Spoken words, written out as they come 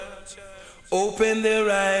Open their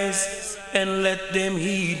eyes and let them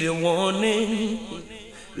heed the warning.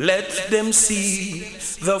 Let them see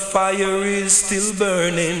the fire is still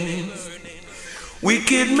burning.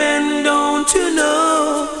 Wicked men, don't you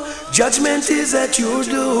know? Judgment is at your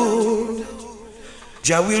door.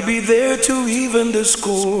 Jah will be there to even the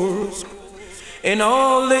score. And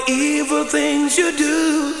all the evil things you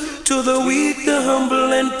do to the weak, the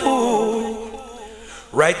humble and poor.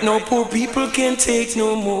 Right now poor people can't take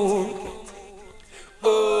no more.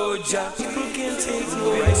 Oh Jah, people can't take no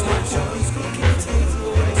more. Right now poor people can't take no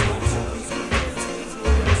more.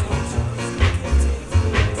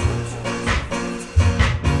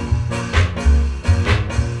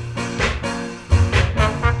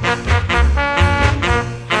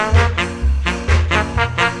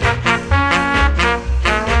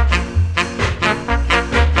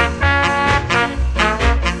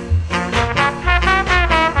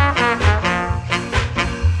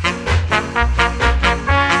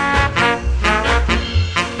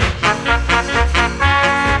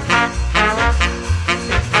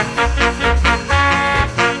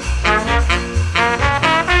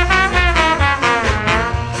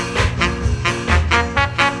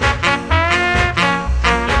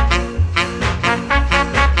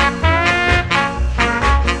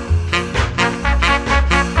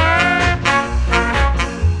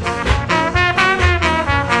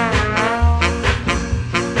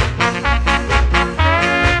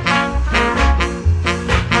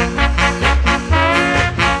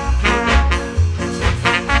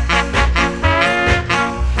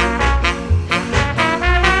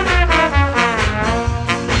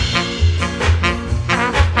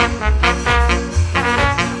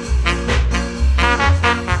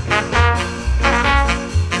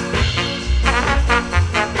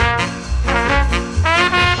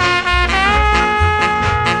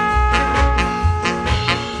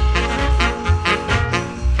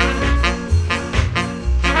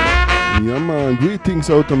 Greetings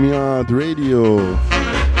Outta Radio.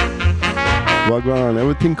 Wagwan,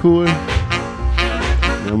 everything cool?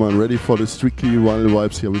 Yeah man, ready for the strictly vinyl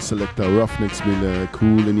vibes here. We select our Ruffneck Smille,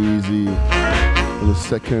 cool and easy on the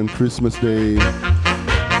second Christmas day.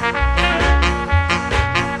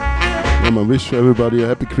 Yeah man, wish everybody a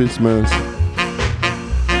happy Christmas.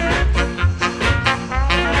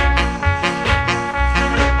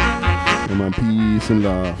 Yeah man, peace and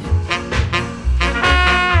love.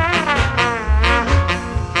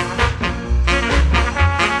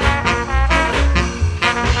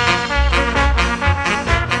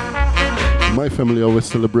 My family always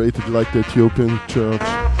celebrated like the Ethiopian church,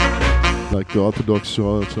 like the Orthodox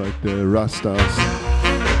church, like the Rastas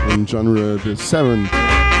on January the 7th.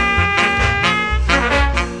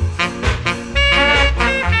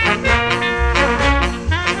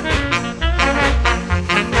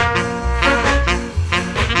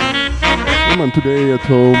 Come on, today at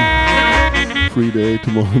home, free day,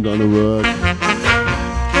 tomorrow gonna work.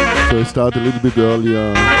 So I start a little bit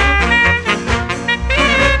earlier.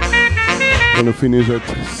 Gonna finish at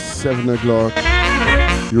 7 o'clock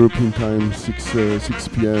European time, 6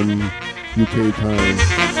 p.m. UK time,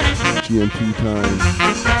 GMT time.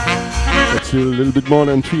 That's still a little bit more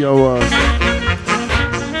than 3 hours.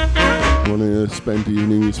 Wanna spend the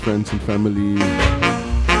evening with friends and family,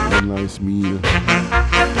 have a nice meal.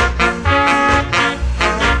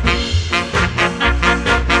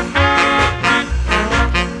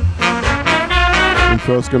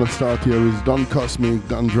 First gonna start here with Don Cosmic,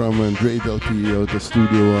 Don Drummer and Great LP out the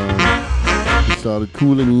studio. We started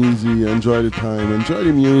cool and easy, enjoy the time, enjoy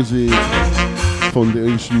the music.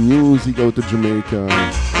 Foundation music out of Jamaica.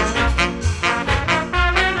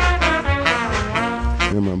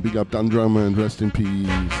 Yeah man, big up Don Drummer and rest in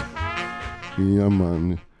peace. Yeah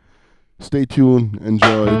man. Stay tuned,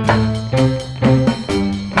 enjoy it.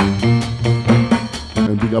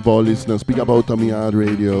 And big up all listeners, big up Outta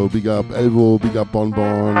Radio, big up Elvo, big up Bon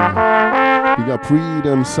Bon, big up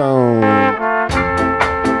Freedom Sound,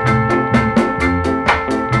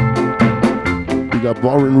 big up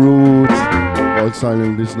Warren Roots, all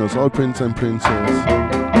silent listeners, all prince and princess.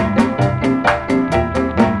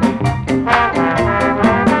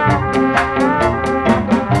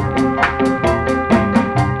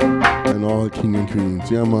 And all king and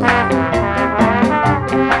queens, yeah man.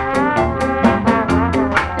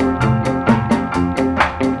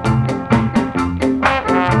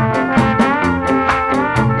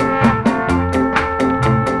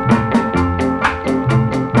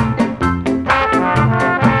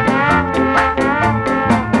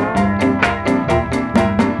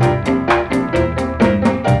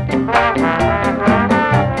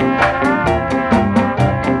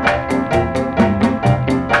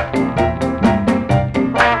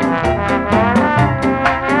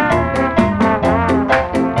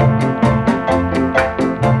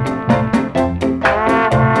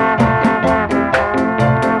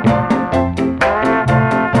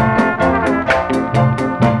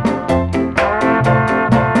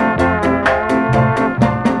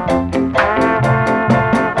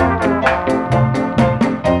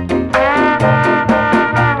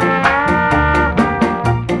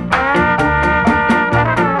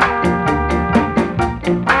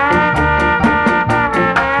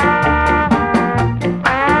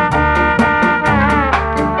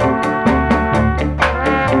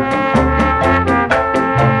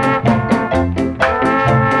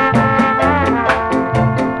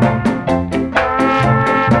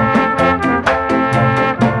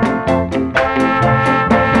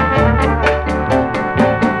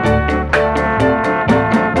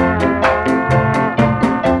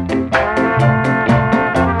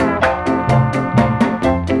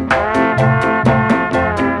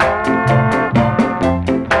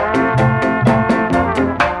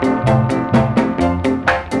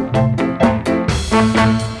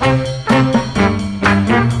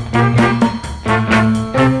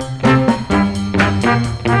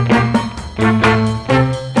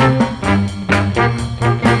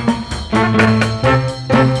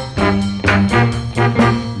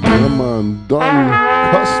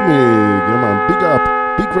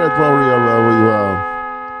 Secret Warrior, wherever you are.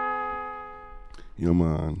 Yeah,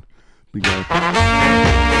 man. Big up.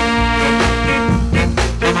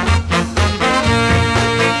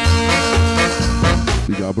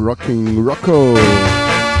 Big up Rocking Rocco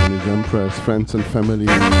and his Empress, friends and family.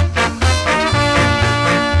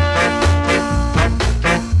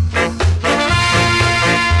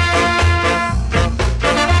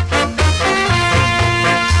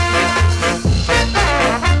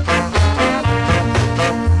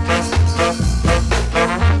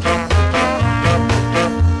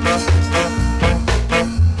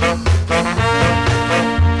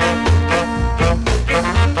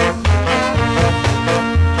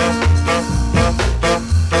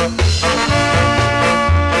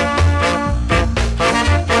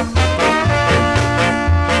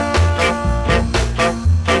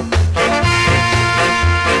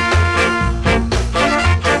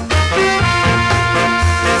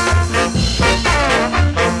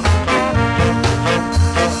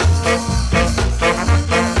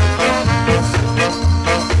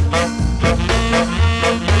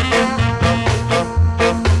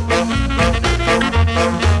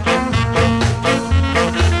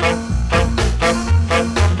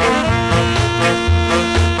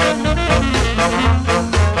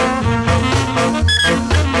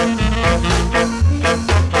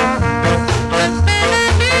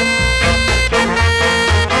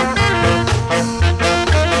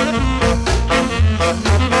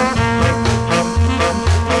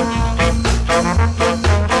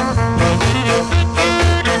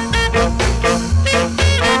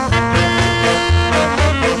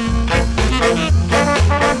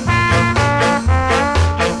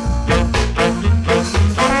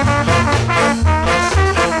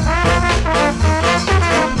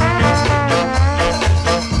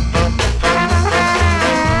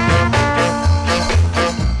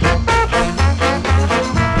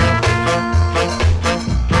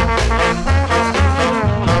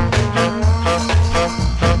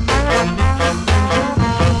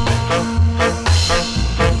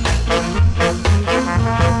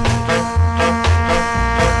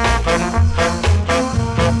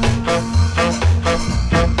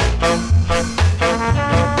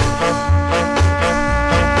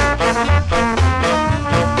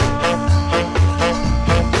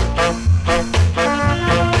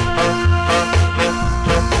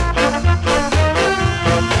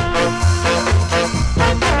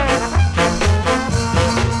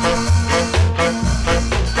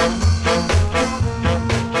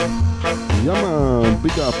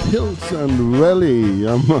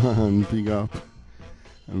 Man, big up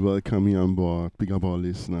and welcome you on board. Big up our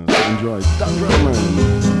listeners. Enjoy Dan Redman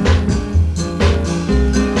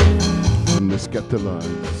and the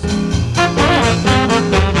Scatterlights.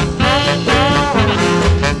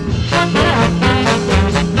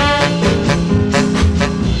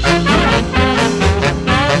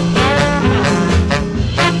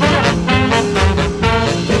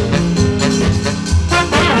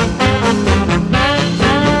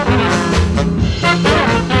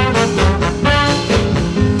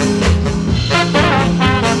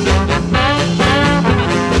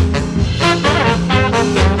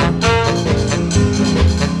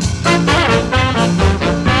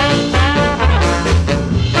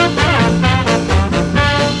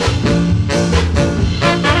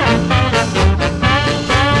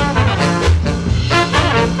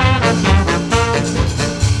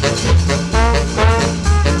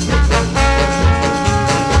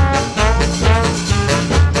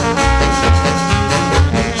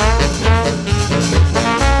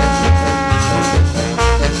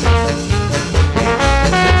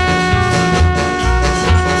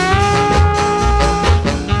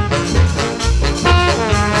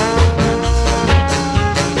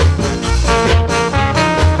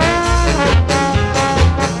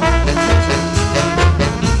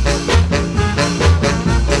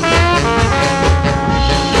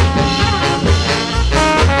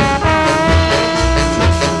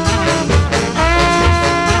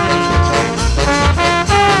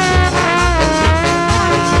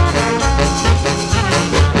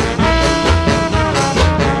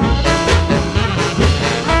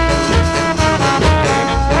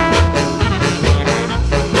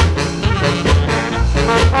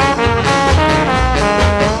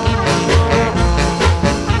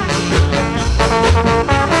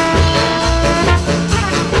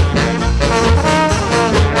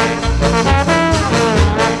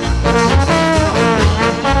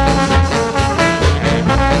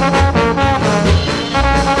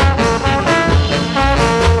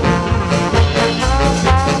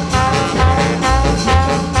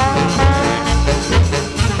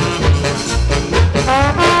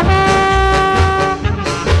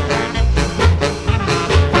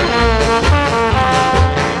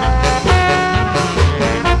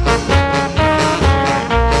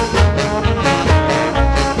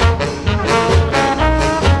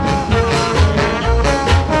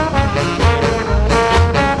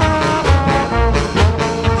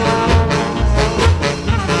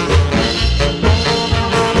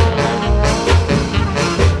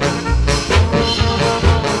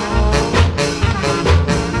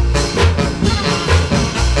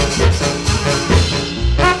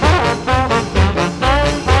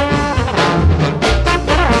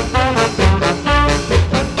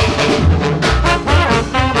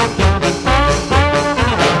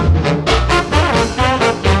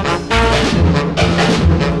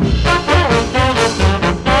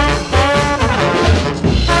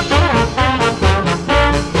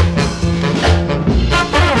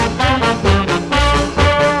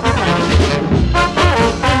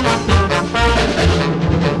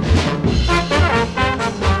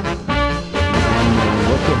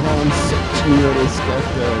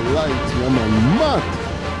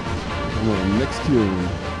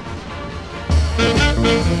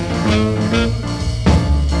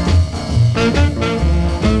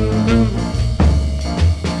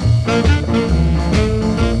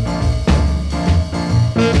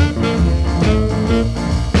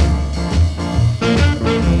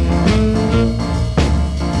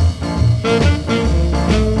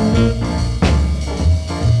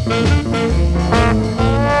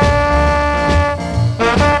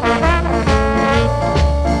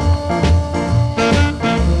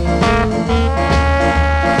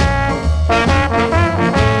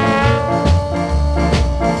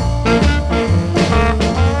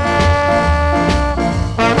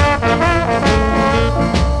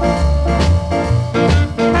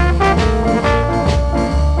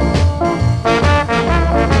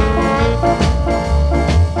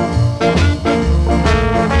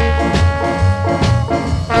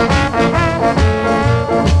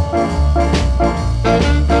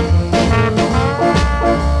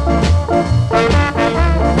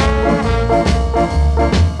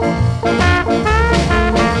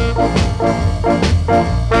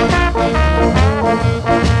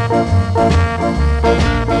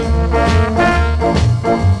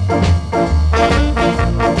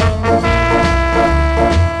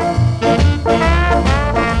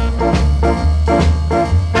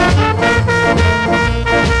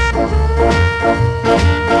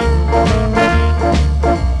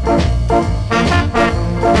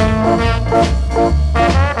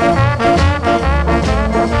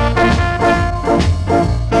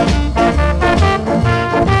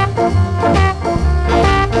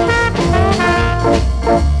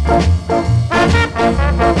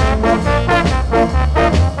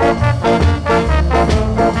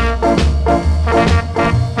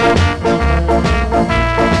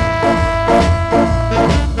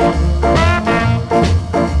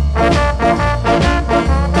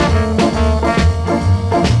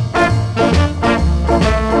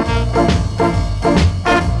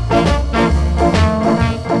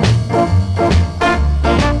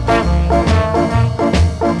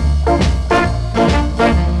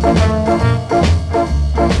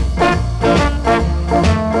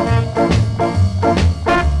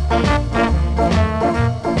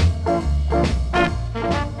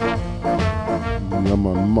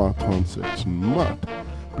 section. Mud.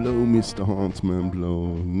 Blow, Mr. Huntsman,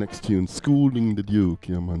 blow. Next tune, Schooling the Duke.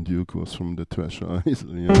 Yeah, man, Duke was from the Treasure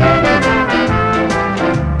Island.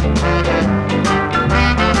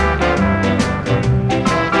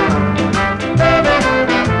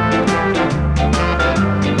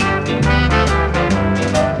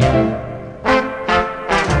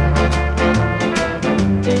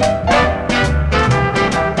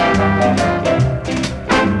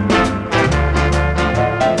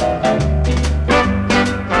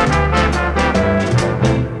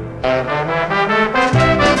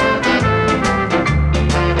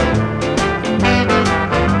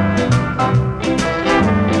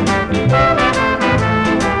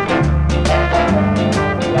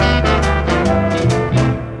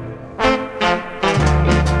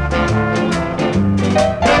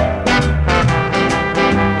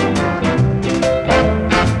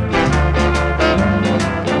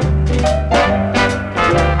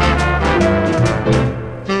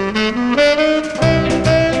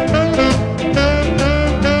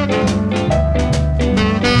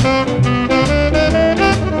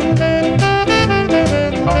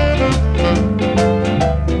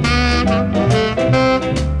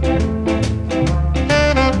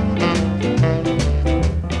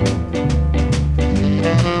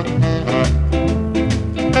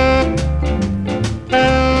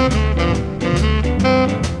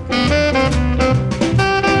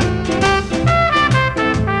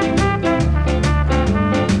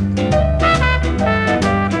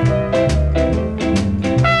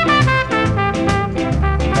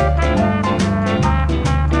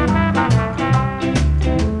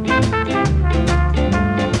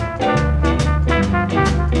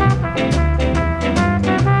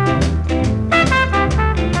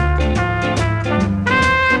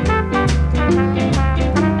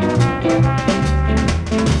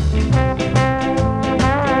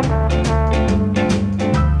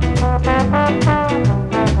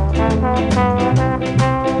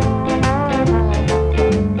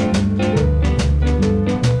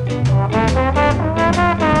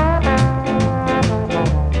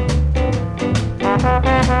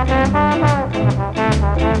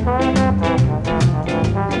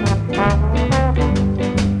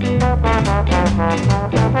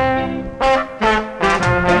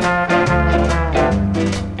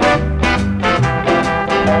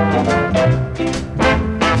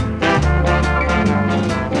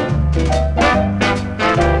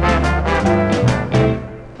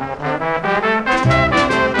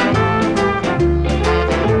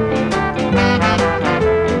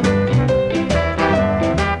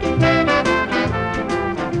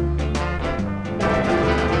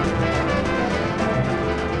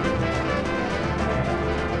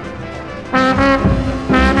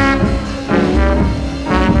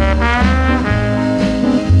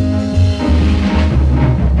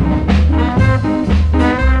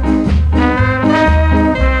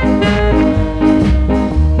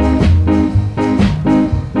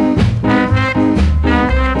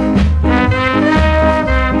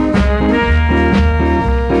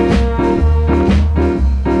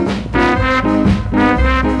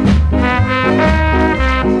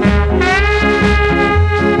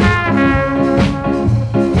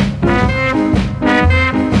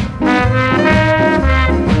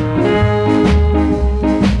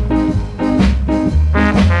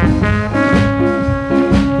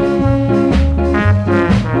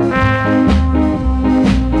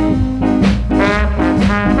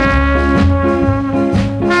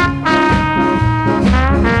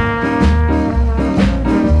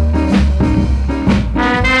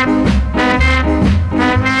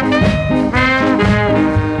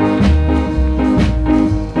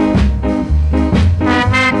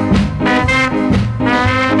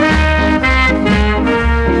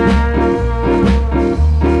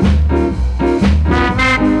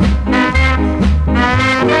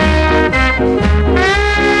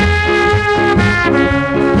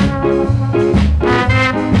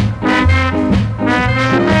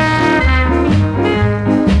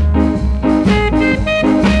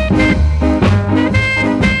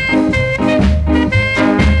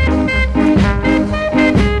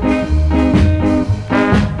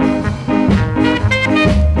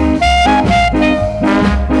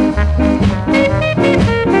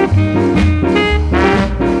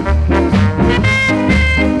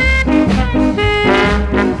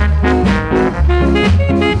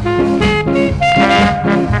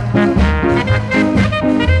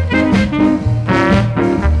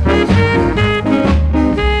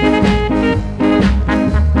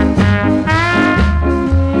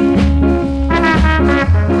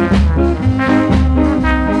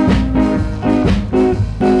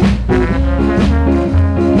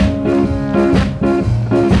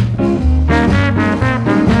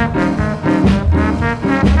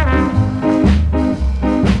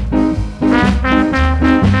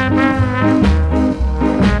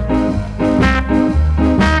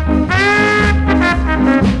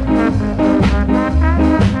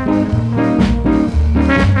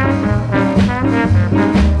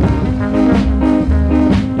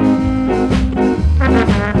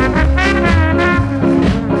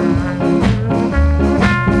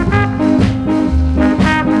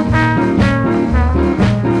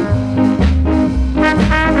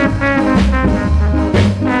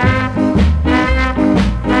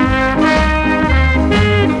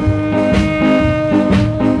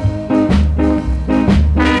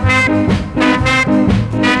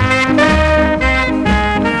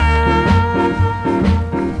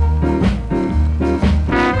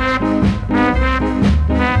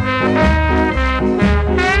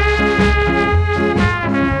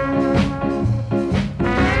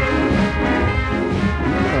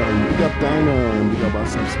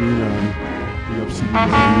 Damian. Big up Celine.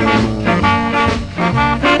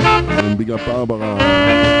 And big up Barbara.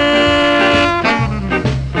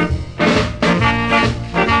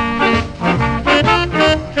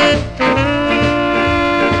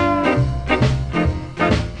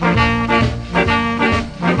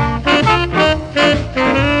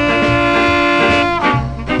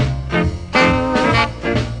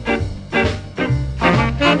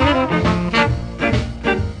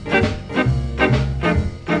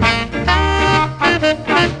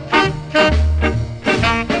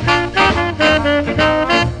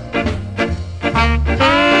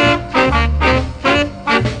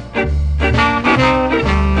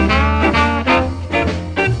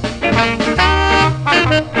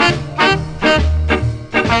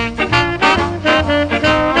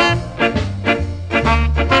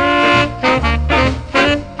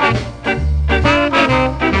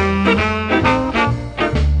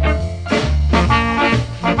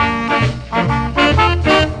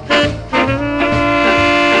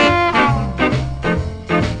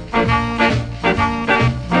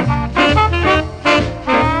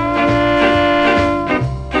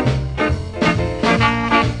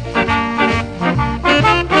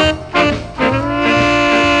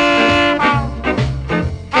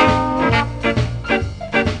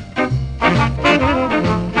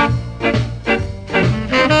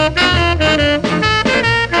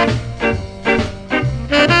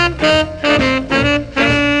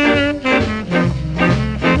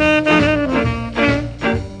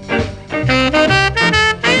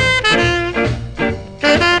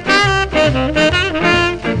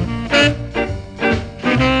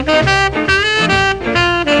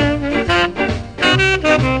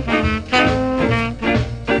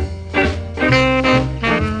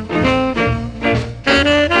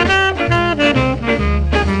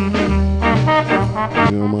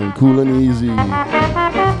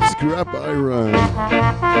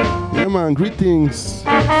 Greetings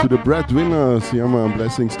to the breadwinners, yeah man,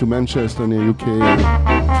 blessings to Manchester in the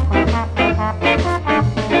UK.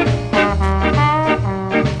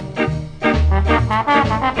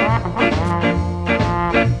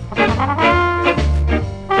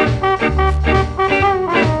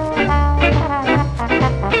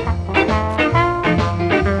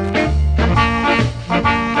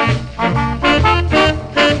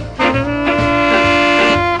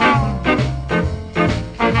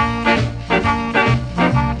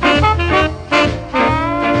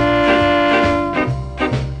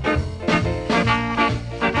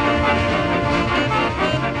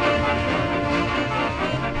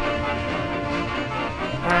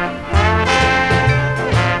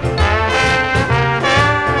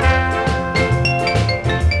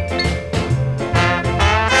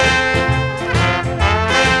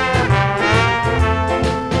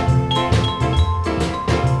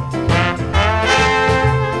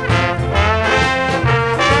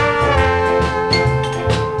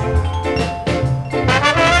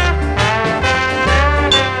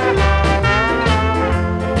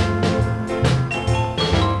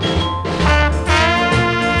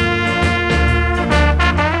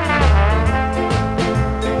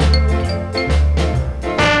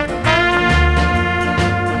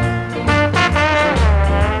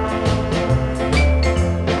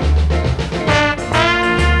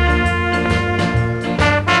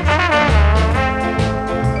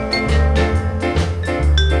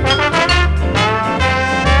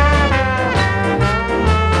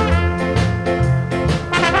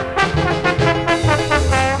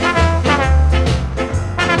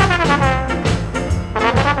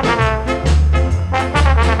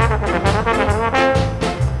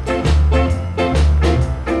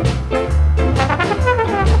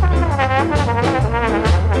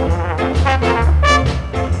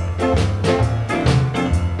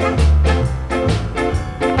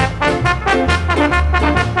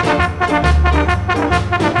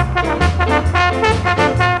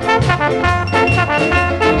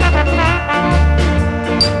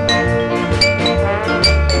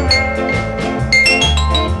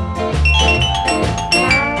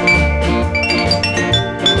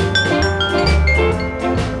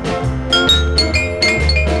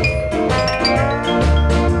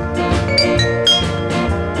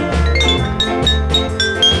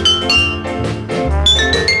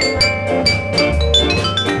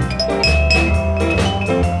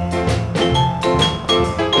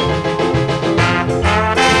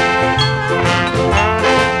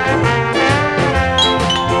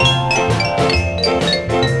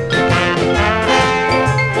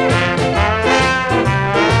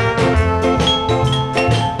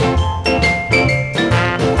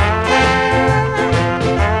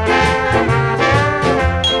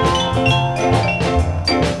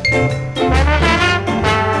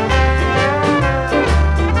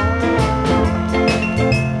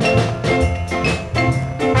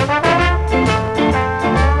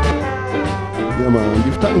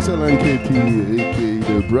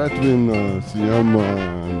 the breadwinners, yeah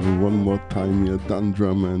man. One more time here, Dan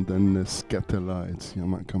Drum and then the Scatterlights. Yeah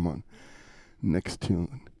man, come on. Next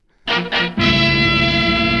tune.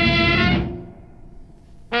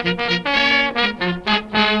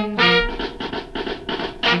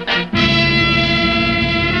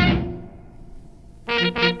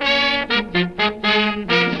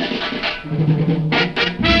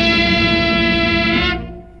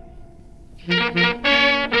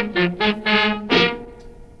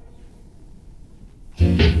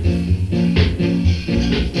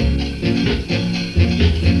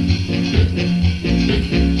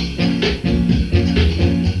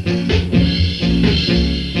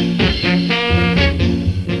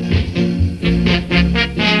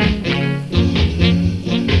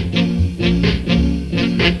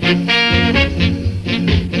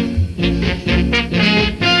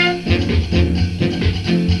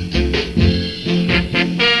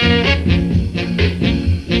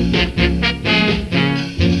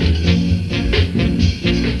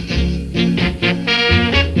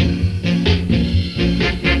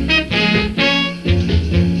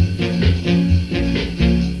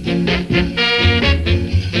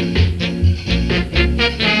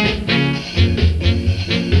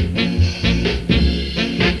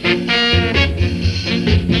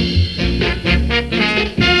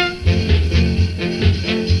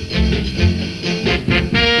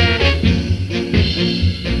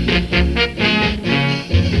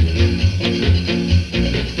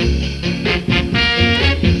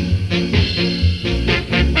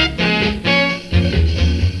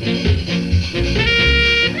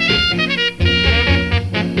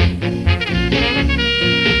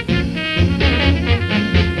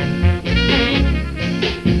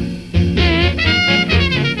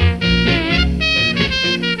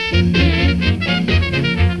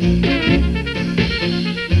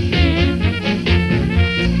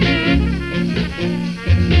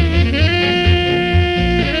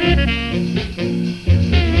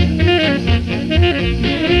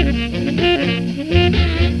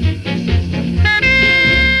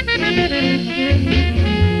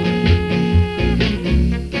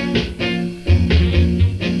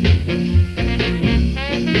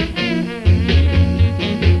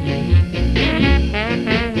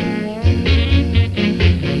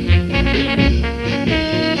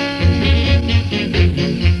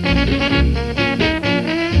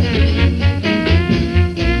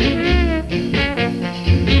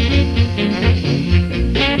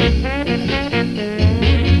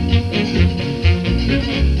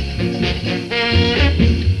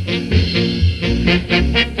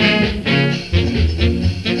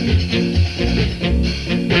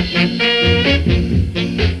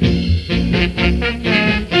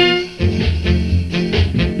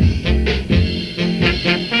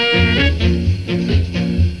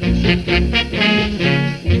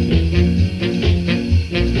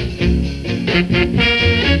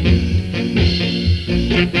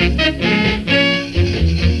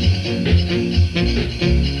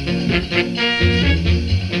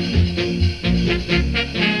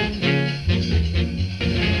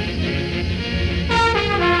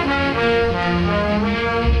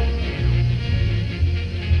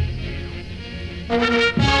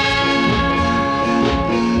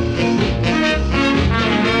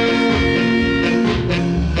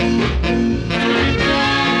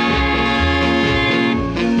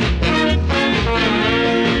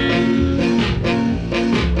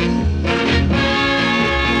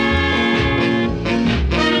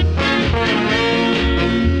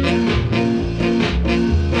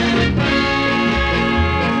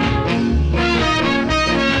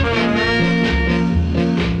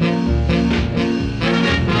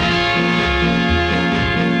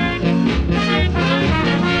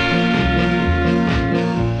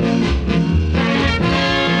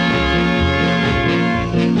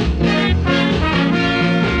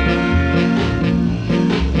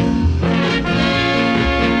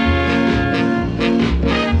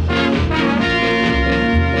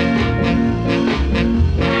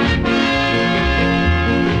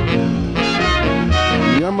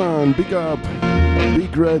 Big up,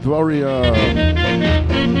 Big Red Warrior.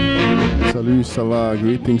 Salut, ça va,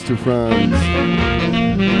 greetings to France.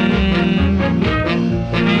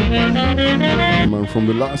 Man, from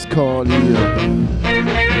the last call here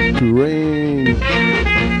to rain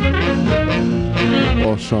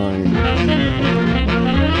or shine.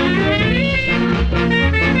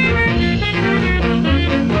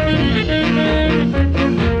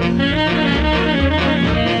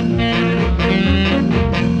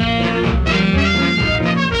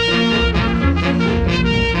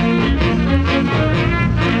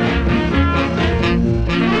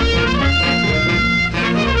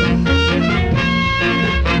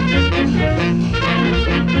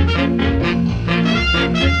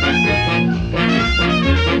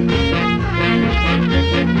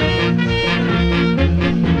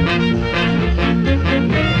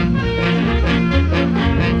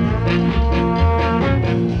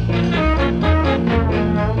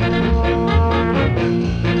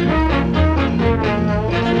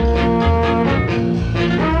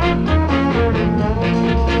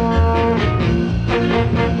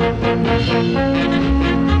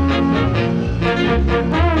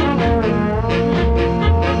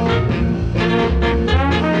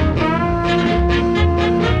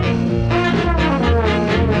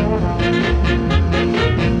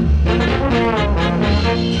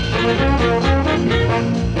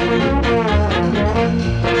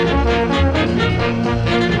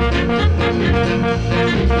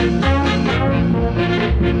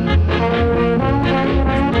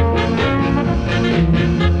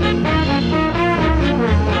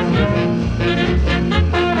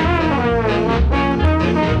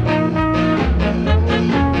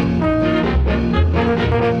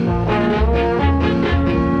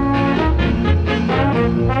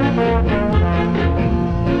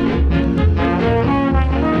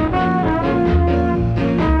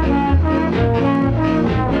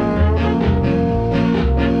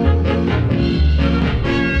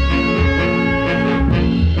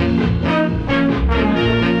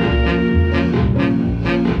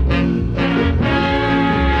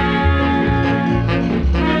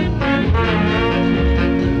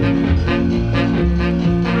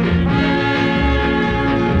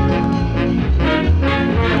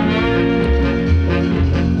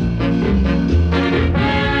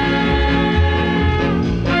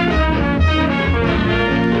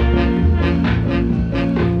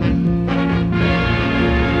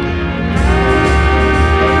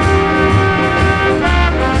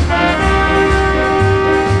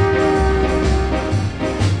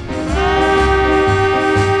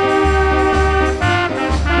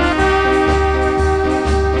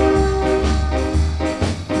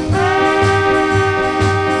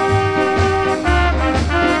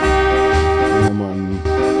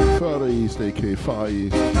 Fly,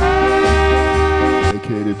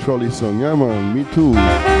 aka the trolley song. Yeah man, me too.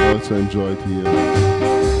 Also enjoyed here.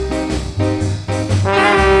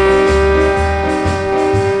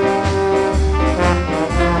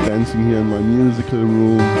 Dancing here in my musical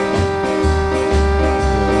room.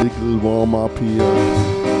 A little warm up here.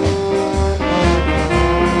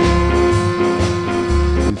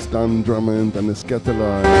 It's Dan Drummond and the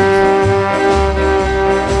Scatterlights.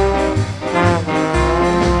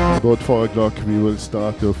 About 4 o'clock we will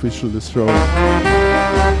start the official show.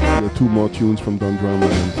 There are 2 more tunes from Don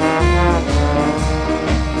Drummond.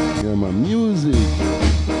 Yeah, my music.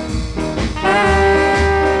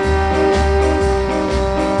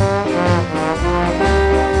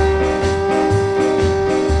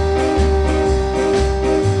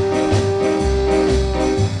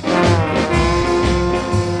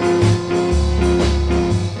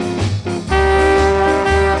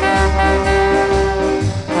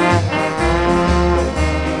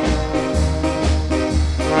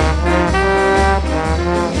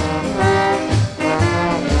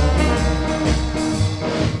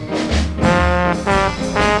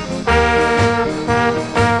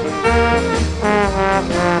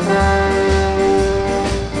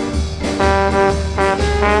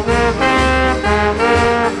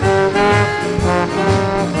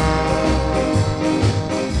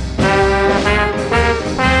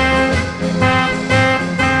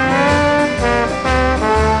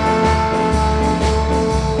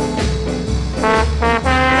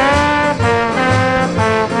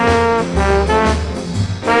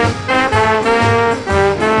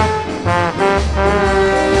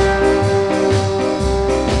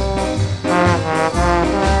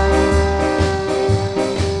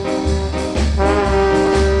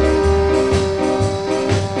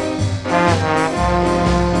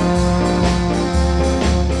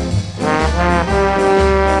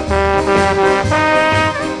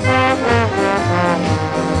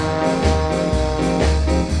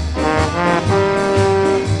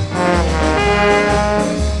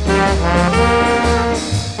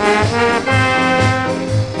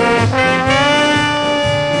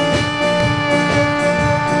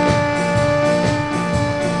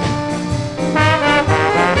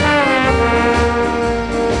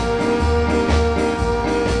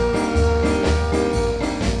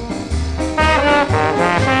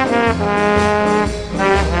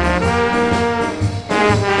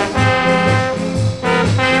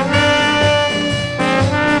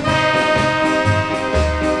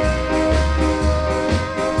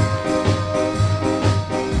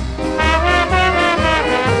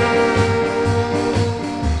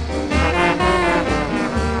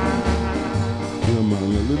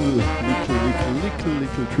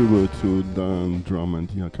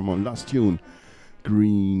 Yeah, come on, last tune.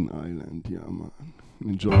 Green Island, yeah man.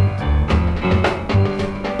 Enjoy it.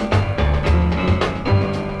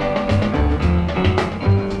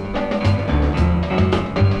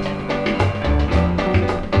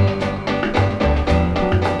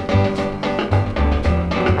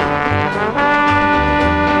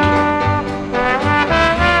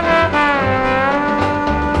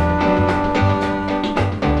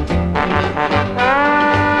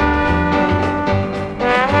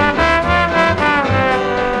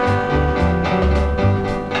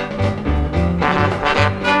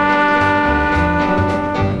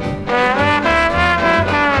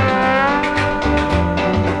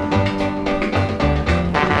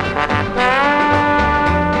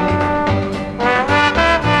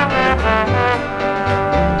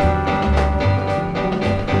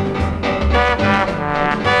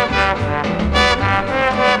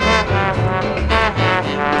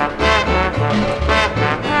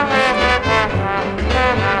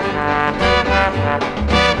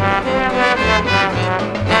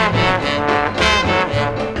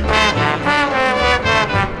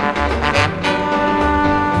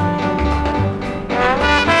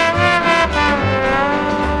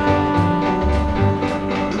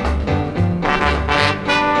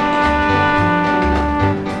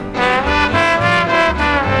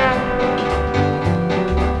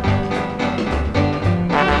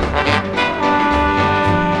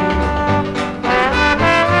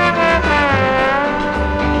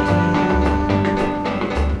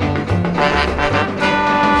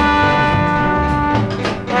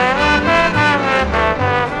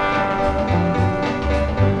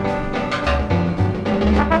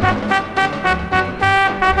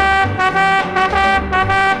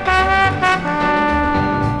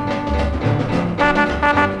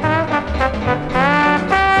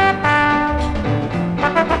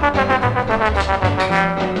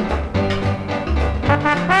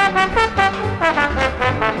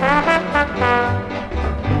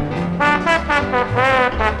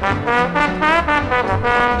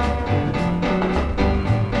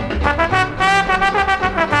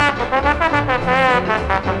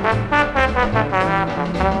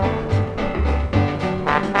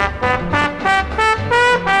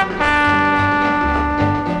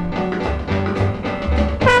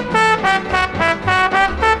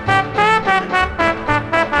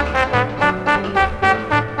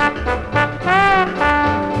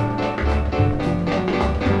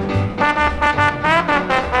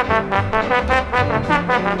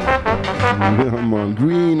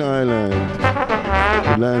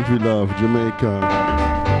 land we love, Jamaica.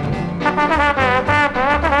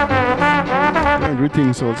 And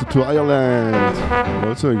greetings also to Ireland,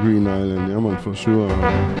 also a green island, yeah man, for sure.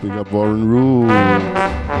 Big up Warren Root.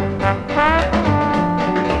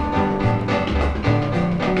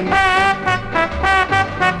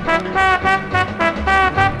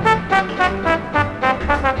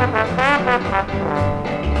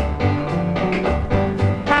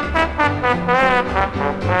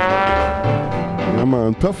 Yeah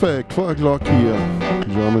man, perfect, 4 o'clock here,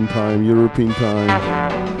 German time, European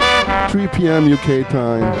time, 3 p.m. UK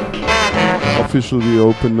time, officially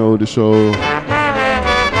open now the show.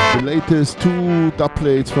 The latest 2 dub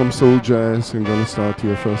plates from Soul Jazz. I'm gonna start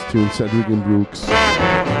here, first tune, Cedric and Brooks.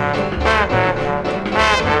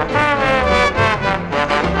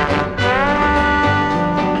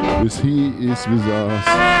 With He Is With Us.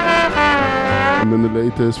 And then the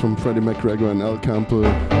latest from Freddie McGregor and Al Campbell.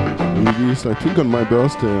 Released, I think, on my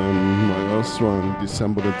birthday, on my last one,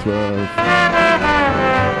 December the 12th.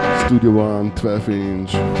 Studio One,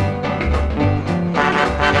 12-inch.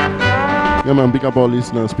 Yeah man, big up our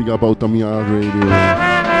listeners, big up Outta Radio.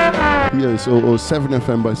 Here is 007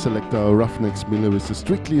 FM by selector Ruffneck Smille with the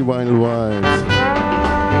Strictly Vinyl Vibes.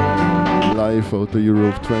 Live out of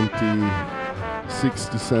Europe, 26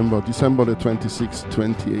 December the 26th,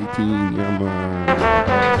 2018. Yeah man.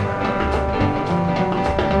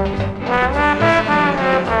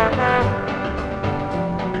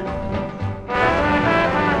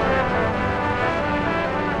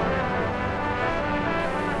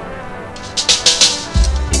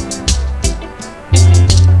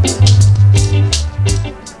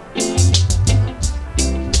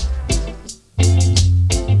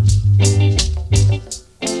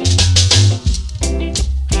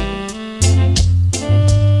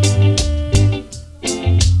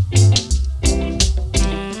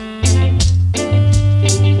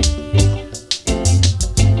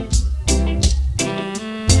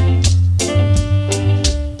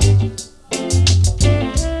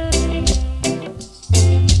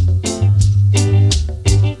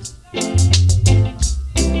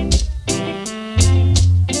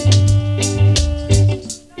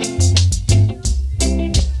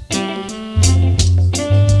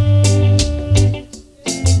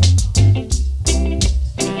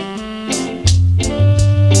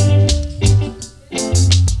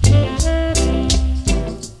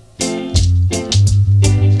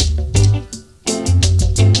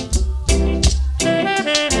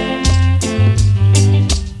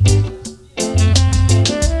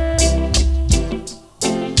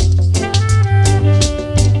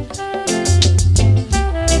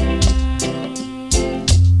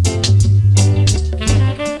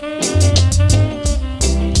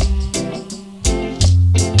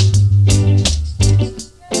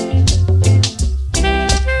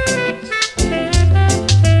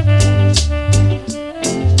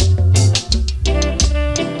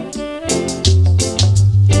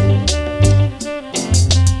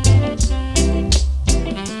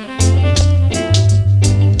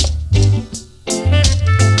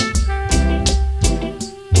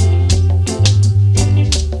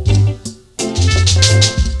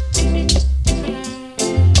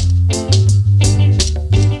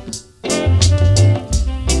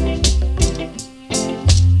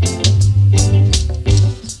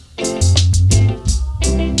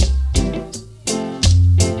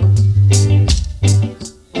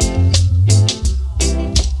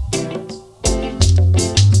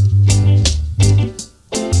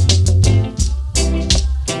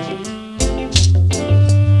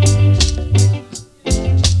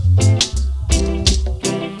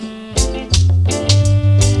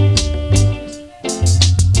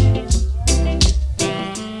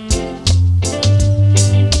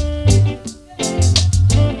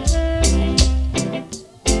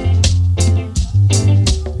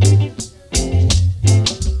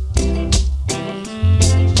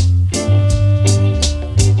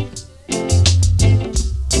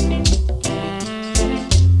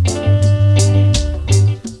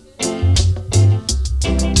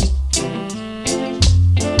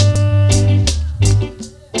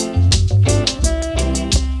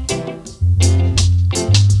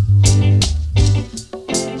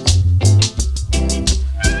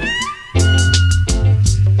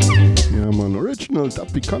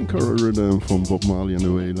 Happy Conqueror rhythm from Bob Marley and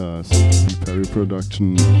the Wailers. The Perry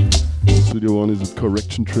production. Studio One is a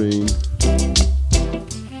correction train.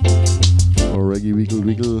 Or Reggae Wiggle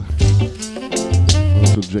Wiggle.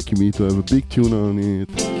 Also Jackie Mito have a big tune on it.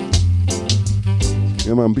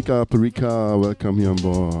 Yeah man, big up Rika, welcome here on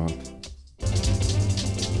board.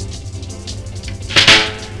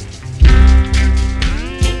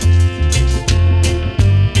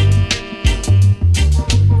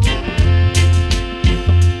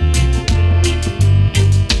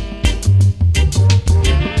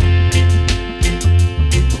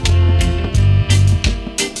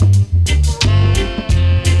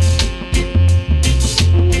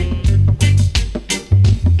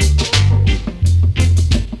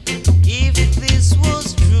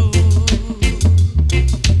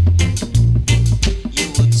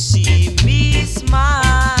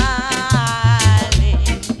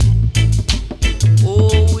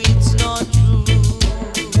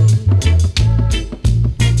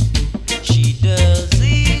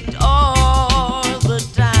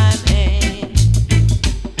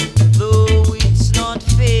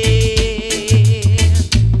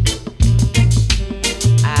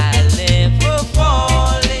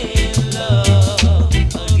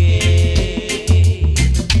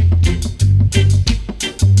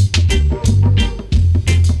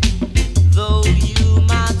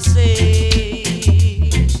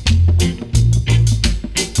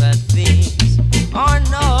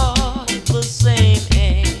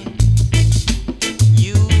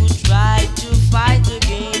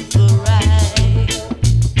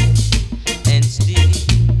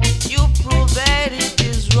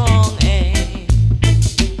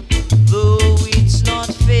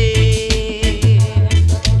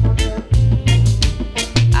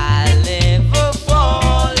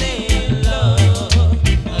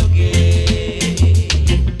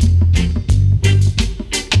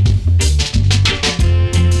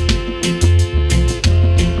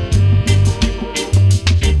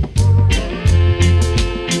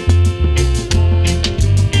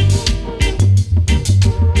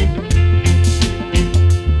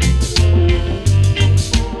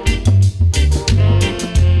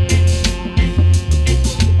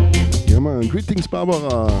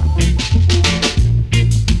 Barbara.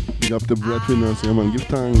 Big up the breadwinners, yeah man, give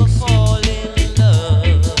thanks.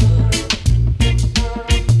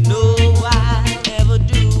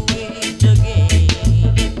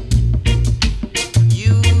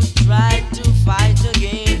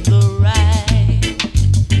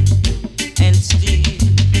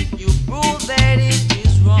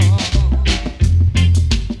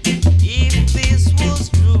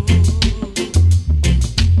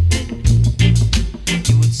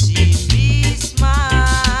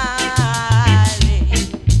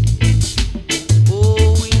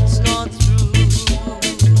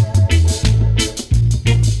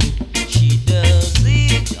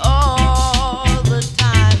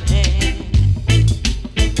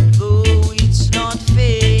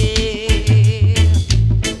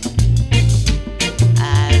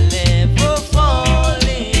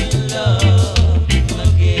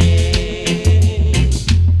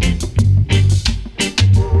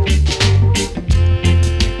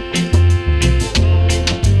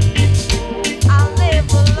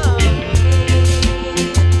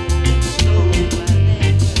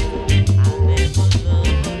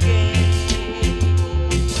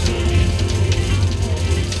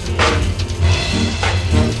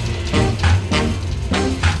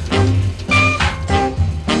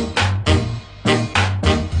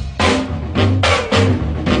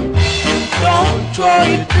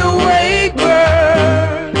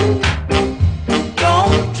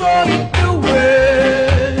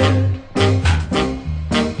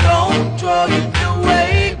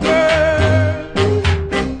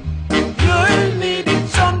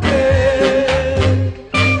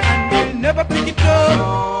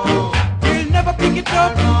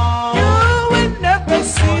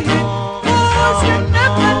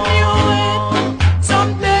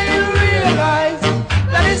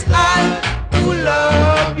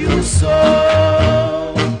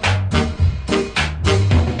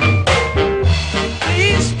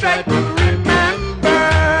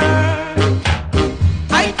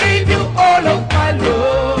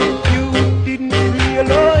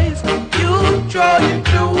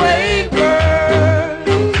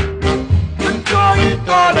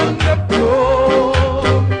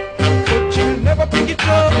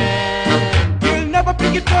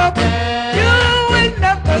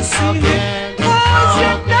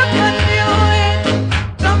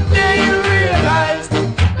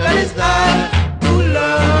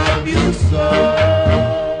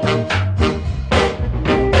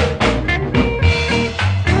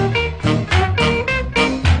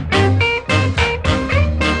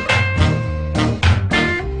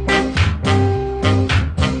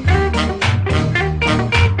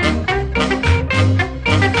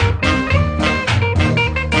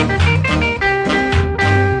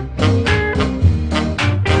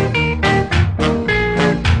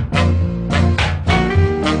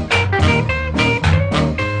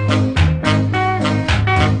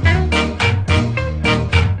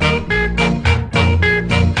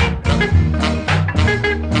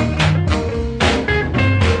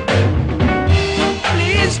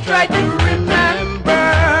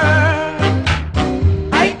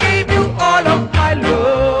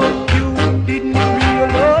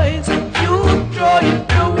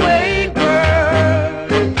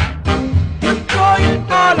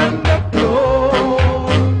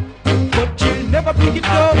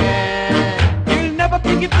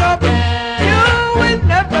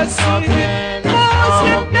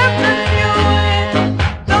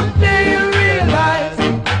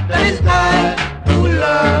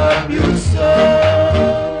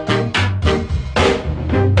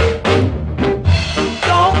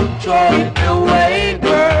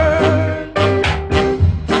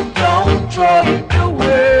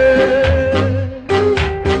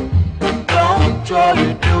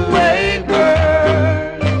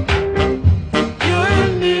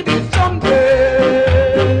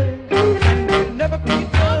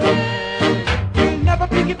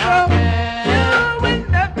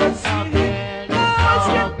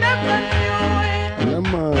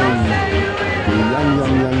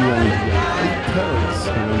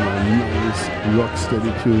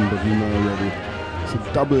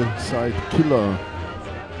 Side Killer.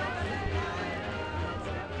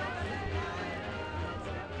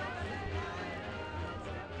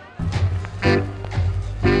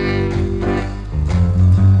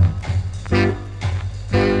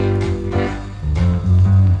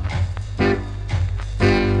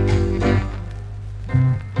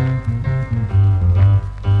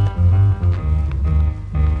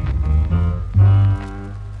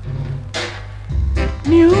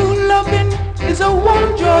 New loving is a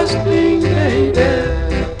wondrous thing, lady.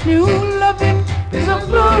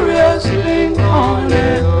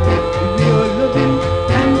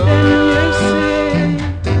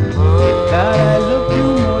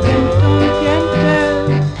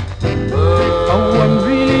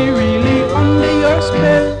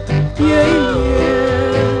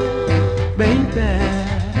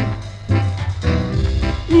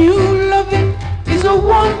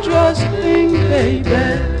 baby.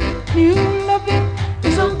 New loving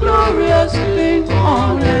is a glorious thing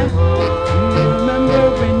on earth. You remember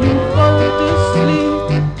when you fall to sleep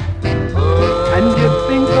and you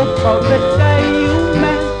think about the day you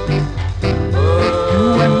met. You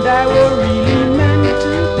and I were really meant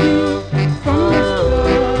to be from the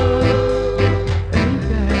start,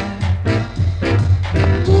 baby.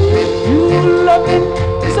 New loving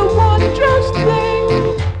is a wondrous thing.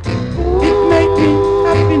 It make me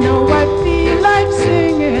happy now. I feel like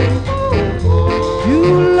singing. You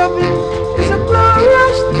loving is a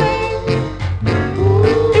glorious thing.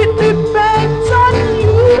 It depends on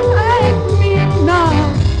you and me now.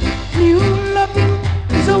 New loving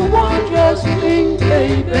is a wondrous thing,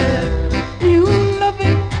 baby. New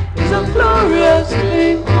loving is a glorious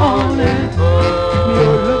thing on it.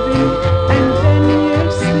 You're loving and then you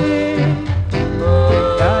say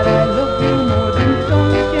that I love you more than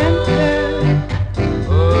tongue can tell.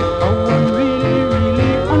 Oh, I'm really,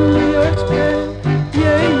 really under your spell.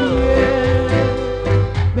 Yeah, yeah,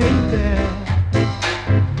 baby.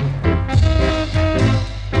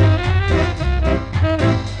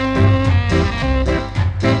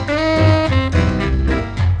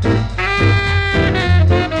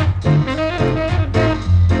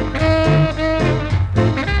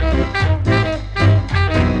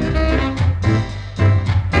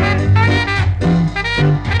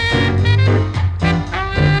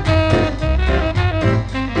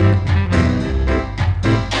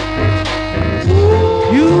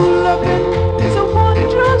 You loving is a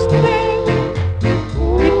wondrous thing.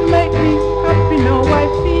 It make me happy now. I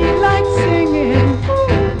feel like singing.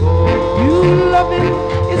 You loving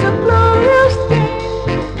is a glorious thing.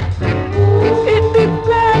 It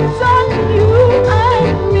depends on you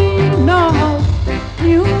and me now.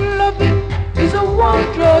 New loving is a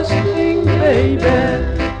wondrous thing, baby.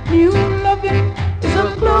 New loving is a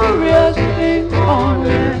glorious thing on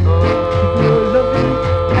earth. You're loving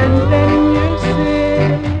and then you say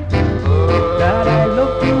that I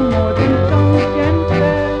love you more than tongue can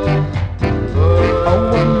tell. Oh, I'm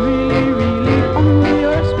really, really under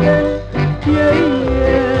your spell. Yeah,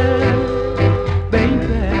 yeah,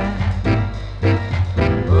 baby.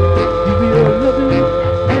 You be loving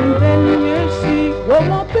and then you see, oh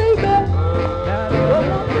my baby, that oh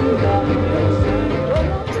my baby, you see, oh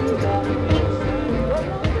my baby, you see, oh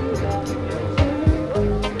my baby,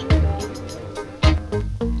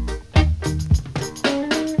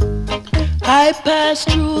 I passed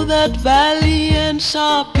through that valley and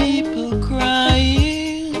saw people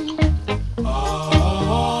crying.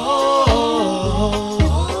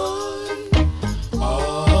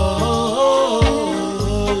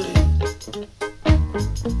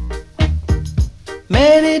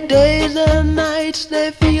 Many days and nights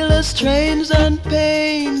they feel the strains and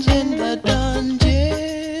pains in the dungeon.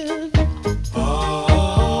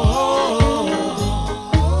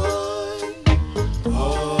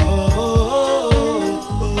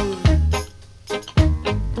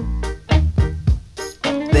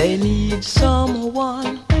 They need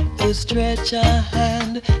someone to stretch a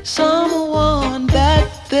hand, someone that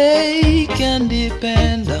they can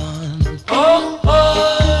depend on. Oh,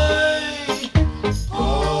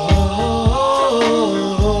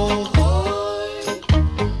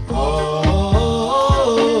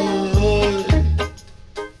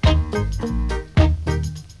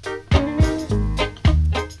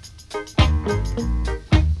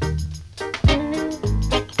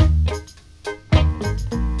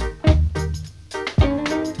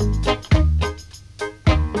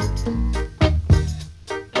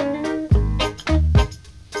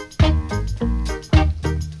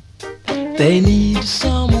 they need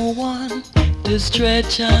someone to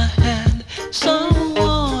stretch a hand,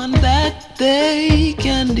 someone that they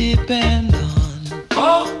can depend on.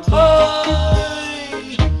 Oh,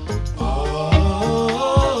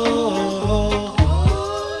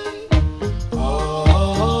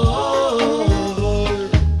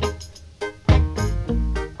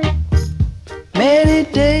 many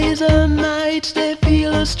days and nights they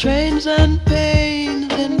feel the strains and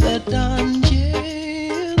pains in the dungeon.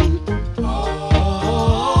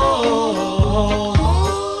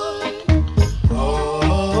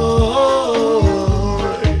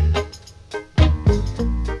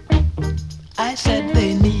 I said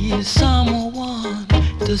they need someone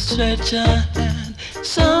to stretch a hand,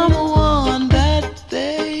 someone that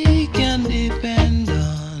they can depend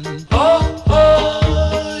on. Oh,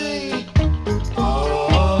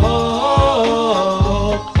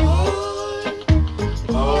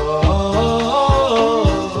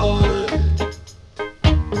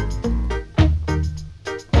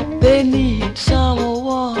 they need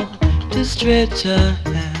someone to stretch a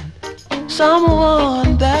hand,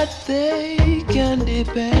 someone that they can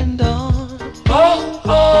depend on. Oh,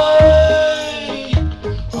 oh,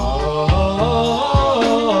 oh,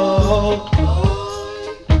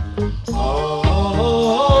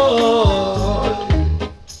 oh,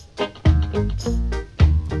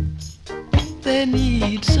 they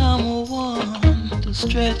need someone to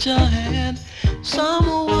stretch a hand,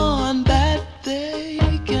 someone that they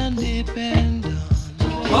can depend on.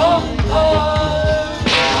 Oh, oh.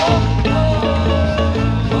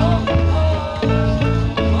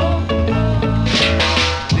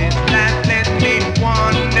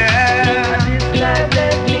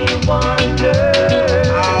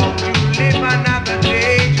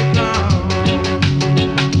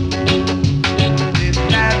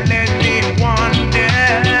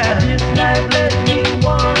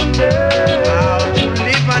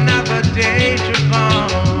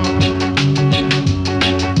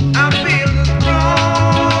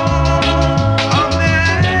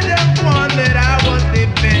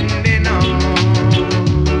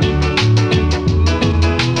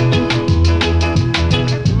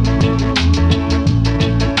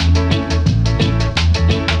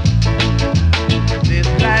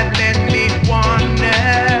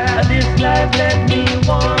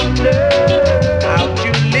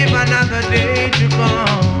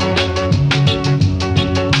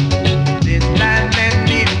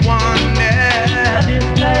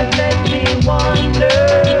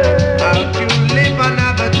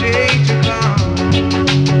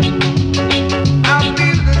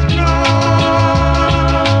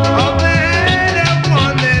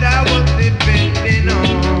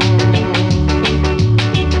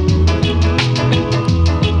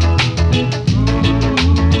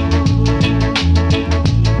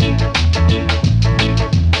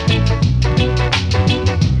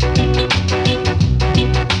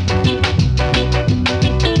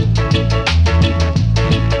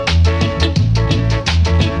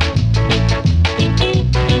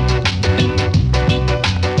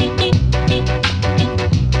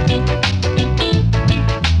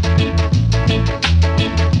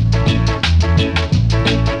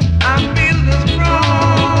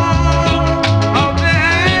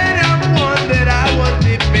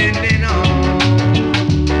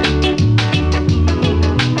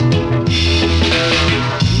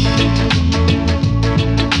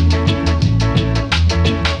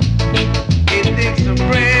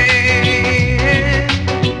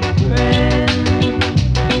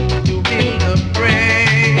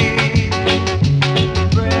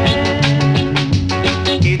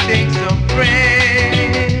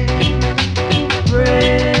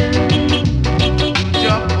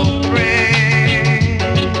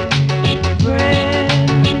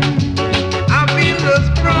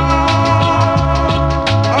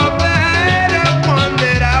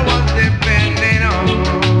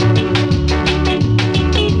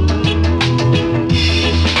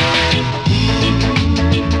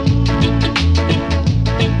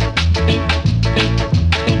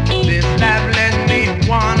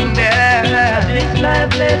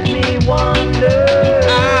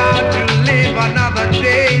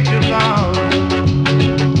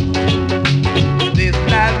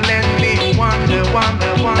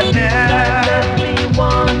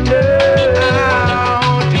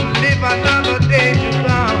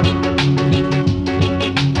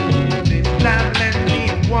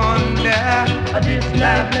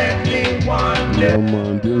 Yeah,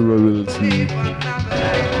 man, Delroy Wilson.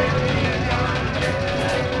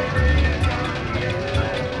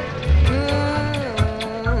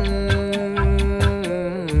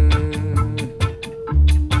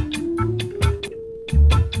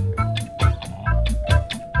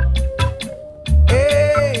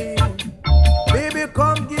 Hey, baby,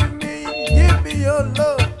 come give me your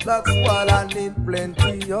love. That's what I need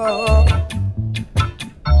plenty of.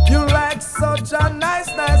 You like such a nice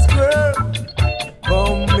girl.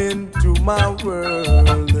 Come into my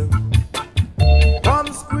world. Come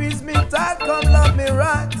squeeze me tight, come love me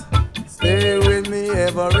right. Stay with me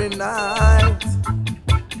every night.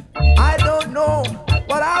 I don't know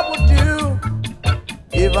what I would do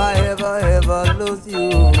if I ever lose you.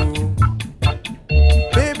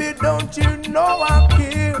 Baby, don't you know I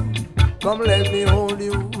care? Come let me hold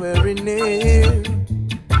you very near.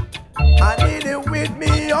 I need you with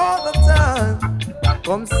me all the time.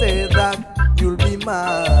 Come say that you'll be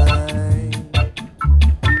mine.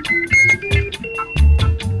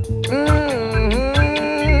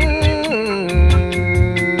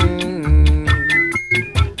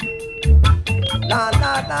 La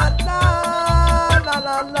la la la la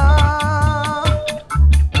la la.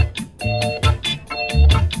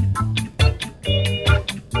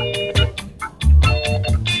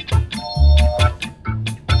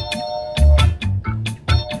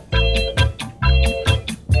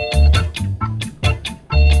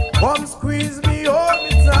 squeeze me, hold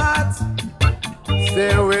me tight,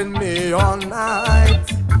 stay with me all night.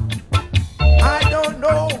 I don't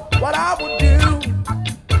know what I would do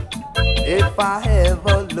if I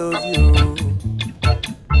ever lose you.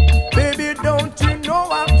 Baby, don't you know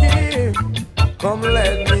I care? Come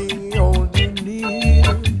let me hold you near.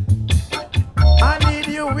 I need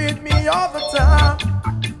you with me all the time.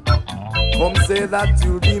 Come say that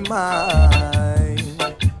you'll be mine.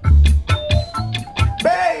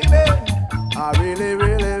 Baby, I really,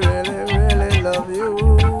 really, really, really love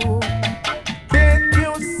you. Can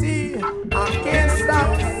you see? I can't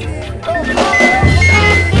stop.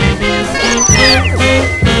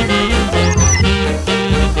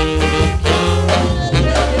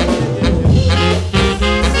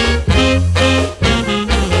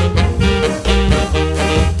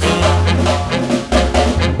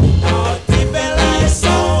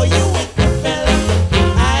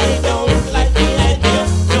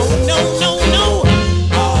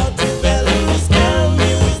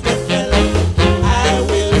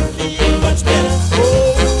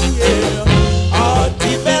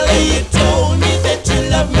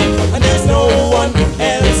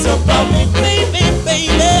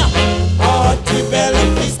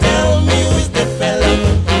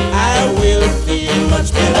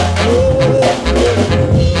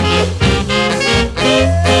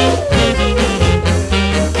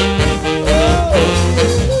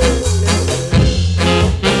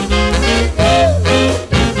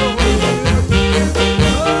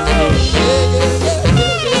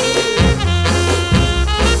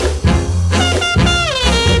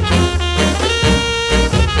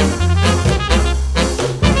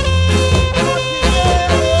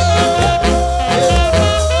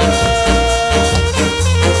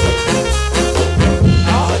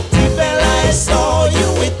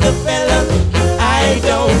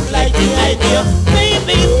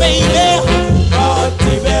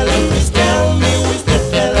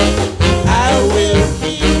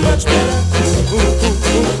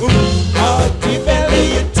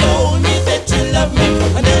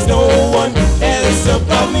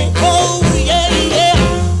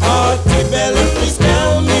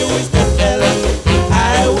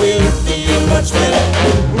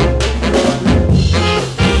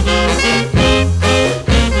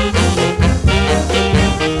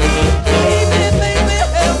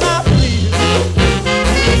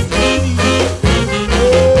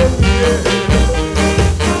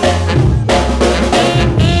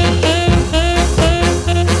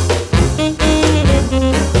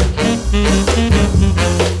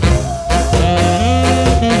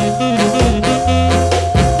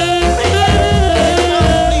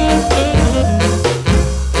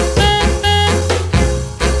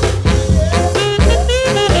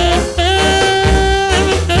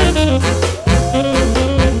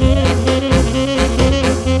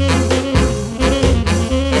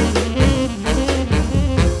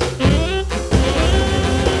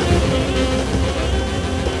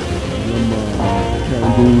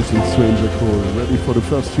 For the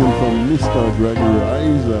first tune from Mr. Gregory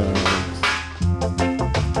Isaac.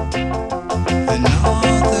 Another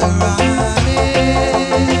heartbreak.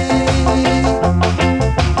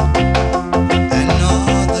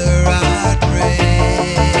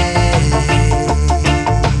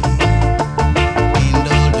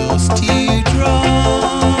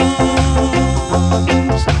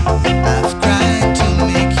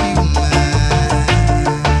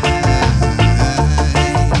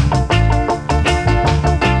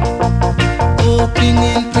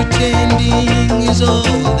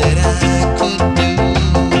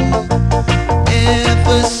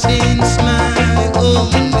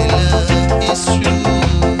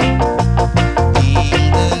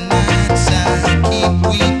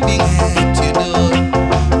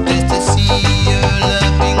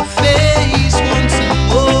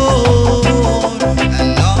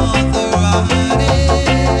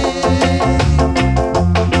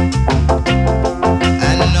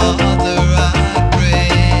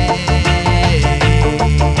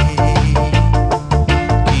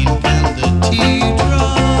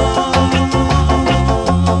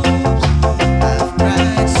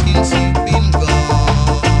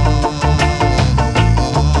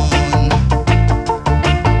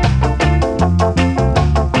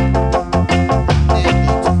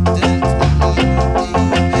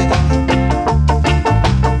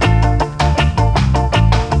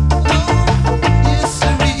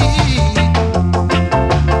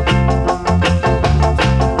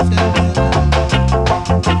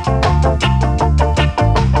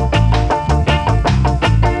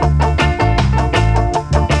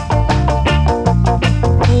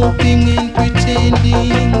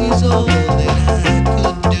 is all that I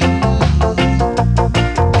could do.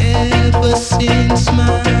 Ever since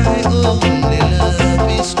my only love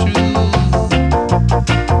is true.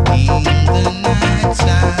 In the nights I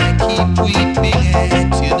keep weeping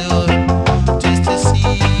at your door, just to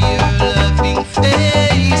see your loving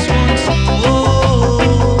face once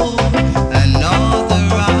more. Another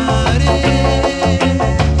heartache,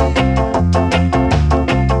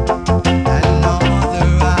 another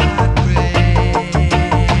heartbreak.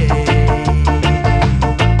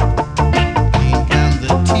 In come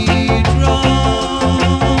the teardrops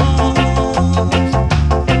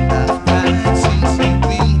I've cried since you've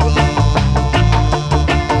been gone.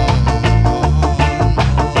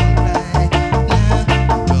 Right now,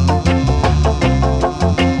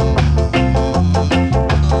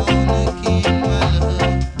 gone again, my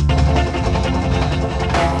love.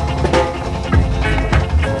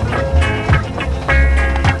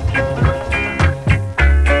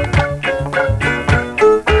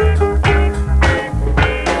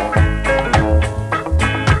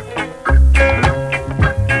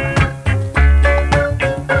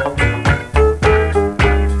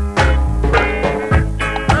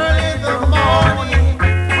 Early in the morning,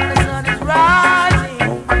 when the sun is rising,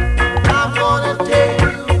 I'm gonna take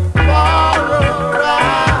you for a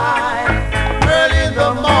ride. Early in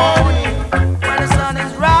the morning, when the sun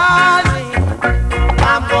is rising,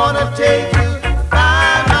 I'm gonna take you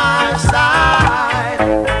by my side.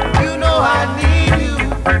 You know I need you,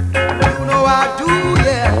 you know I do,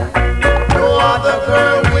 yeah. No other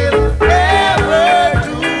girl will ever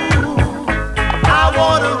do. I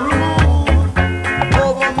wanna rule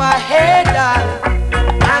over my head, darling,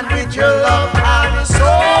 and with your love I'll be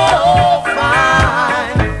so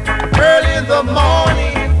fine. Early in the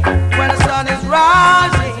morning, when the sun is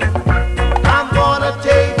rising, I'm gonna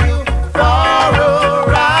take you for a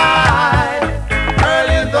ride.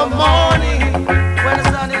 Early in the morning, when the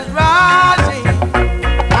sun is rising,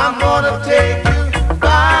 I'm gonna take you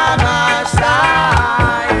by my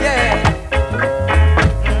side, yeah.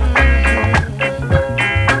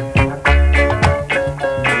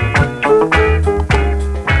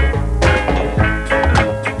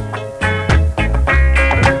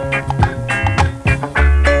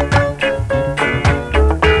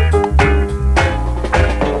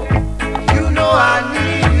 You know I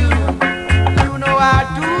need you, you know I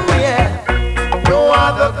do, yeah. No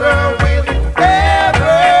other girl will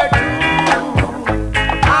ever do.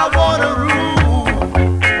 I wanna rule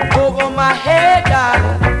over my head,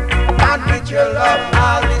 darling, and with your love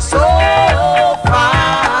I'll be so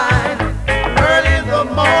fine. Early in the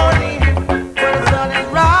morning, when the sun is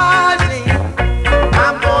rising,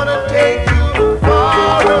 I'm gonna take you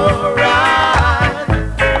for a ride.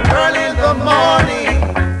 Early in the morning,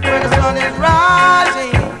 when the sun is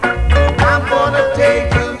rising, I'm gonna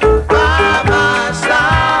take you by my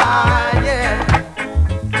side, yeah.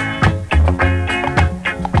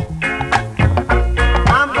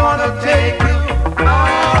 I'm gonna take you for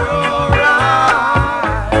a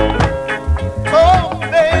ride. Oh,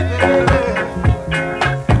 baby,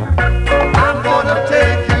 I'm gonna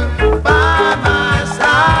take you by my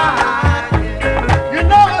side, yeah. You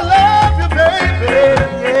know I love you, baby,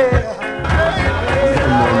 yeah.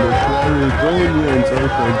 Come on, the Caledonians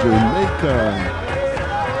out of Jamaica.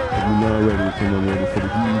 Are you now ready? Come on, ready for the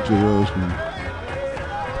DJ Roseman.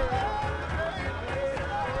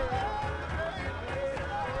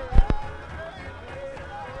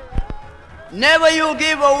 Never you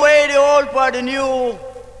give away the old for the new.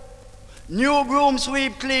 New broom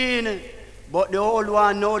sweep clean. But the old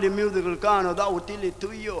one know the musical corner that will tell it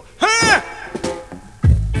to you. Huh?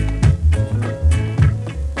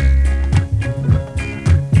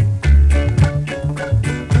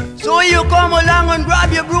 So you come along and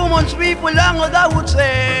grab your broom and sweep along, as I would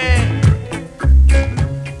say.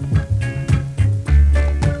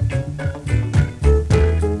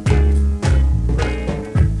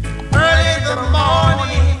 Early in the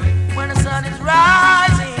morning, when the sun is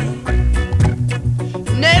rising,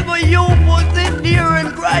 Never you put it there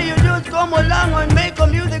and cry. You just come along and make a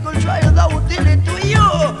musical trial that will tell it to you.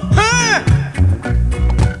 Huh?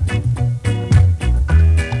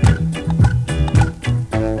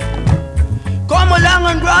 Come along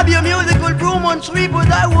and grab your musical broom and sweep, as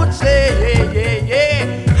I would say. Yeah, yeah,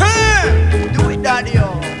 yeah. Huh? Do it, daddy.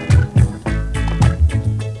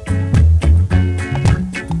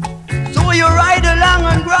 So you ride along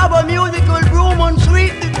and grab a musical broom and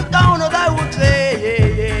sweep the town, as I would say. Yeah,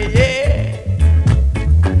 yeah, yeah.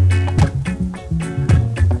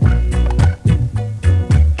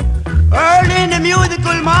 Early in the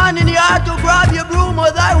musical morning, you have to grab your broom,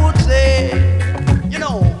 as I would say. You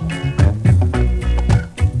know.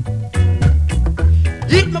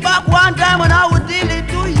 back one time and I would deal it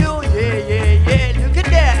to you. Yeah, yeah, yeah, look at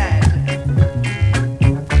that.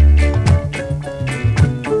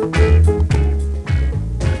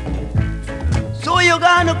 So you're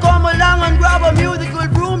gonna come along and grab a musical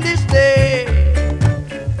broom this day.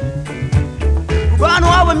 We're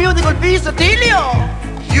gonna have a musical piece of Tilio.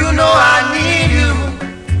 You know I need you.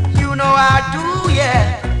 You know I do, yeah.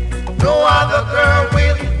 No other girl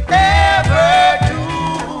will ever do.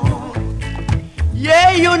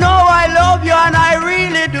 Yeah, you know I love you and I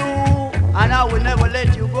really do. And I will never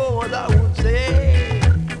let you go, as I would say.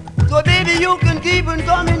 So baby, you can keep on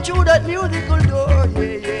coming through that musical door.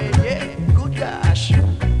 Yeah, yeah, yeah. Good gosh.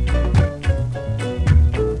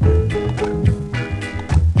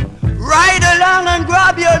 Ride along and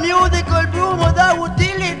grab your musical broom, as I would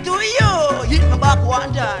tell it to you. Hit me back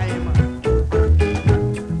one time.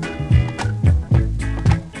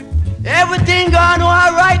 Everything gone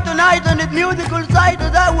all right tonight on the musical side,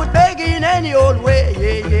 that I would beg in any old way.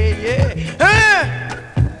 Yeah, yeah, yeah. Hey!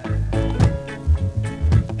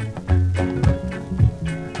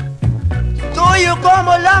 So you come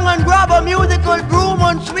along and grab a musical broom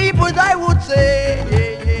and sweep, as I would say.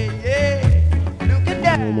 Yeah, yeah, yeah. Look at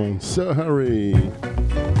that. Come on, Sir Harry.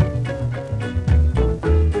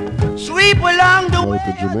 Sweep along the way,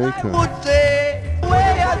 to Jamaica. as I would say.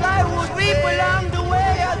 Way as I would sweep along the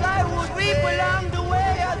way, as I would sweep along the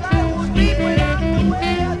way, as I would sweep along the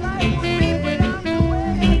way, as I would sweep along the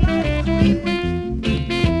way,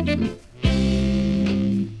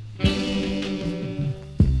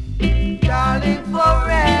 darling,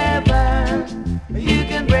 forever you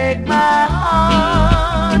can break my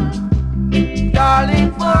heart.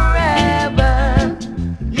 Darling, forever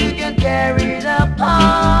you can carry it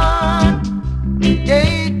apart.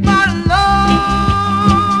 Take my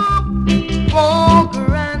love for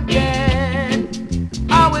granted.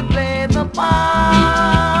 I will play the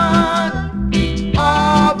part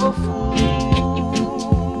of a fool.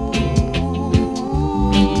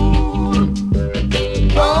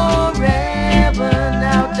 Forever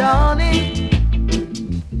now, darling.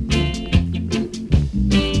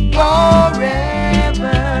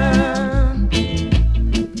 Forever.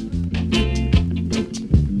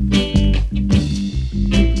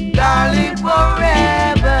 Darling,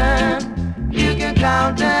 forever you can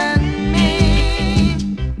count on me.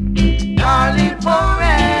 Darling,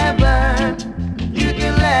 forever you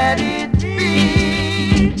can let it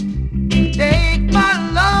be. Take my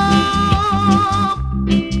love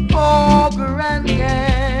for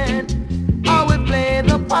granted. I will play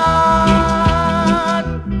the part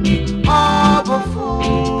of a fool.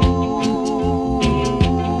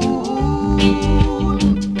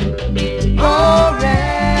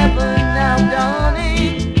 Forever now,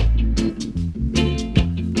 darling.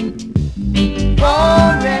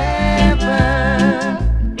 Forever.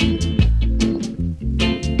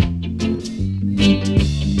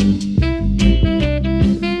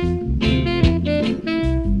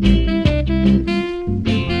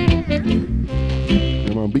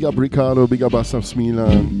 Come on, big up Ricardo, big up Asaf Smille.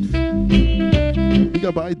 Big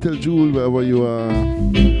up Itel Jewel, wherever you are.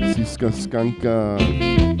 Siska Skanka.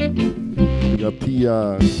 Big up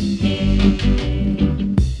Tias.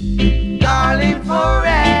 Darling,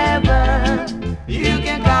 forever you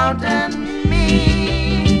can count on me.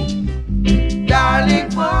 Darling,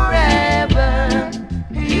 forever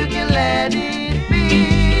you can let it be.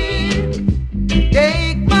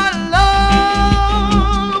 Take my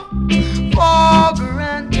love for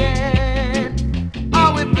granted. I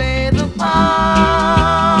will play the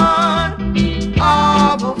part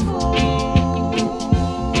of a fool.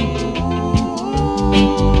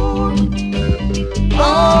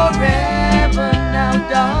 Forever now,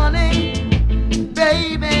 darling,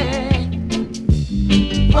 baby.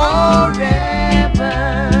 Forever,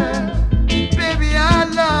 baby, I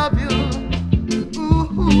love you. Ooh,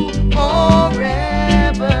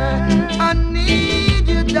 forever, I need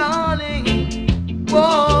you, darling.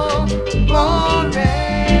 Whoa,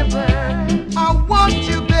 forever, I want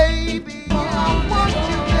you, baby. I want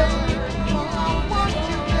you, baby. I want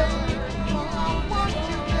you, baby. I want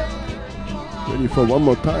you, baby. Ready for one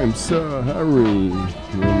more time, Sir Harry.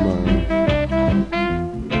 Yeah, man.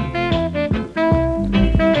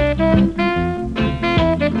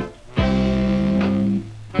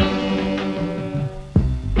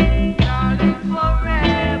 Darling,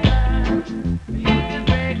 forever, you can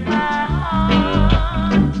break my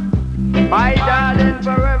heart. My darling,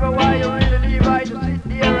 forever, why you really leave I to sit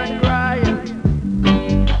there and cry?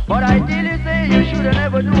 But I tell you, say you should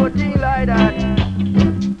never do a thing like that.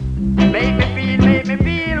 Make me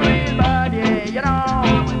feel real bad, yeah, you know.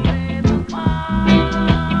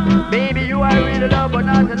 Baby, you are really love, but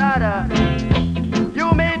not another.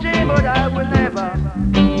 You may dream, but I will never.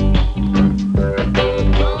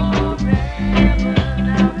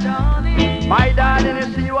 My darling, you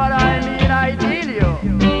see what I mean? I tell you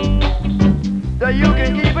that you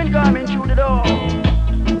can keep on coming through the door,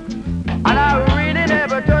 and I will really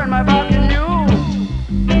never turn my back on you.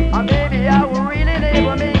 And baby, I will really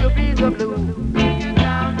never make a piece of blue.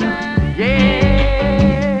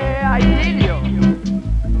 Yeah, I tell you.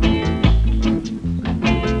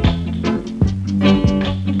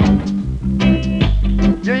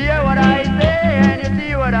 You hear what I say and you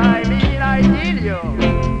see what I mean, I tell you.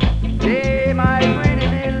 Yeah, my pretty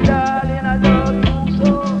little darling, I love you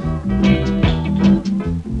so.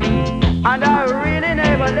 And I will really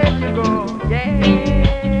never let you go. Yeah,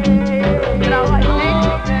 you know I think.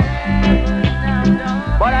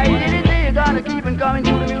 But I didn't say you're gonna keep on coming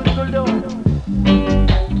to the musical door.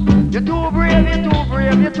 You're too brave, you're too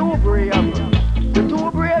brave, you're too brave. You're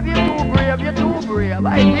too brave, you're too brave, you're too brave. I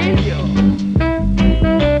tell you.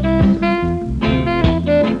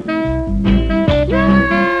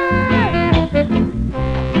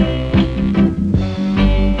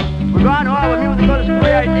 We're gonna have a musical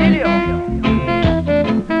spray, I tell you.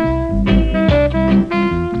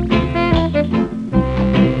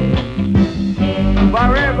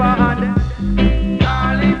 Forever and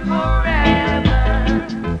darling, forever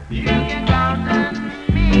you can count on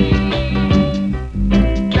me.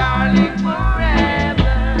 Darling,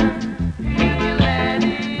 forever you can let it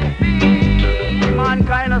be.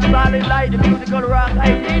 Mankind of solid like the musical rock, I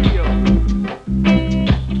tell you.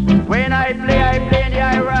 When I play in the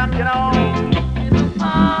I rock, you know. In the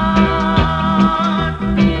heart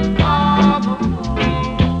of a fool,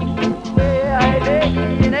 way I lay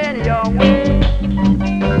in any young way.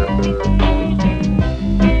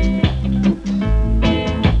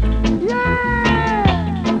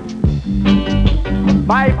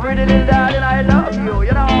 My pretty little darling, I love you,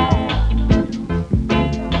 you know.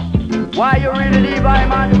 Why you really leave my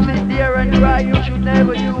man to sit there and cry? You should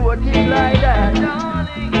never do a thing like that.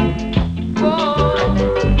 Darling,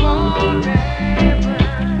 forever,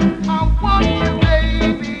 I want you,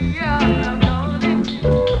 baby, yeah, darling,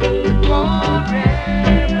 forever.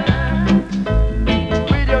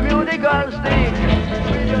 With your musical stick,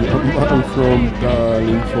 with your musical I'm from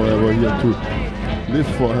Darling Forever here to Live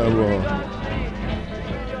Forever.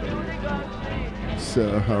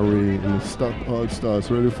 Sarah Harry and the Stuck All Stars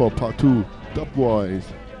ready for part 2. Dub Boys.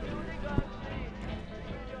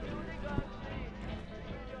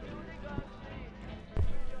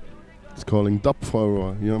 It's calling Dub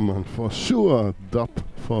Forever, yeah man, for sure. Dub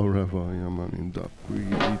Forever, yeah man, in Dub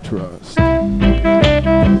really trust.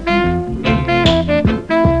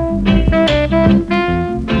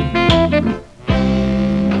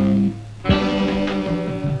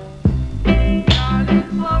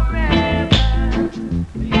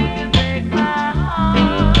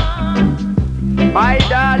 my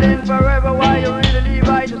darling, forever. Why you really leave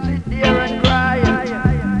I to sit there and cry?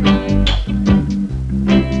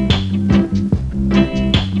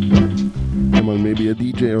 Come on, maybe a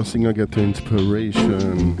DJ or singer get the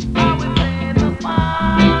inspiration.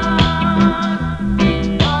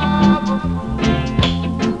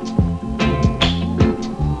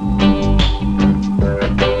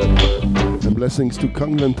 And blessings to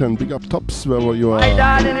Conglenton, big up Tops wherever you are.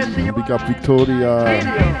 Big up Victoria.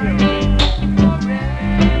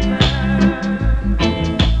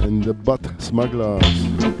 And the Butt Smugglers.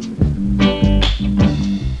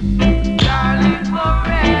 Darling, forever.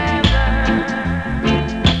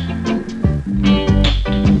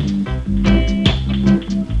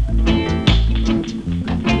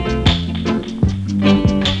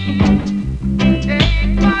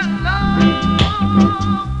 Take my love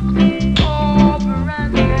over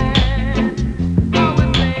and then I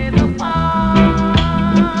will play the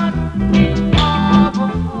part of a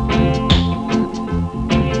fool.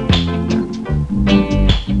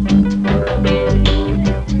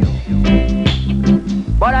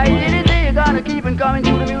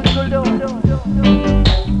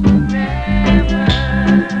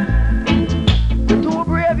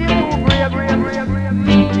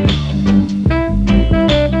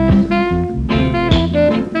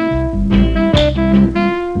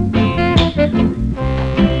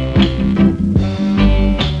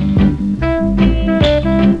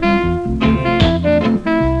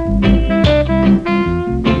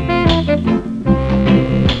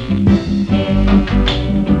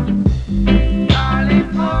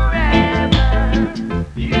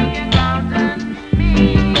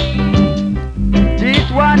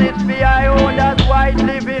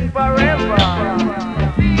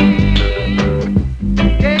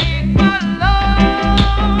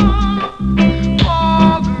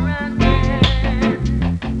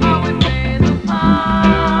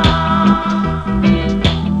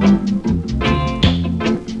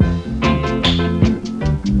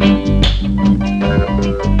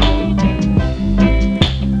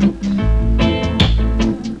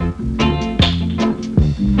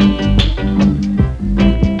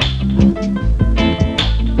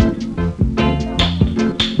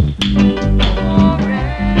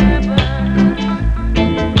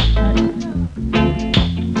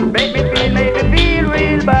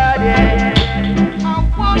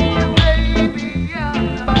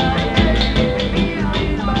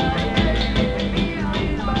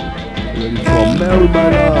 from Mary My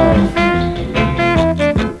Love.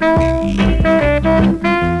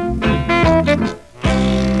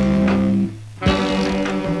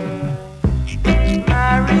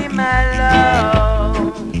 Mary, my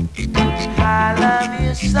love, I love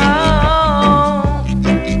you so.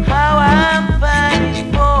 How I'm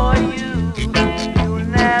fighting for you, you'll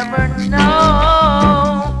never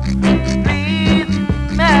know. Please,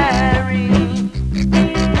 Mary,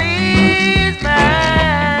 please,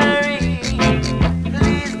 Mary,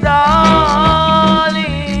 please, darling,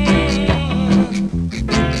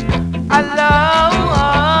 I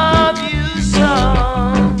love you so.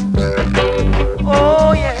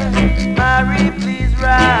 Oh yeah, Mary, please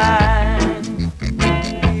write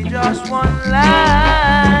me just one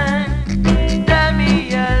line. Tell me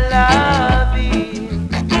you're loving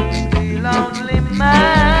the lonely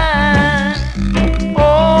man.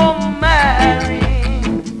 Oh Mary,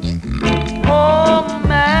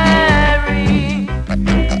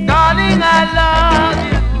 darling, I love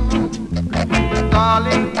you,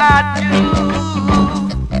 darling, I do.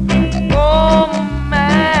 Oh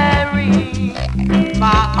Mary,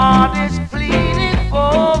 my heart is pleading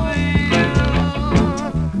for you.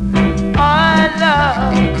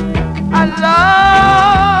 I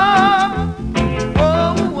love,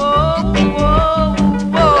 oh, oh, oh,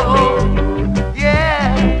 oh,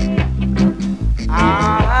 yeah.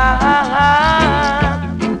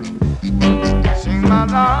 Sing my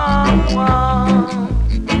long one,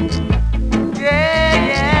 yeah,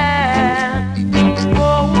 yeah,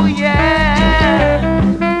 oh, yeah.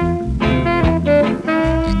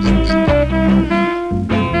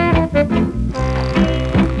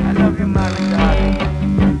 I love you, my darling.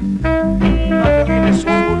 Nothing in this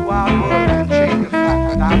whole wide world can change the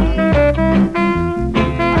fact that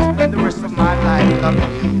I spend the rest of my life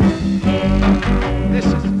loving you.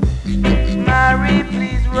 Listen, Mary,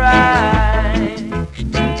 please write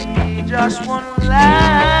me just one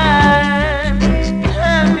line.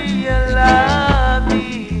 Tell me you love me,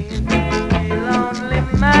 the lonely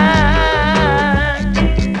man.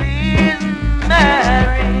 Please,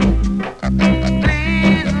 Mary.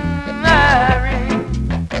 Please, Mary,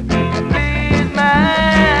 please,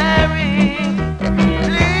 Mary,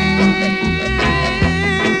 please.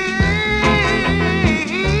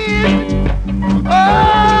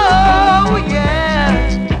 Oh, yeah.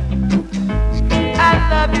 I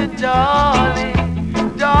love you, darling,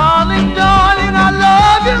 darling, darling, I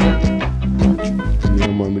love you. Yeah,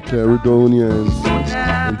 man, the Caledonians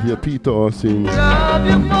and here Peter sings. Love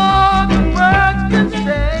you more than words can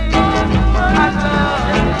say. I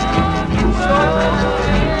love you so.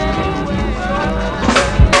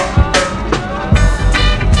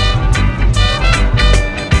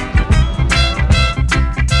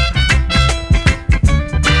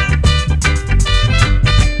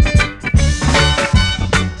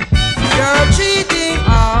 Your cheating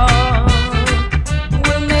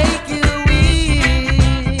will make you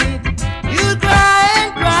weak. You cry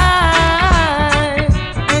and cry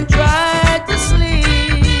and try to sleep.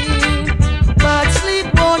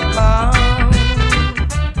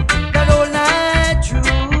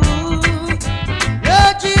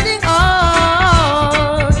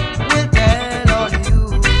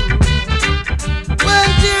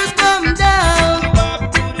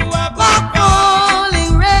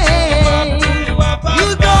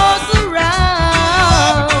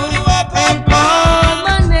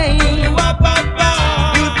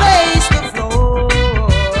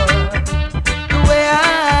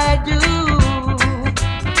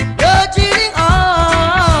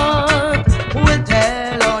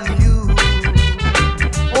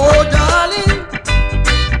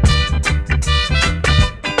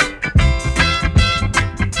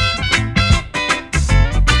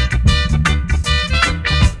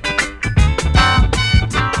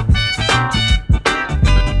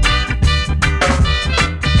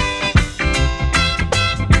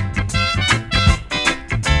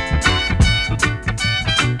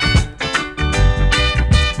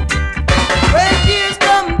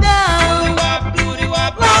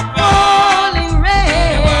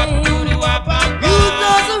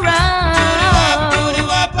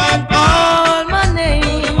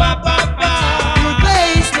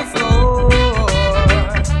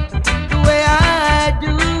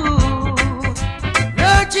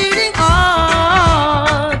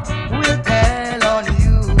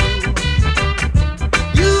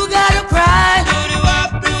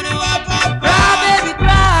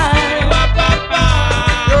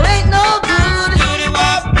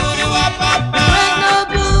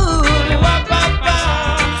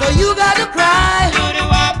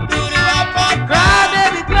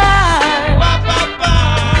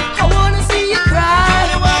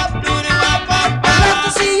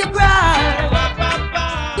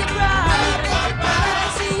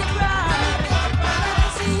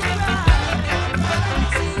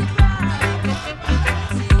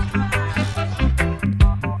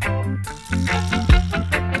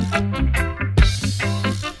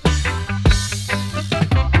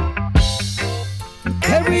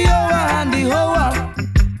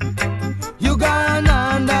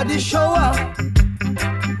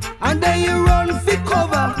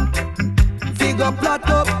 over. Figure plot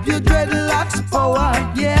up your dreadlocks power,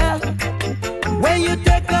 yeah. When you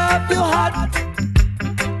take off your hat,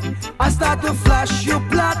 I start to flash your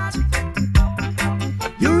plot.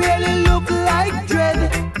 You really look like dread,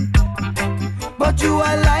 but you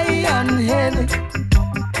are lion head.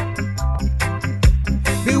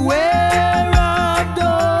 Beware of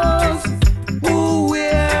those who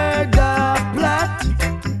wear the plot.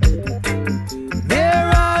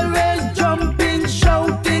 They're always jumping,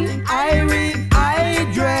 shouting, Irie, I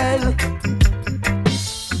dread.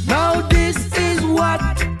 Now this is what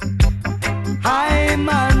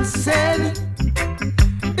Hyman said.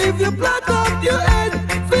 If you plot up your head,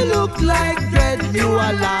 if you look like dread, you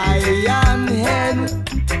are lion head.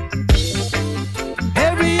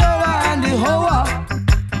 Every hour and the hour,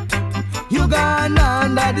 you gone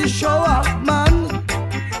under the shower, man.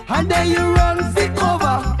 And then you run for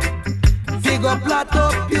cover. Figure plot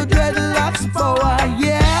up your dreadlocks power,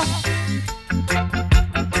 yeah.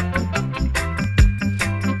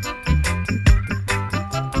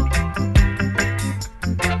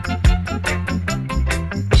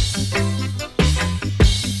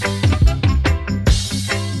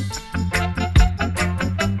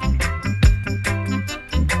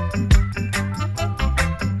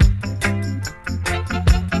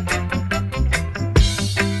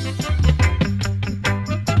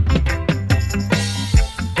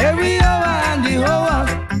 Every hour and the hour,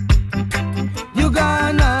 you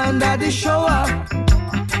gone under the shower,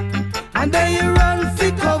 and then you run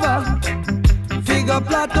for cover. Figure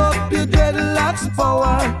plot up your dreadlocks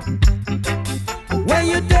power. When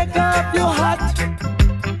you take off your hat,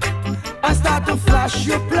 I start to flash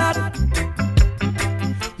your plot.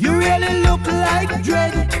 You really look like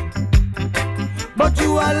dread, but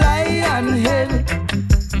you are lion head.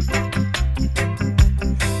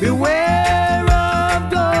 Beware of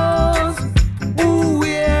those who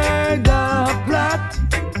wear the plot.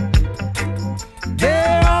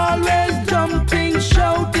 They're always jumping,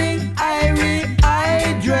 shouting, Irie,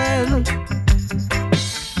 I dread.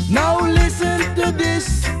 Now listen to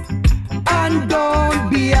this and don't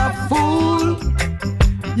be a fool.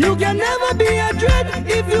 You can never be a dread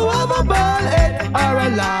if you have a bald head or a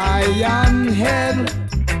lion head.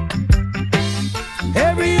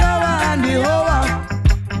 Every hour and the hour,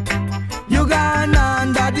 you gone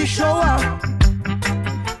under the shower,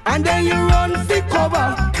 and then you run for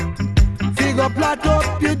cover. Figure plot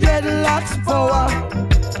up your dreadlocks power.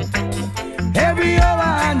 Every hour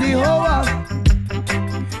and the hour,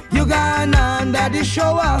 you gone under the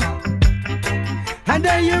shower, and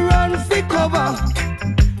then you run for cover.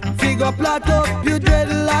 Figure plot up your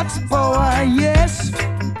dreadlocks power, yes.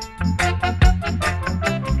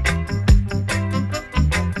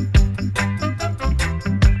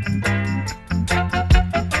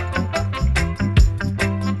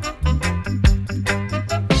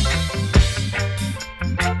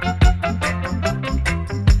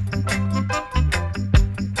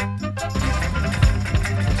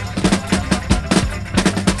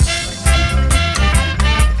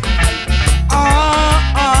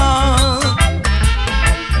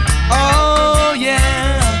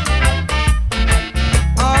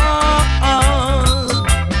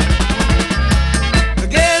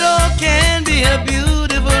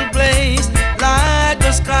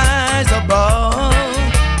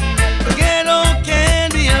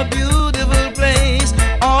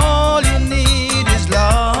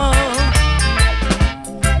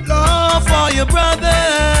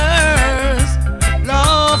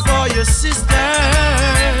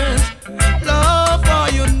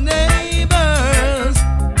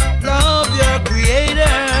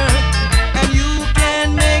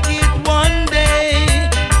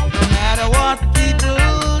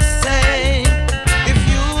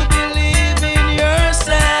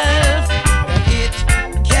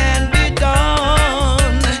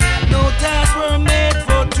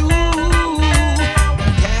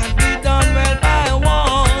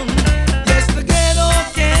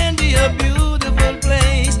 Beautiful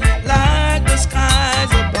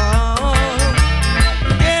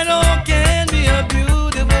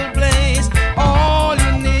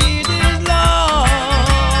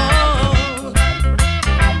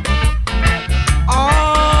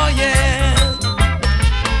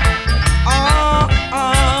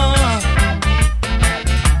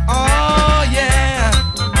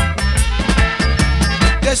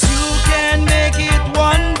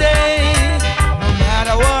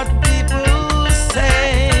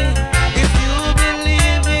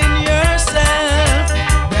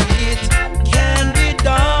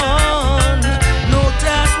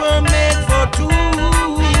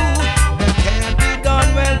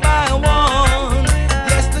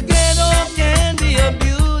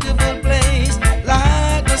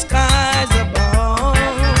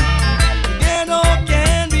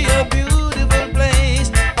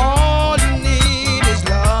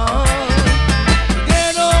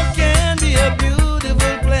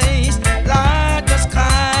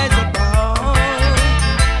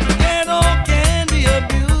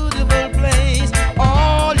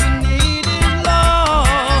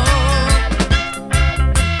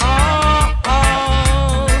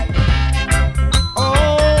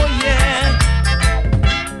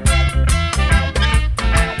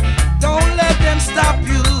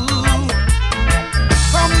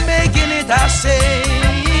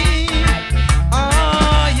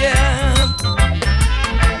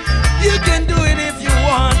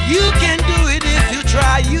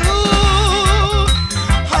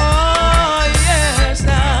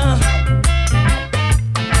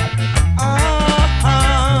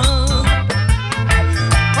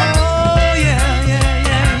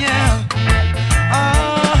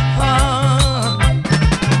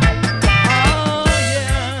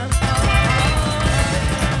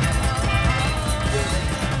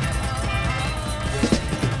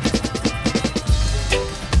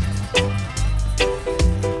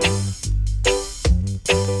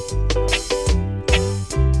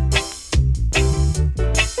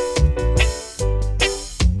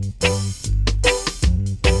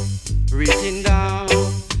written down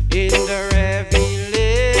in the Revelation.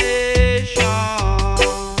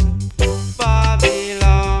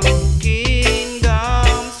 Babylon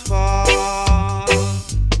kingdoms fall,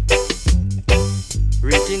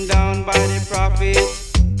 written down by the prophet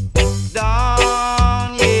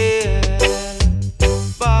Daniel.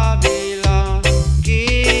 Babylon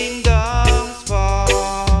kingdoms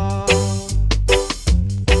fall.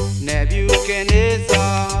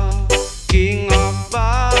 Nebuchadnezzar, king of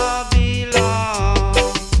Babylon,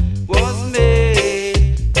 was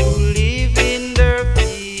made to live in their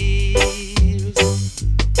fields.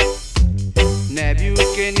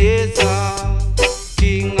 Nebuchadnezzar,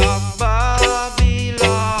 king of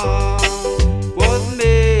Babylon, was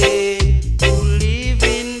made to live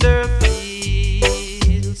in their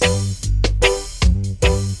fields.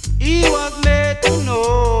 He was made to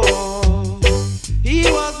know, he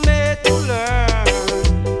was made to learn,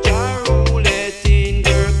 Jah ruleth in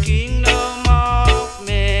the kingdom of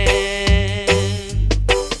men.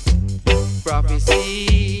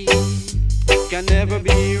 Prophecy can never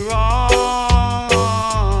be wrong.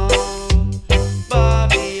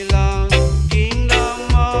 Babylon kingdom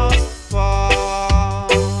must fall.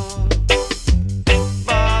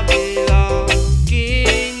 Babylon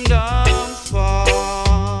kingdoms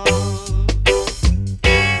fall.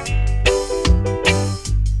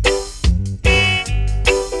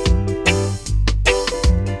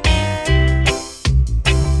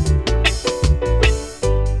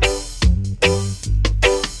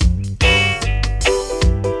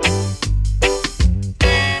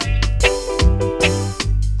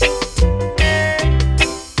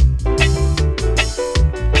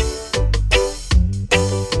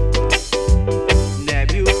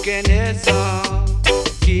 Nebuchadnezzar,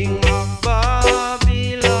 king of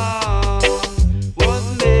Babylon,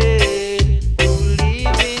 was made to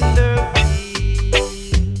live in the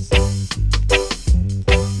fields.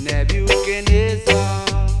 Nebuchadnezzar,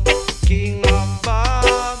 king of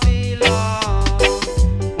Babylon,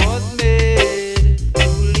 was made to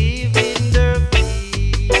live in the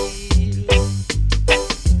fields.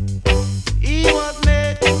 He was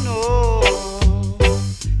made to know,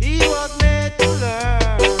 he was made to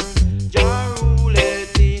learn, Jah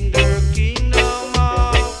ruleth in the kingdom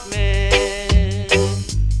of men.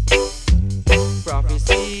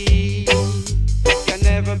 Prophecy can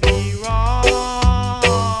never be wrong.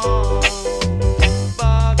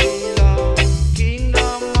 Babylon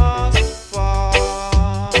kingdom must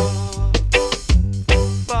fall.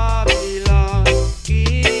 Babylon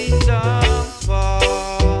kingdoms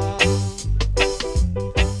fall.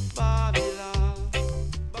 Babylon.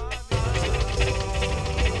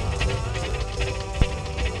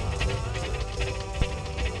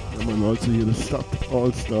 Yeah, man, also here the Stud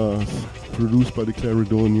All Stars, produced by the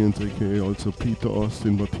Clarendonians, aka also Peter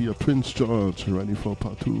Austin, but here Prince George, ready for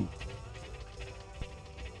part 2.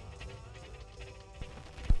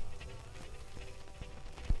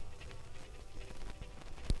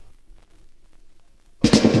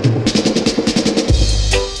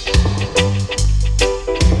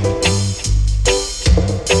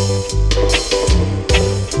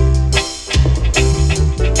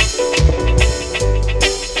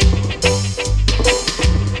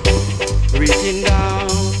 Written down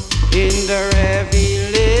in the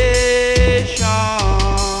Revelation.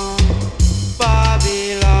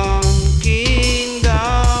 Babylon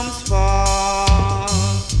kingdoms fall,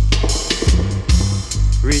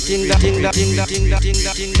 written down.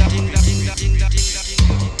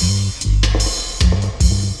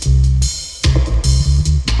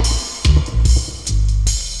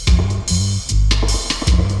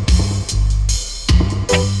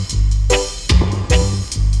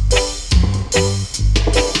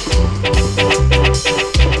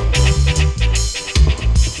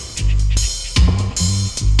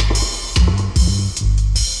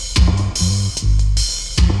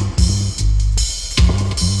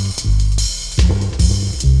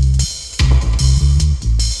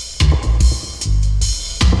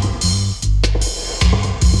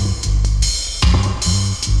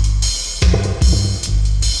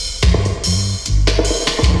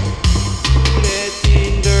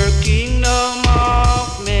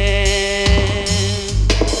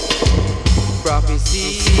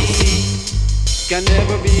 Can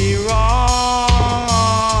never be wrong.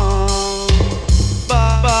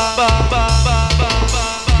 Ba ba ba ba ba ba ba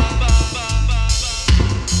ba ba ba.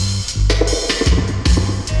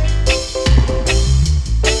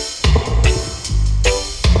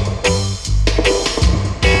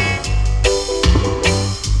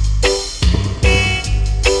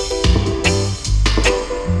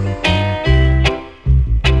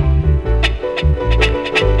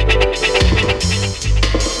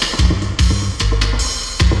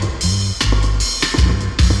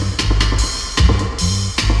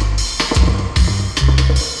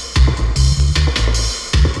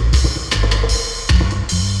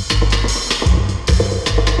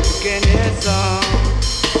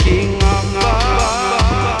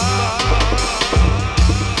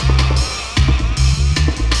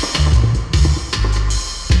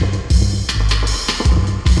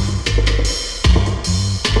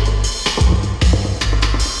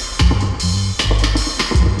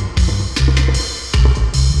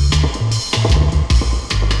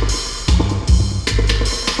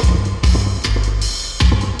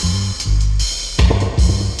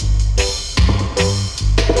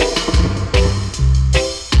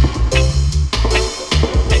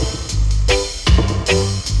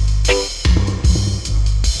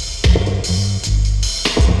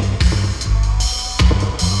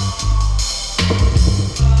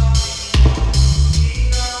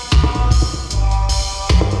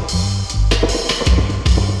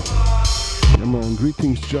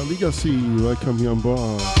 Greetings, John Legacy. Welcome here on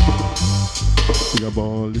board. Big up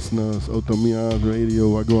all listeners, Outta Radio,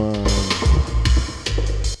 Wagwan,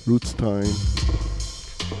 Roots Time.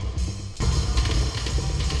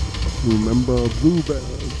 Remember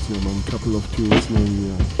Bluebells, yeah man, couple of tunes now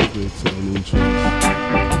here. Great sounding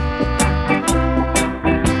tunes.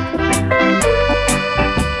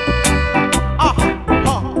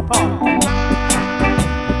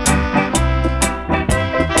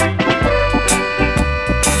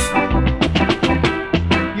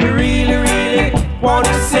 Want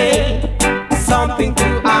to say something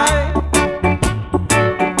to I?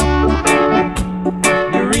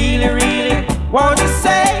 You really, really want to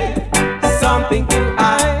say something to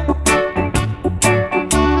I?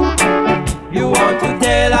 You want to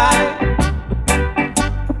tell I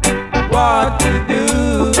what to do?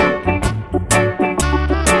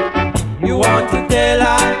 You want to tell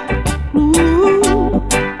I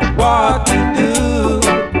what to do?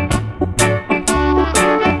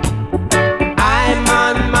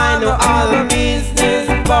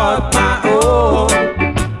 But my own,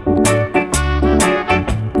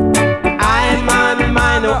 I'm on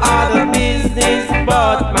my no other business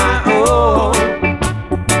but my own.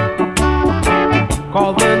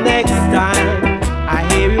 Call the next time I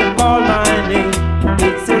hear you call my name.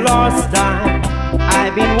 It's the last time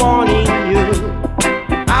I've been warning you.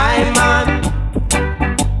 I'm on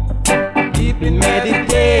deep in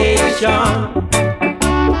meditation.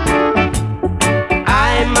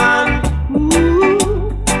 I'm on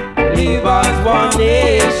leave us one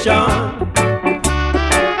nation.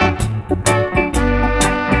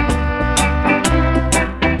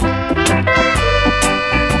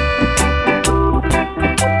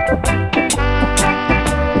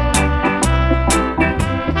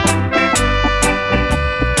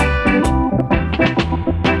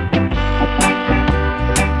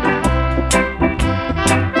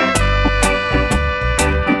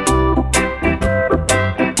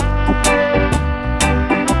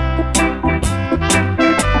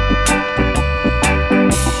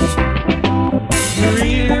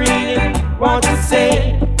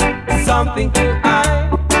 Something to I.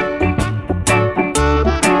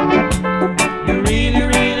 You really,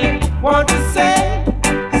 really want to say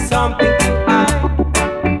something to I.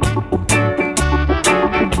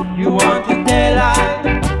 You want to tell I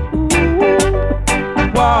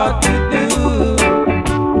what to do.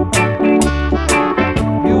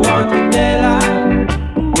 You want to tell I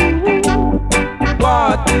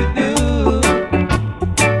what to do.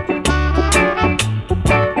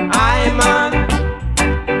 I'm on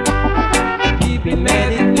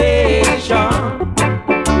meditation.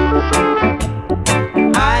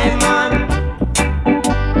 I'm on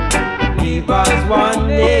leave us one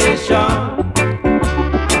nation.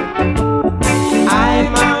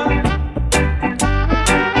 I'm on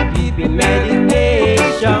deep in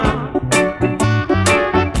meditation.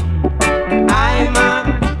 I'm on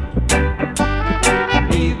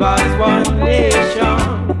leave us one nation.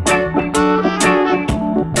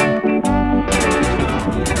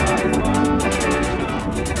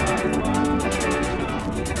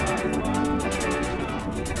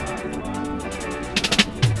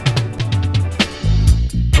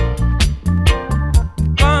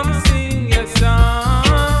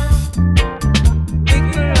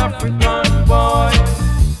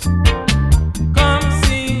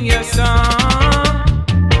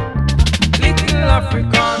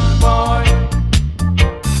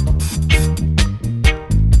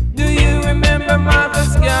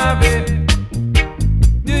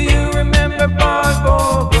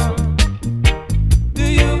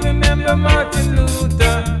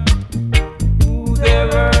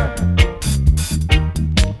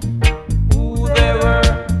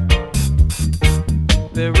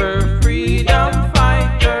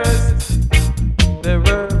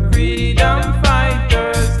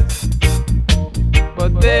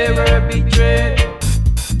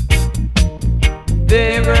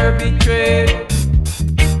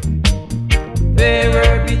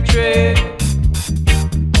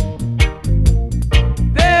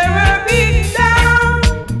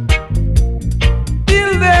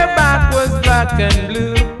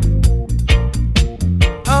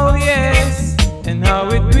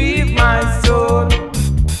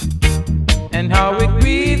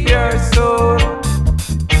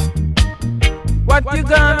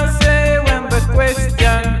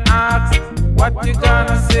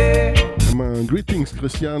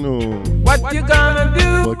 What you gonna do?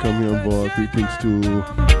 Welcome here on board. Greetings to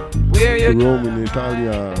Rome in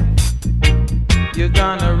Italia. You're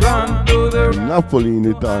gonna run to the Napoli in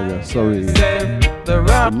Italia, sorry.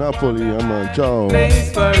 The Napoli, ciao.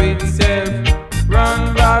 Place for itself.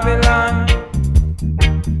 Run Babylon,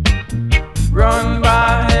 run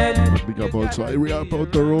my head. Big up also Irie up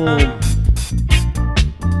out the room.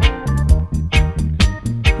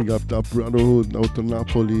 Big up that brotherhood out to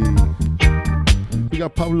Napoli. Big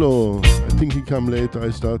up Pablo. I think he come later. I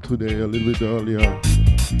start today a little bit earlier.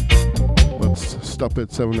 But stop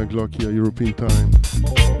at 7 o'clock here, European time.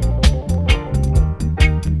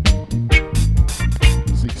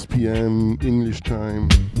 6 p.m. English time.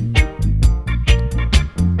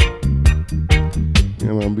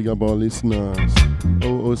 Yeah man, big up our listeners.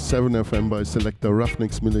 007 FM by Selector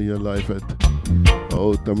Ruffneck Smille here live at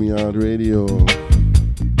Outta Radio.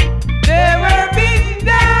 They were beaten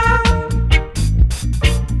down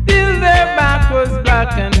till their back was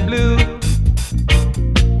black and blue.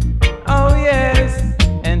 Oh yes,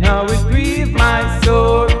 and how it grieved my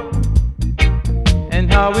soul,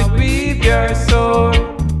 and how it grieved your soul.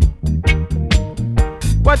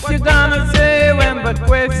 What you gonna say when the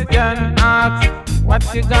question asks? What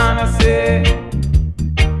you gonna say?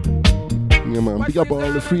 Yeah man, big up all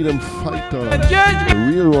the freedom fighters, the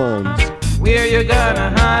real ones. Where you gonna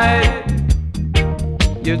hide?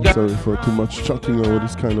 Sorry for too much chatting over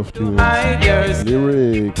this kind of tune.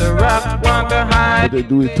 Lyrics. The rock want to hide. But they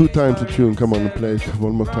do it 2 times a tune. Come on, play it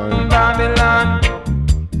one more time. Babylon,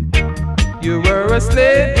 you were a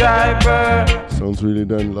slave driver. Sounds really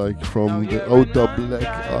done like from the Outta Black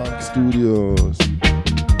Ark Studios.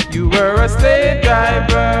 You were a slave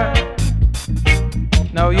driver.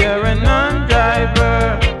 Now you're a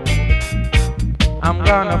non-driver. I'm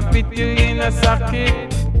gonna fit you in a socket.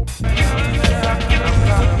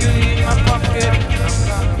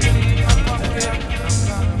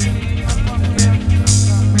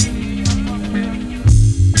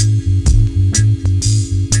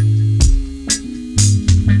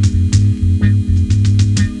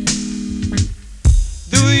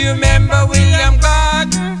 Do you remember William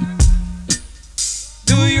Gardner?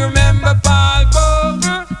 Do you remember Paul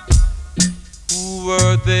Boger? Who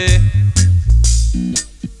were they?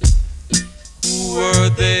 Who were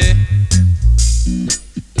they?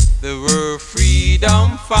 They were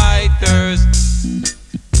freedom fighters.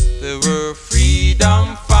 They were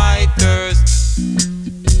freedom fighters.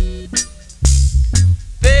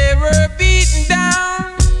 They were beaten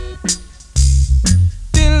down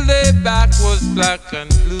till their back was black and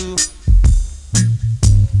blue.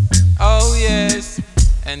 Oh yes,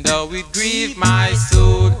 and oh it grieved my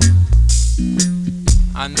soul.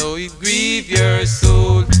 I know it grieved your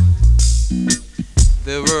soul.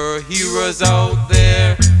 There were heroes out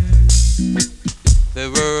there. There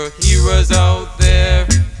were heroes out there.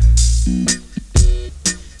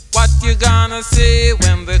 What you gonna say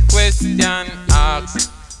when the question asks?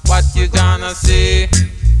 What you gonna say?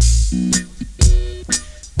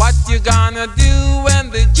 What you gonna do when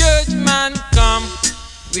the judgment come?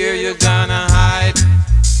 Where you gonna hide?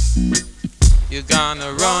 You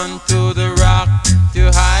gonna run to the rock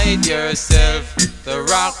to hide yourself. The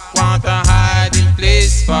rock want a hiding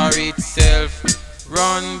place for itself.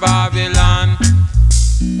 Run Babylon,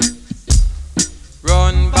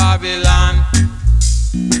 run Babylon,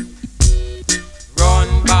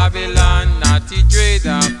 run Babylon, naughty dread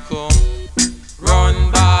come. Run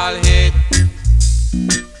Baldhead,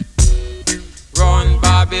 run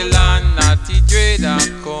Babylon, naughty dread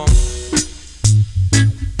come.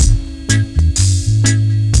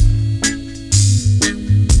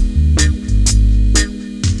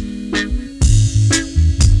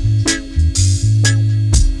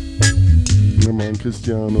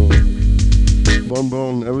 Cristiano.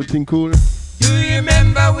 Bon, everything cool? Do you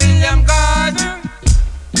remember William Gardner?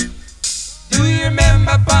 Do you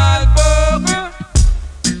remember Paul Boger?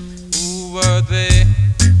 Who were they?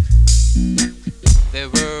 They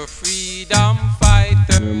were freedom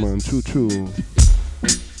fighters. Yeah man, true.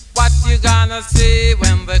 What you gonna say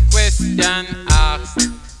when the question asks?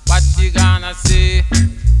 What you gonna say?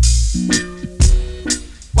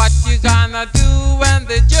 What you gonna do when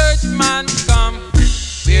the judgment come?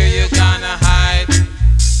 Where you gonna hide?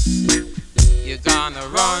 You gonna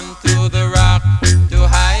run to the rock to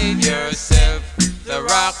hide yourself. The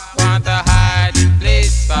rock want a hiding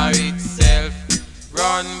place for itself.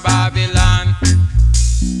 Run Babylon,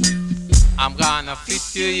 I'm gonna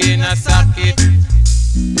fit you in a socket,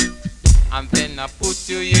 and then I put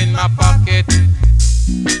you in my pocket.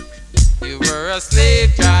 You were a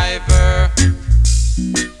slave driver,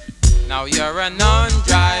 now you're a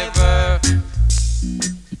non-driver.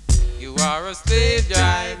 You are a slave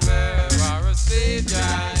driver, you are a slave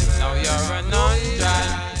driver. Now you're a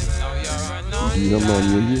non-driver, now you're a non-driver. Yeah man,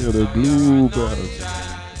 you hear the bluebirds.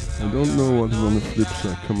 I don't know what is on the flip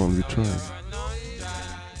side. Come on, we try.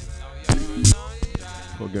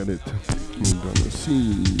 forget it. We're gonna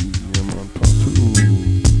see. I'm on part 2.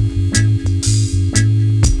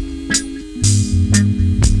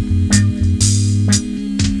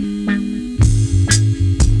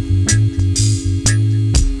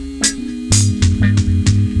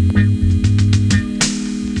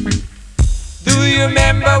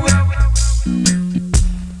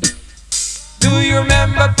 Do you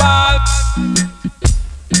remember Paul?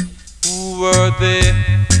 Who were they?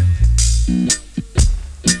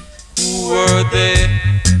 Who were they?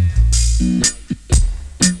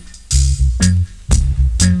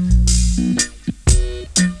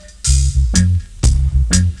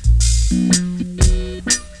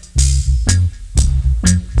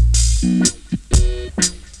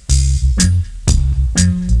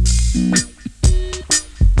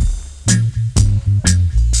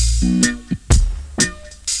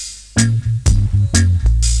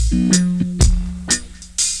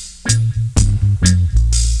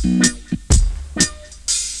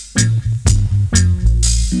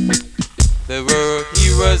 There were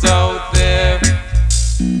heroes out there.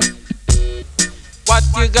 What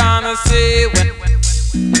you gonna say when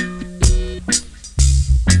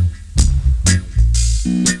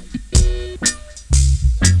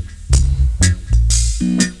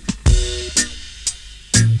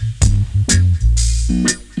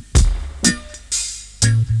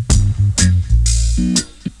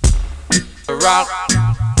rock,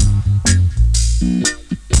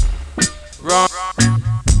 run.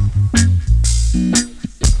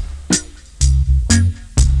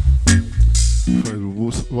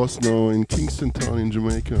 Was now in Kingston Town in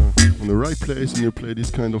Jamaica, on the right place, and you play this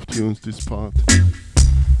kind of tunes, this part.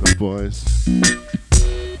 The boys,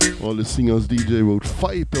 all the singers, DJ would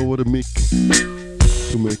fight over the mic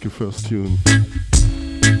to make a first tune.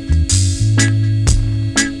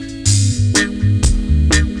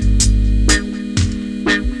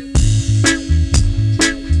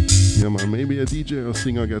 Yeah man, maybe a DJ or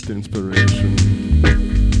singer get the inspiration.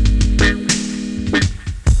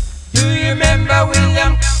 Do you remember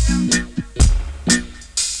William?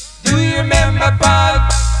 Do you remember Paul?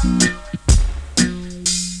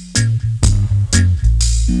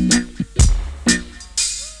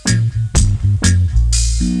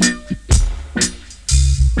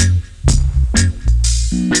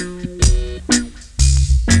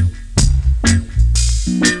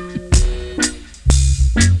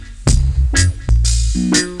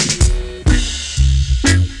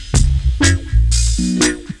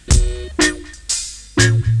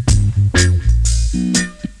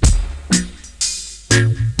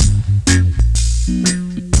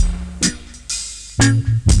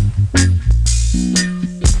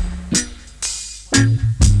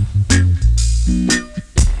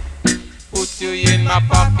 Put you in my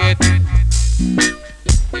pocket.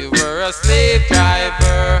 You were a slave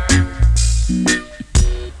driver.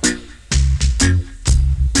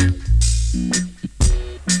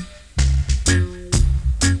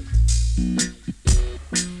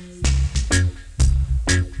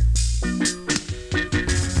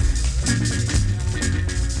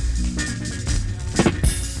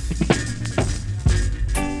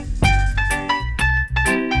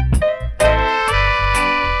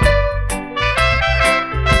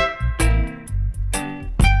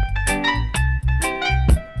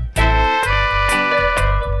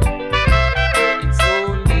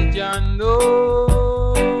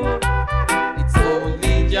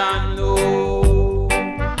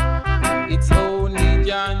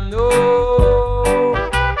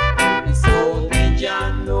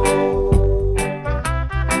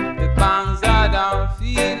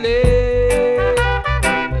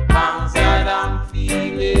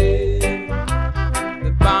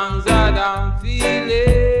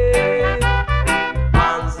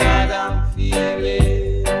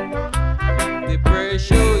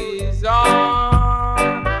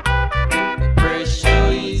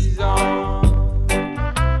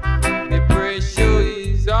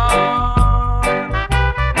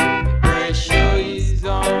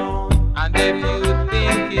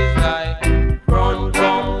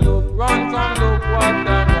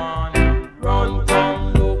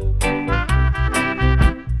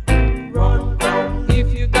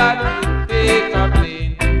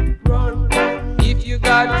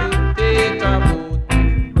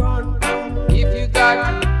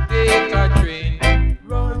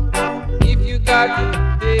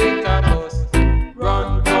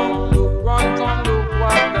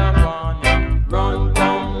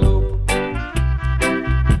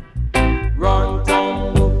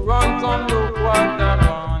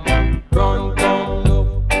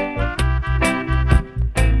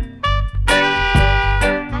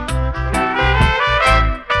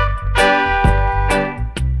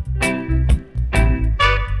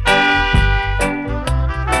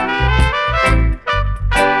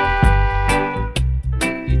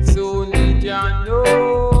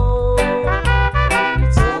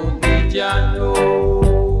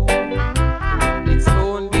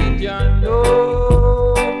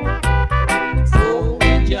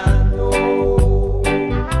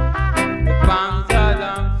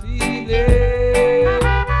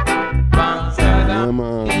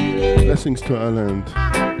 Blessings to Ireland.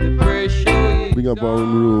 Big up our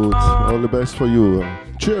roots. All the best for you.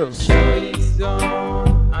 Cheers. And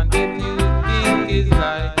if you think it's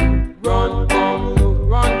like run, come look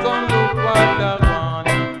what I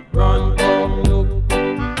want. Run, come look.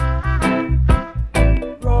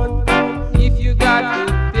 Run, if you got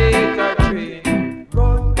to take a train.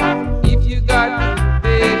 Run, if you got to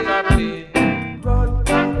take a plane. Run,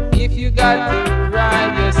 if you got to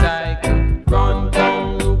ride your cycle. Run,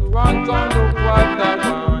 come look what I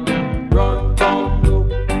want. Run, come look.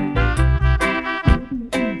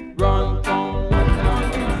 Run, come look.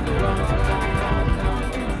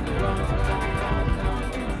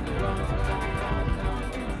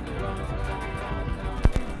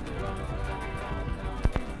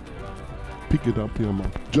 Pick it up here,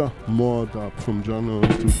 man. Ja Mod up from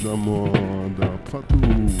Janos to Ja Mod up. Fatu.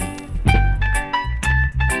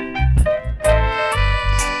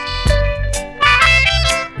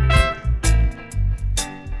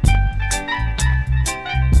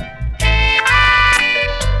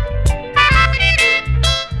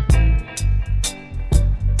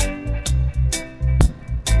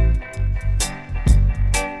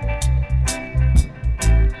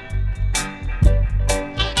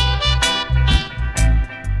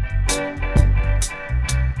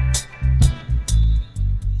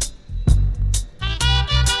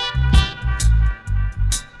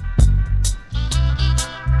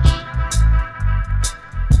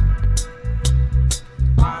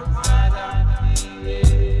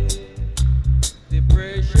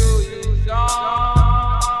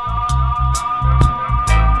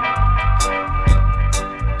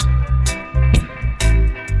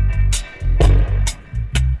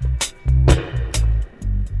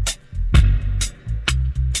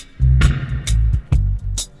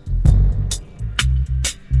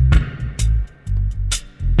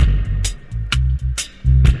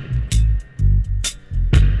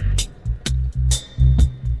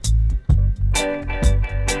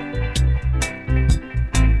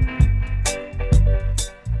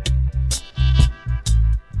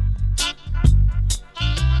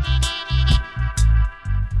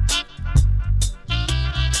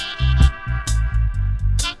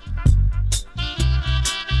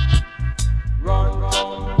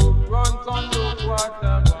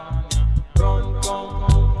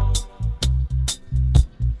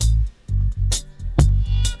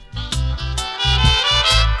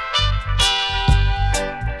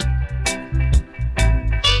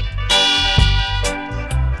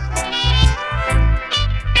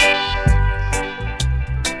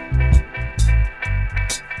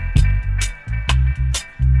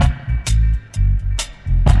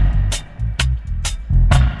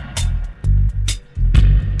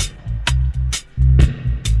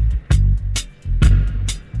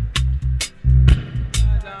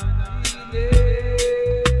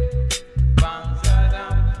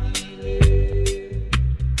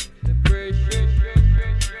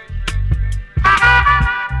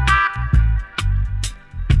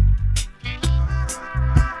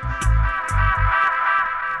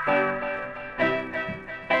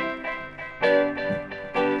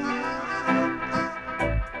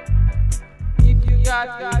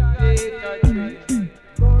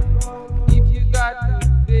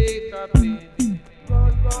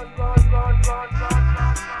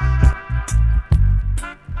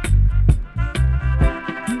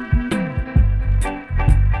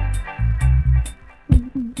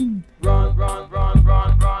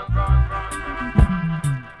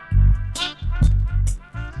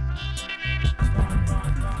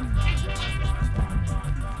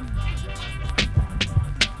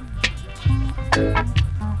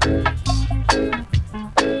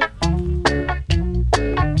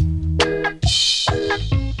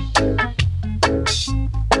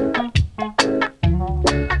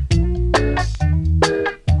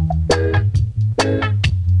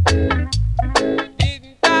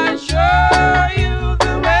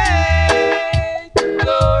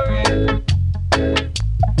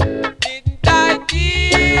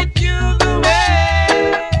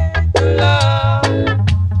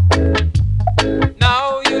 Now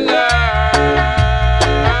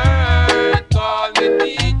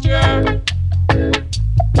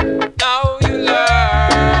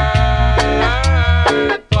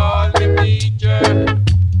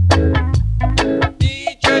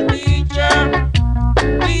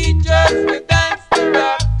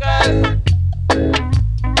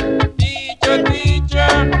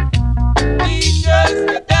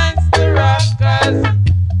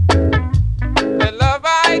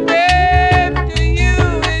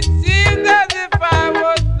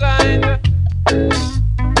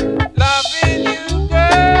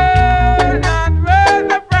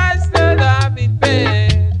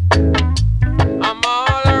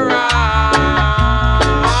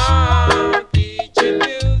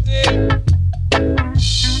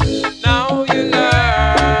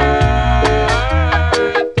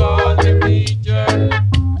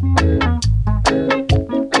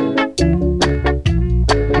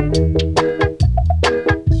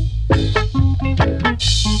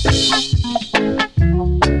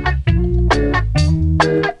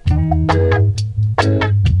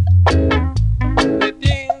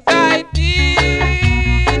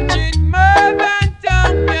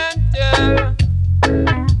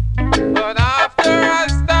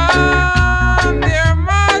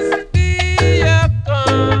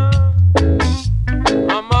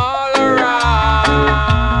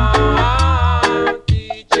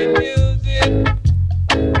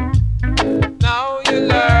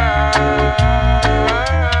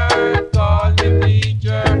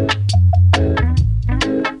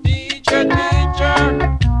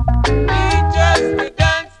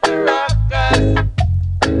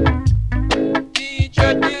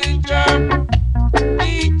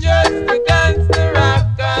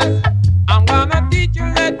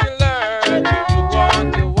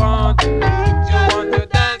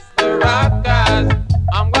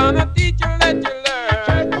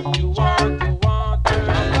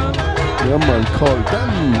call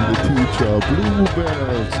them the teacher,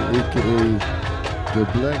 Bluebells, aka the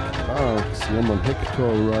Black Arcs. Yeah man,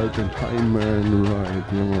 Hector right and Hyman right.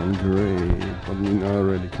 Yeah man, great. I mean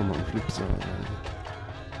already, come on, flip side.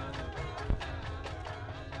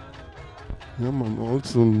 Yeah man,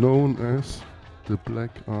 also known as the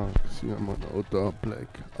Black Arcs. Yeah man, Outta Black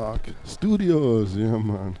Arc Studios. Yeah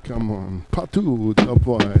man, come on. Part 2, top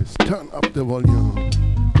voice. Turn up the volume.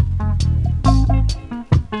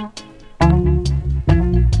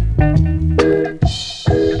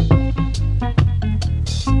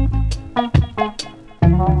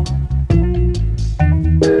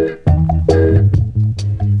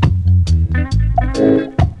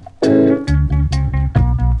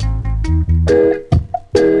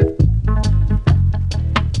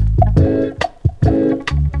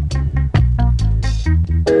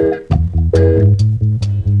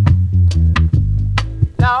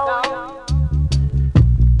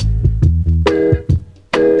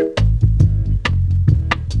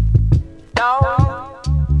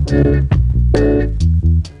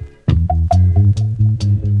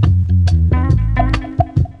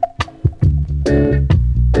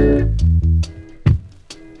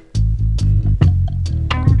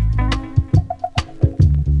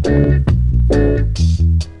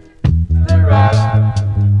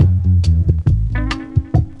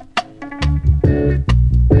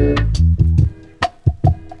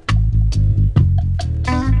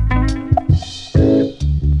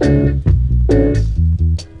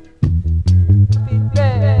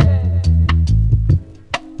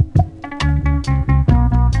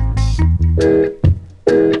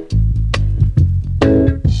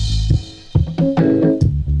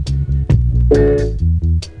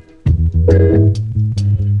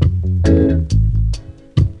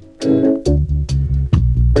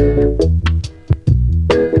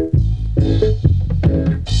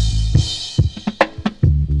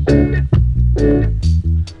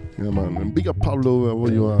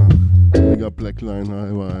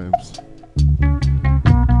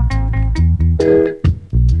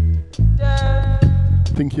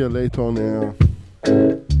 Later on air.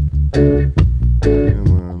 Yeah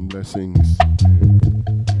man, blessings.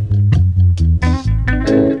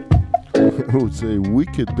 I would say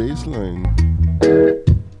wicked bassline.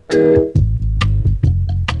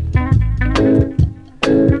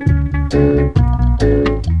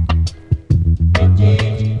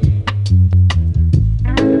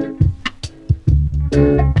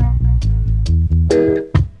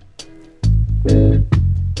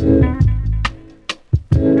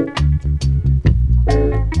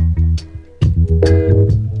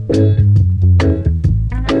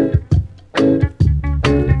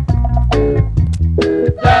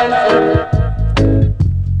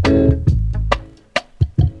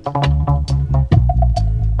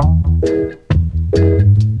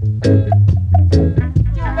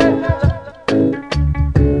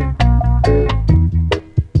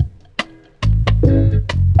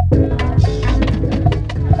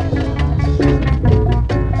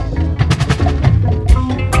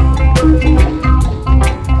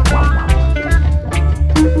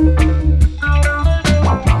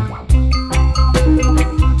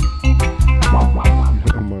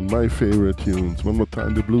 Favorite tunes. One more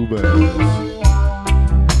time, the Bluebells.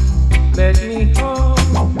 Let me hold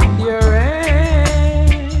your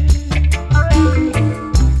hand.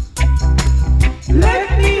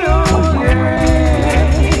 Let me hold your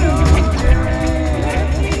hand.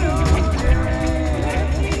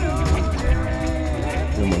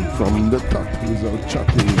 Yeah, man, from the top without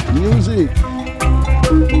chatting. Music.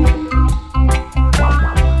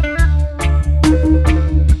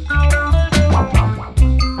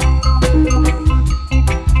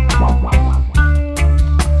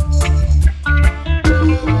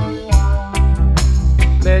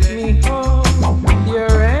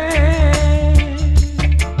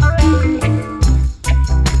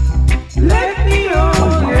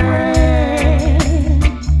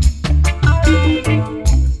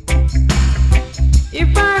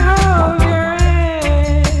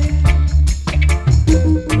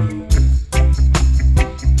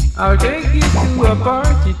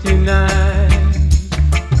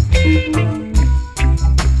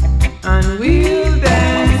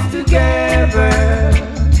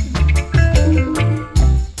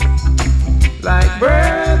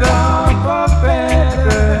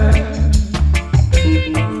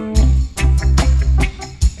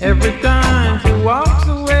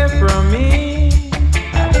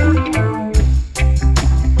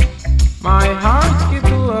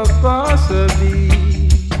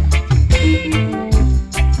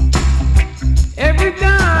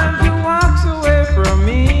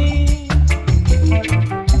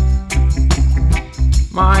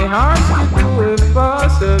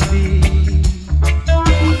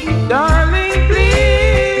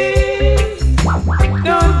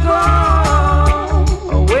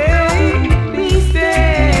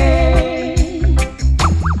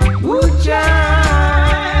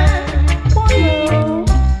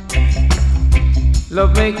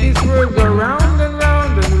 make this world go round and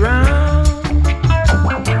round and round,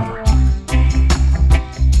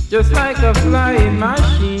 just like a flying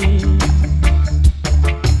machine.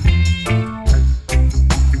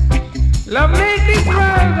 Love make this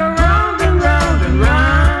world go round and round and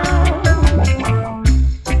round,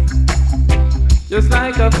 just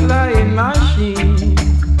like a flying machine.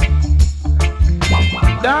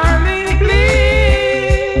 Darling,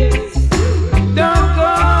 please don't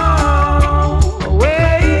go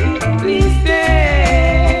away. Please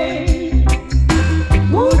stay.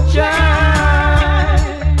 Ooh, child,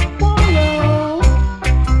 follow.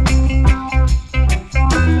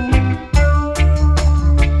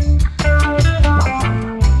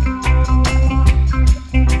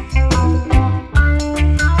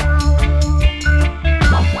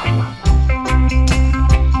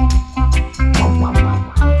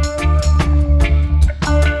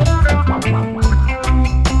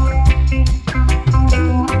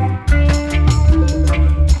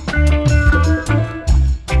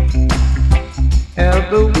 Help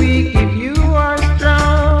the weak if you are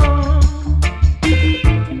strong.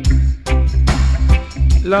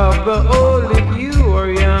 Love the old if you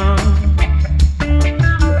are young.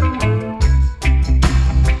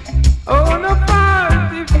 Own a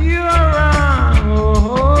part if you are wrong.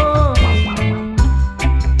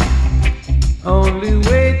 Oh, only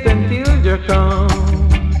wait until you come.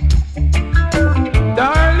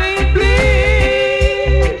 Darling,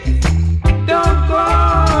 please don't go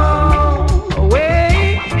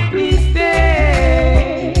away. Please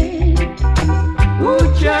stay. Ooh,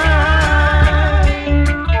 child,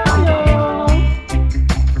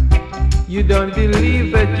 you don't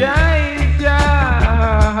believe the giant jive.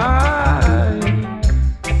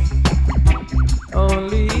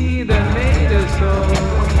 Only the made us so.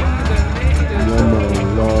 Yeah, man,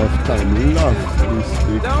 love time. Love is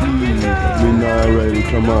the key. We not ready,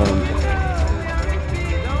 come on.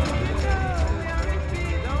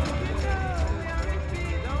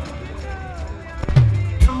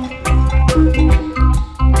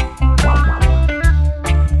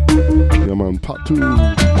 Yeah, man, part 2.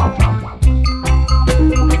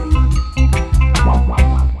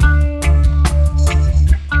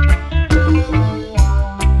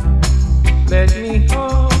 Let me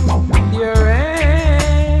hold your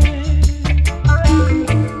hand.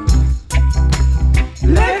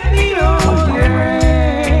 Let me hold your hand.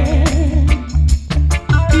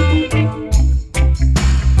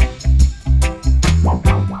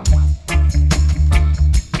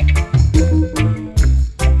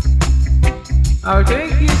 I'll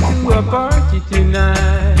take you to a party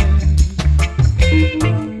tonight.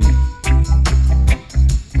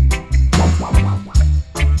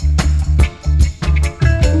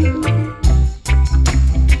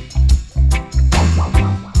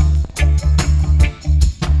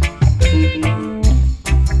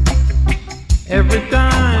 Every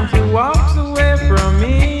time she walks away from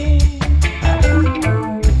me,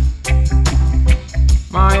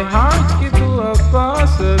 my heart skips to a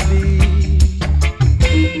possibly.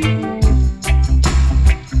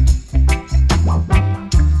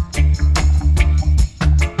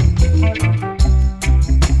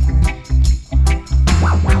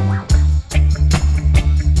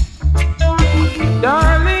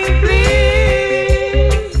 Darling,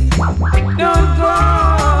 please don't go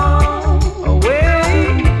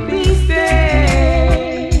away. Please stay.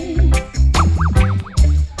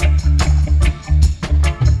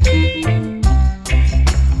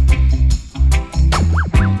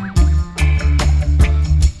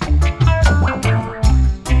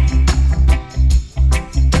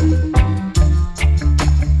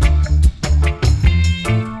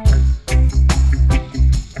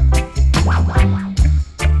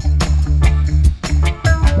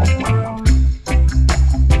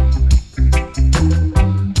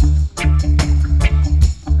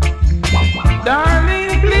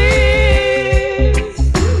 Darling, please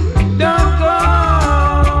don't go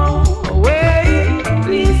away.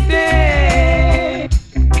 Please stay.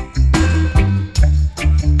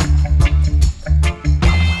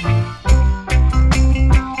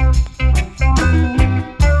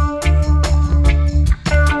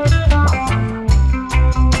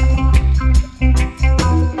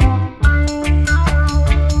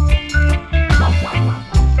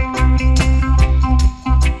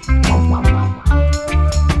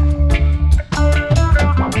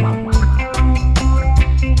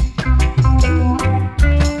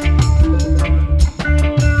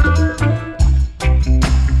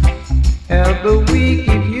 Help the weak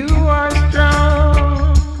if you are strong.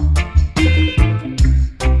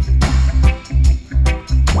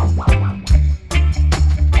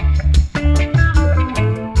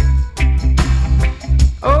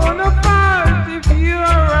 you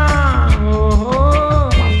around. Oh,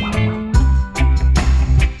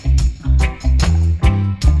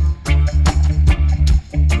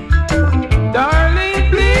 darling,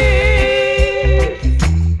 please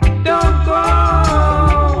don't go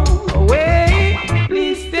away.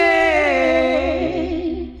 Please stay.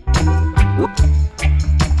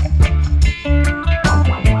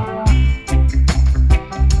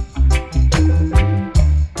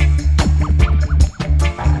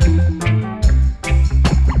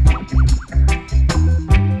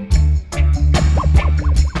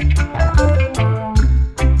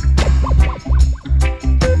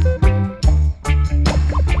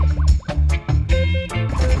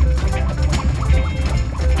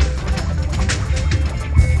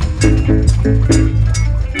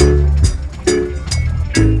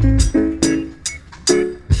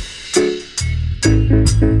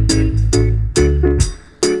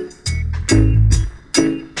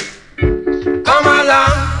 Come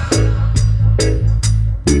along,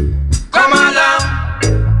 come along,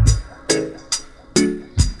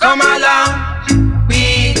 come along.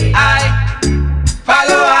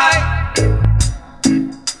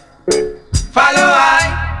 Follow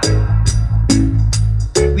I.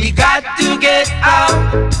 We got to get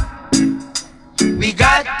out. We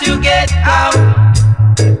got to get out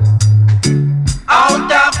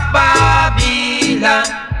of Babylon.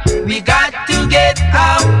 We got to get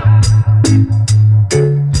out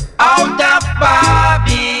of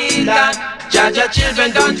Babylon. Jaja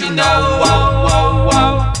children, don't you know? Whoa, whoa,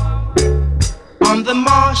 whoa. I'm the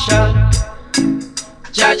marshal.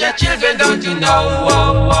 Jaja children, don't you know?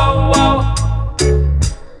 Whoa, whoa, whoa.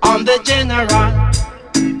 I'm the general.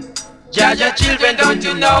 Jaja children, don't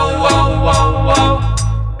you know? Whoa, whoa, whoa.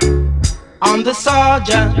 I'm the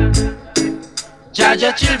sergeant.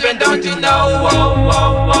 Jaja children, don't you know? Whoa,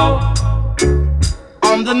 whoa, whoa.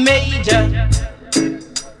 I'm the major.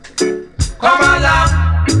 Come along.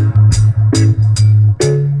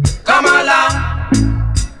 Come along.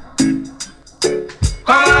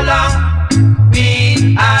 Come along.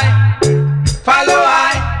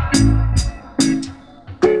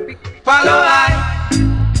 Follow I.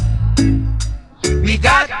 We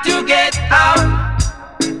got to get out.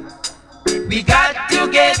 We got to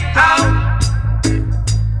get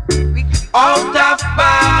out of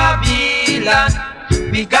Babylon.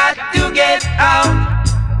 We got to get out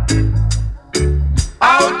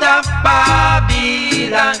of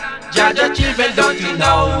Babylon. Jaja children, don't you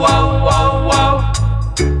know? Whoa, whoa, whoa.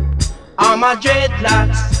 I'm a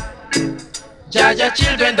dreadlocks. Jaja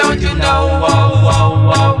children, don't you know? Whoa, whoa,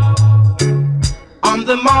 whoa. I'm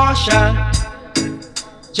the marshal.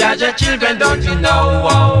 Jaja children, don't you know?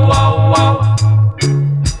 Whoa, whoa, whoa.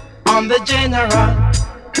 I'm the general.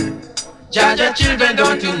 Jaja children,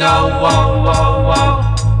 don't you know? Whoa, whoa,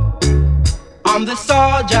 whoa. I'm the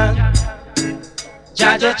sergeant.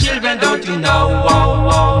 Jaja children, don't you know? Whoa,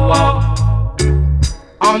 whoa, whoa.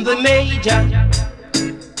 I'm the major.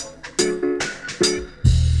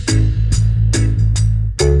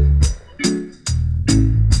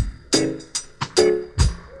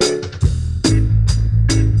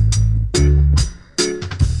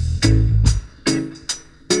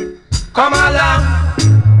 Come along,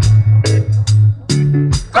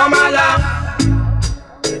 come along,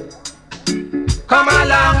 come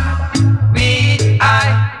along,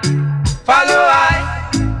 follow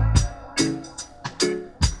I,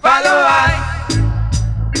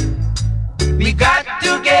 we got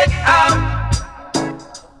to get out,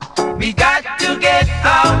 we got to get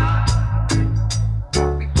out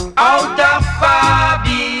of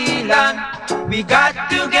Babylon, we got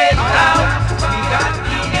to get out, we got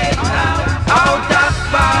to get out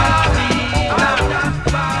of Babylon.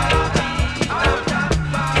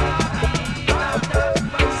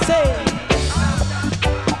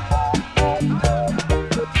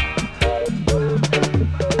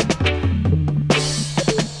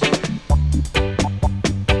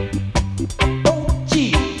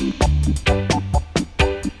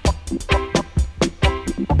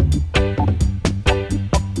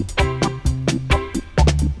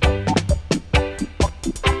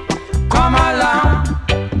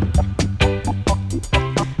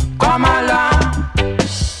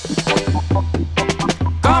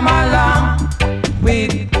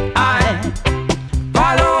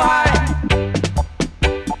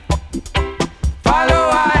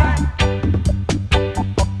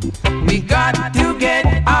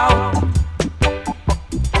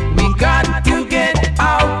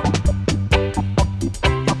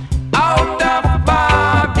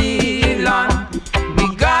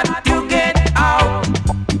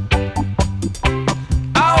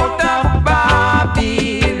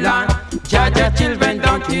 Jaja children,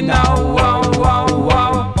 don't you know? Whoa, whoa,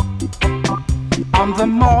 whoa. I'm the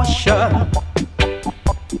marshal.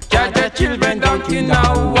 Jaja children, don't you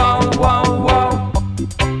know? Whoa, whoa, whoa.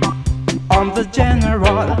 I'm the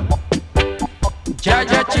general.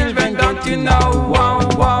 Jaja children, don't you know? Whoa,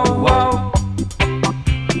 whoa, whoa.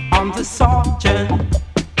 I'm the sergeant.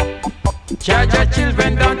 Jaja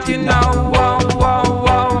children, don't you know? Whoa, whoa,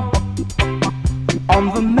 whoa. I'm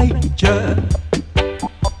the major.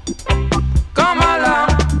 Come along.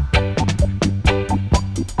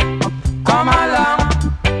 Come along.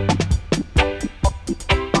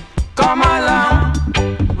 Come along.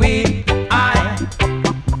 I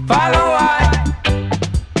follow I.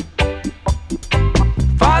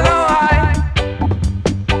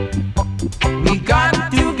 We got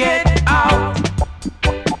to get out.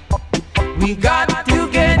 We got to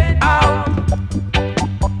get out.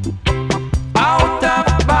 Out of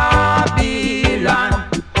Babylon.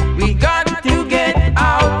 We got to get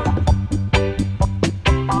out.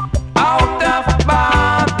 Out of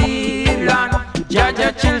Babylon.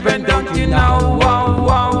 Jaja children, don't you know? Whoa,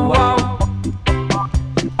 whoa, whoa.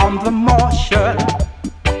 I'm the marshal.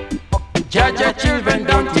 Jaja children,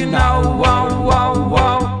 don't you know? Whoa, whoa,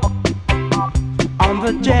 whoa. I'm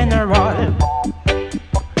the general.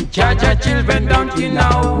 Jaja children, don't you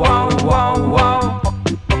know? Whoa, whoa, whoa.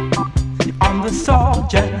 I'm the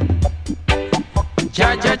sergeant.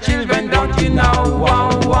 Jaja children, don't you know? Whoa,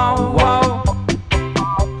 whoa, whoa.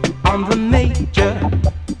 I'm the major.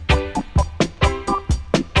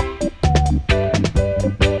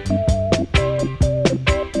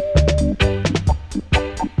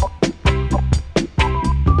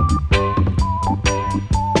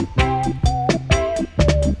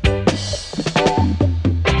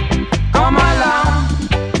 Come along.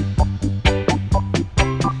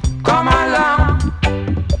 Come along.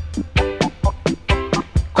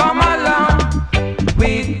 Come along.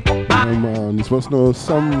 We Oh man, this was now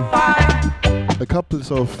a couple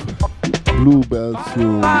of Bluebell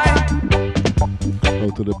tunes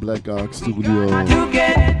out of the Black Ark studio. to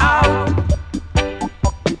get out.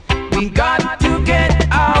 We got to get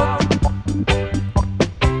out.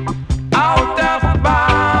 Out of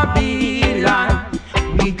Babylon.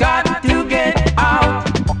 We got to get out.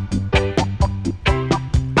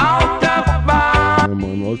 Out of Babylon.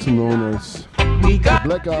 Man, also known as We the got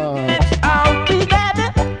Black Ark, to out. We got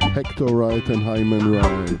it. Hector Wright and Hyman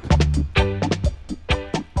Wright.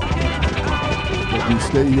 But we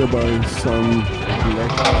stay here by some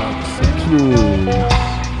Black Ark tunes.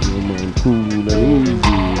 Yeah, man, cool and easy.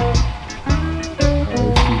 I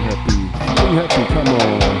feel happy. Feel happy, come on.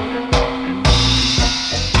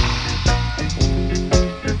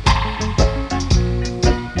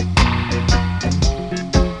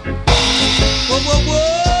 Whoa, whoa,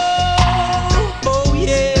 whoa, oh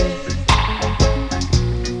yeah.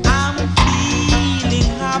 I'm feeling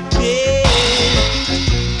happy.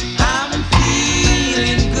 I'm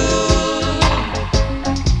feeling good.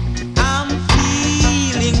 I'm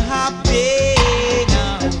feeling happy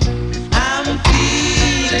now. I'm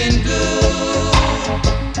feeling good.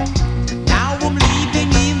 Now I'm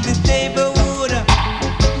living in this neighborhood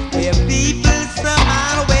where people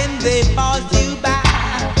smile when they pass you by.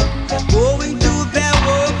 Going to their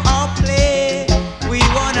work or play, we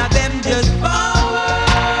wanna them just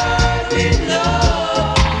forward with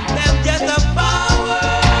love. Them just a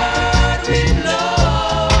forward with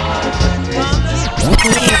love.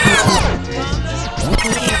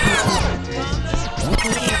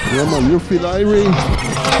 Yeah, man, you feel irie?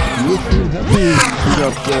 You feel happy? You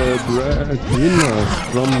got the bread dinners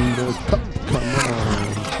from the top, come on.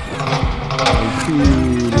 I'm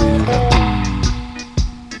feeling happy.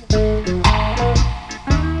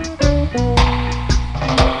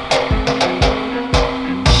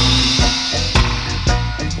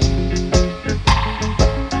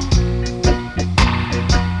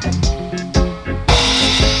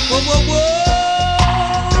 Whoa, whoa, whoa,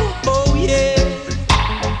 oh yeah.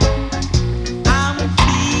 I'm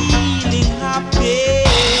feeling happy.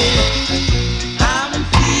 I'm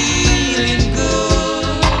feeling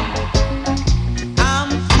good. I'm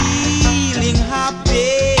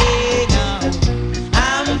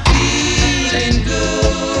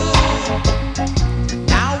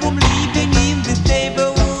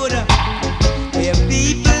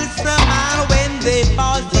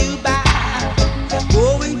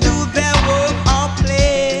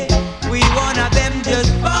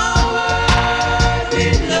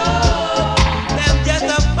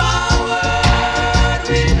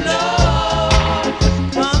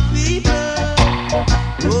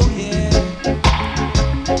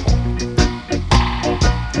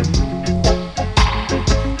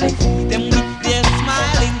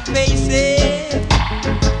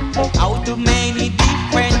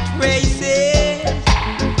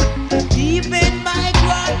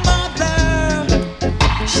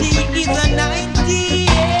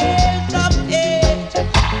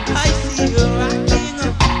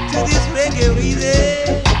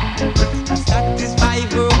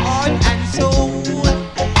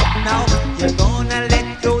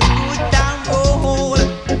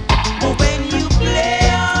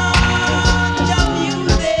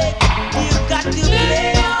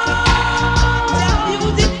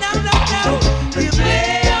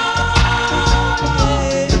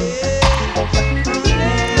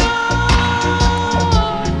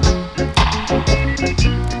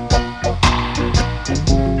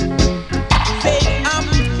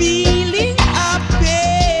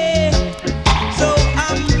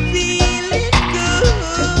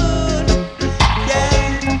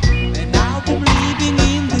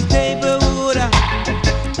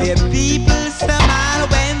where people smile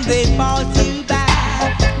when they pass you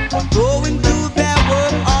by, going to their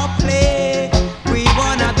work or play. We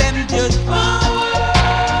one of them just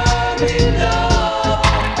forward with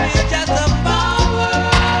love. We're just a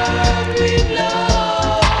forward with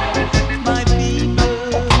love, my people.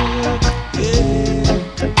 Yeah.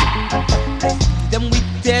 Them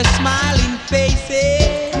with their smiling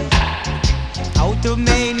faces, out of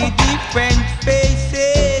many different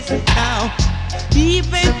faces. Now,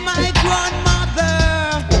 even my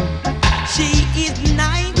grandmother, she is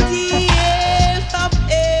 90 years of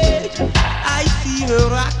age. I see her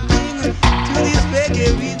rocking to this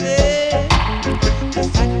reggae rhythm to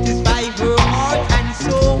satisfy her heart and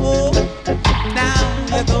soul. Now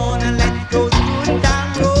you're gonna let those good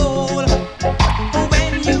down roll.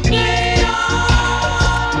 When you play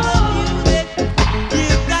on the music,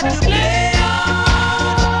 you've got to play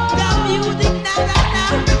on the music. Now, now,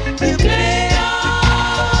 now. You play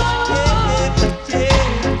on, yeah,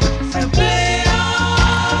 yeah. So play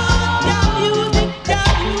on the music,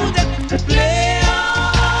 play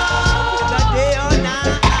on the day or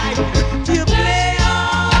night. You play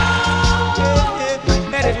on, yeah,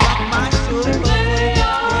 let it rock my soul. Yeah.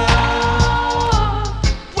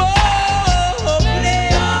 Whoa, play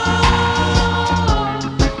on.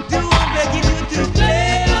 Do I'm begging you to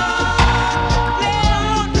play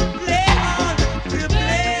on, to play on.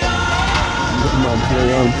 Play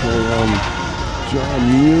on. John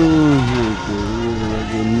music, the real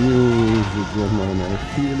reggae music, yeah man. I'm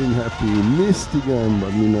feeling happy. Missed again,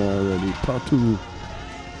 but me not already. Part 2.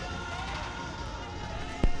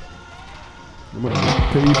 I'm gonna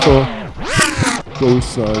pay for both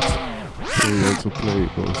sides. So we also play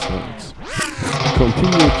both sides.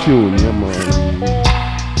 Continue tune, yeah man.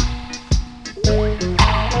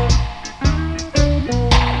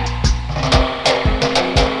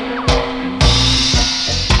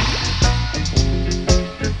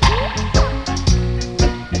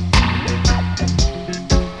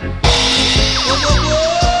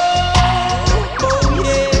 Oh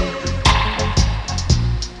yeah,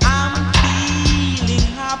 I'm feeling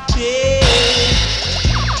happy.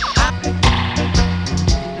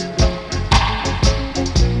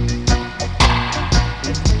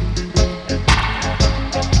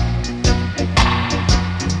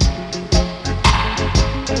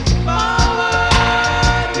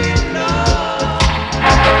 Forward with love,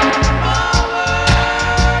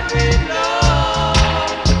 forward with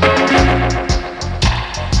love.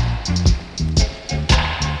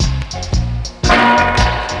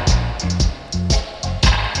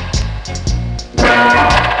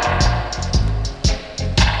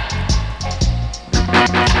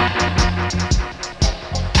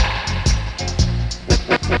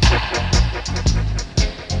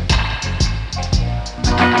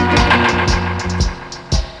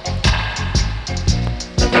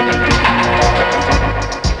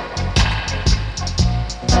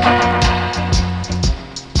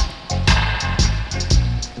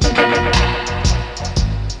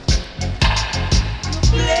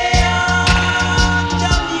 Play on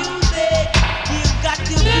the music, you've got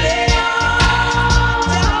to play on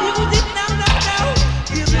the music. Now, now,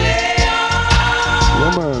 now. You play on.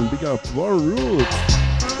 Yeah man, big up War Roots.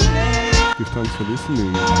 Give thanks for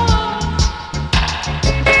listening.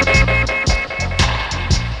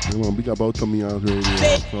 Yeah man, big up Outta Radio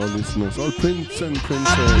for all listeners, all prince and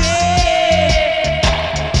princess,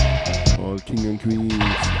 all king and queens,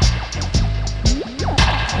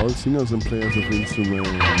 all singers and players of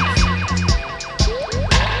instruments.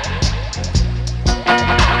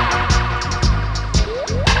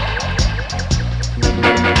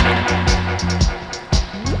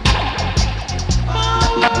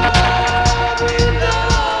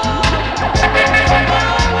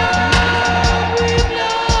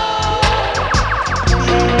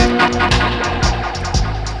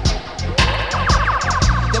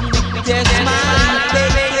 Their smiling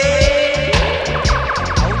faces,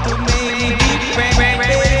 out of many different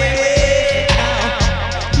faces.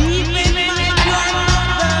 Even my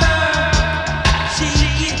grandmother, she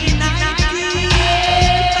is 90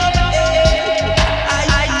 years of age. I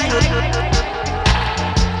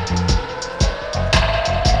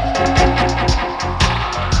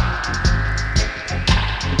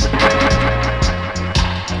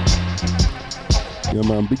Yeah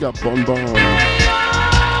man, big up Bon Bon.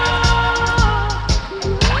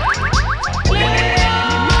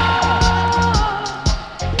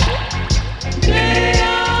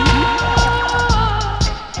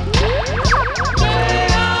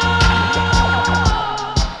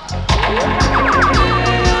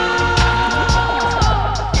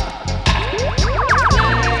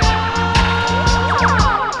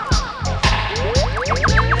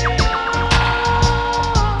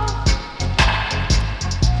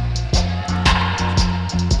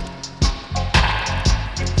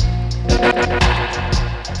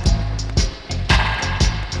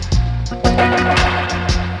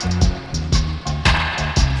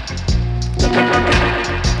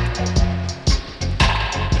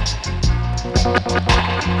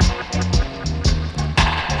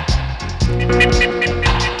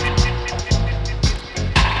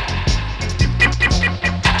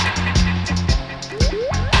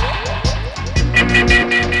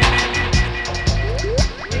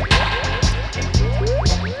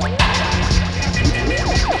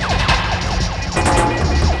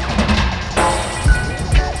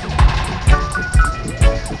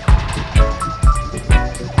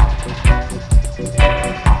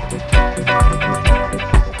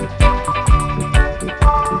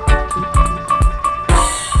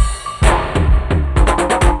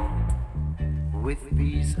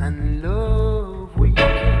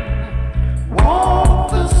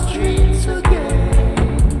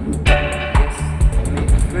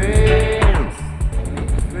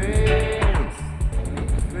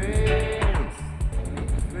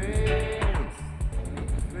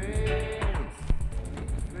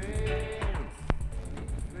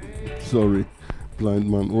 Sorry, blind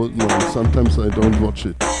man, old man. Sometimes I don't watch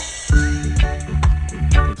it. It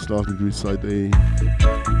started with side A.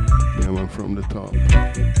 Yeah, man, from the top.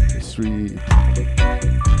 The street.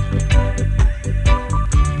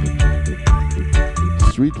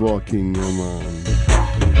 Street walking, yeah, man.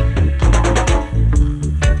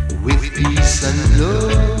 With peace and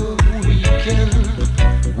love we can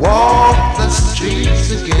walk the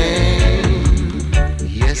streets again.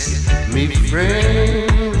 Yes, me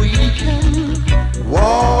friend, we can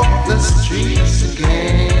walk the streets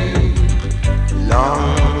again.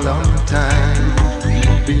 Long, long time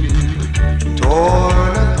we've been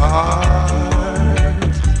torn apart.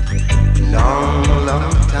 Long,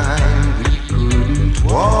 long time we couldn't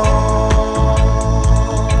walk.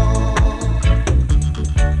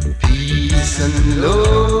 Peace and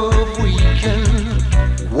love we can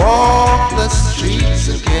walk the streets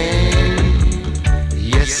again.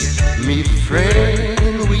 Yes, me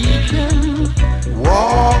friend, we can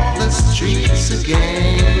walk the streets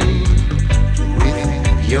again.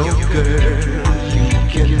 With your girl, you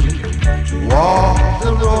can walk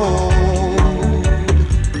the road.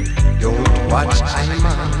 Don't watch time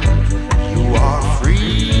on, you are free.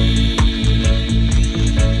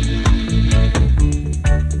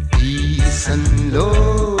 Peace and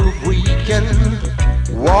love, we can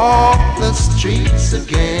walk the streets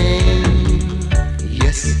again.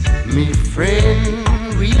 Yes, me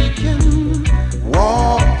friend, we can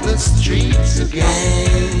walk the streets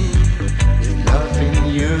again. With love in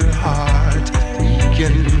your heart, we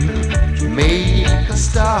can make a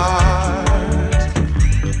start.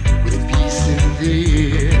 With peace in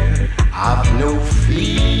the air, have no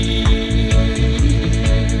fear.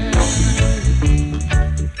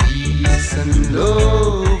 Peace and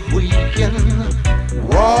love, we can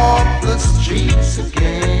walk the streets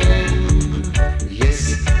again.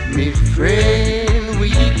 Me friend, we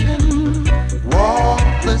can walk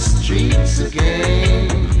the streets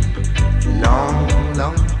again. Long,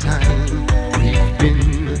 long time we've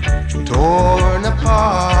been torn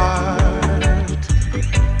apart.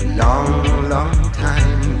 Long, long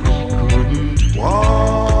time we couldn't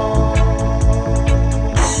walk.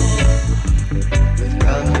 With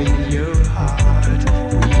love in your heart,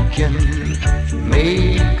 we can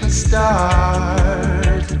make a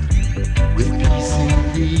start. With peace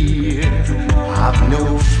in the air, have no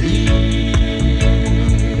fear.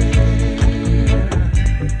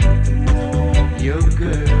 Your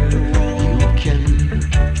girl, you can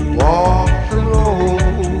walk the road.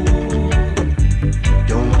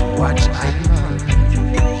 Don't watch time on,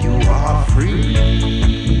 you are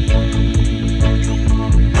free.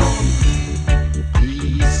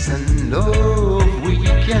 Peace and love, we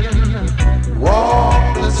can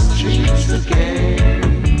walk the streets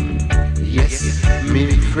again. Yes, me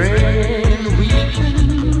friend, we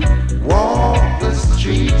can walk the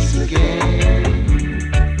streets again.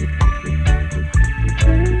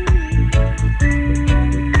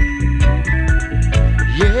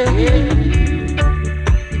 Yeah.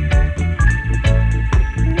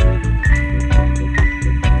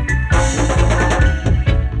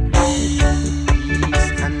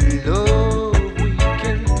 Peace and love, we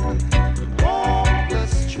can walk the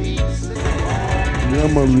streets again. Yeah,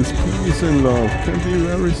 man, with peace and love can be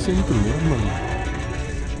very simple, yeah, man.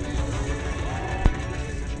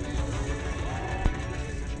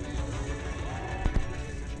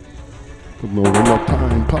 But no, one more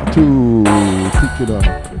time, part 2, pick it up.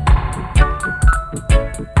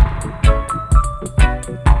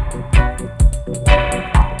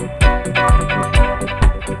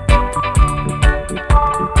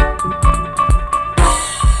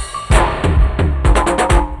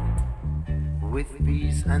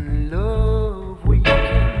 and love, we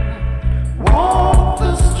can walk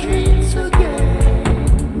the streets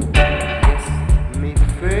again. Yes, make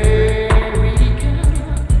fair, we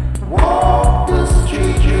can walk the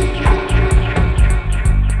streets.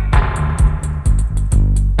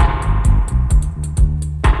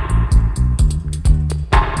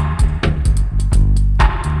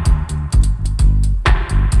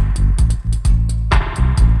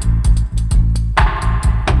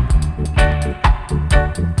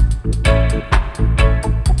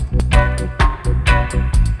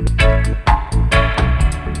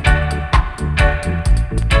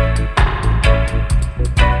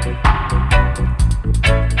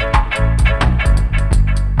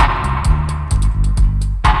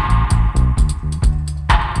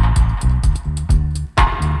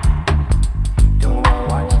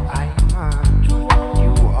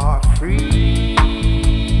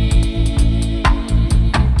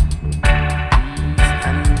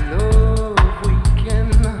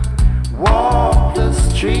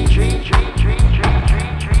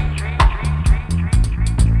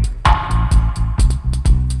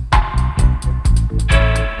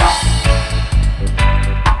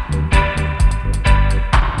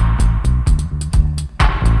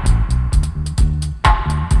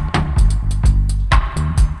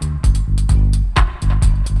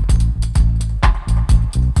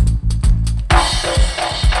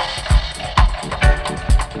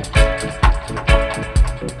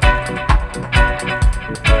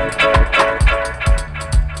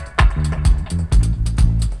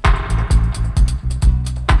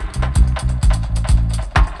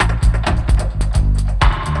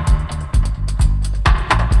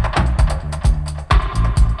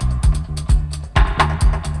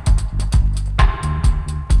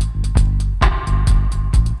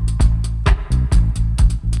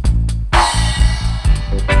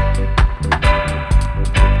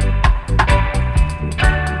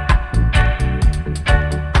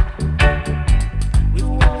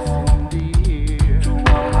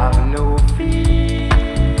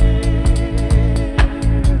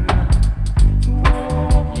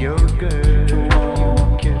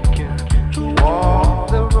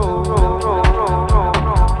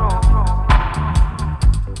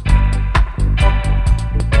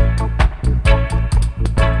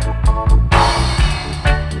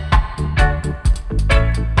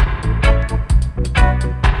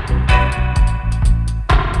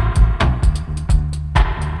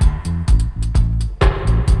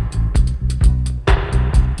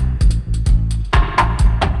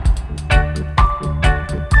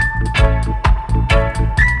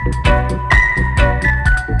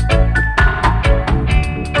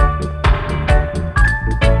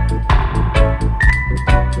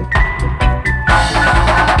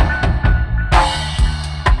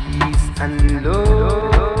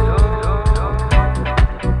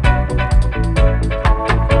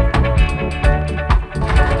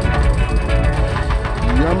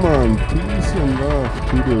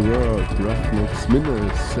 Ruffneck, Smille,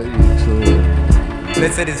 say it so.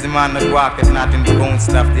 Blessed is the man that walketh not in the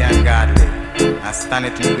counsel of the ungodly, and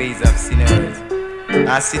standeth in the ways of sinners,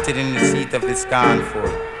 and sitteth in the seat of the scornful.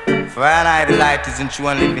 For I delight is in true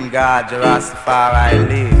and living God, Rastafari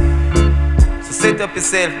live. So set up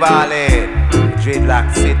yourself, bald head,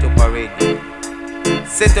 dreadlock, set up already.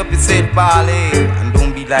 Set up yourself, bald head, and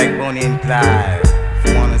don't be like Bonnie and Clyde, if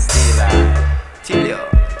you wanna stay alive. Chill yo.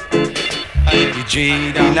 You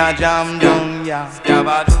dread in a jam down, yeah.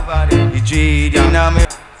 You dread in a me.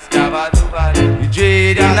 You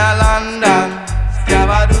dread in a London.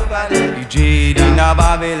 You dread in a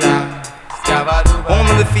Babylon.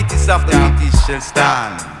 Only the fittest of the fittest shall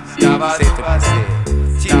stand. Set up and say,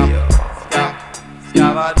 chill yo.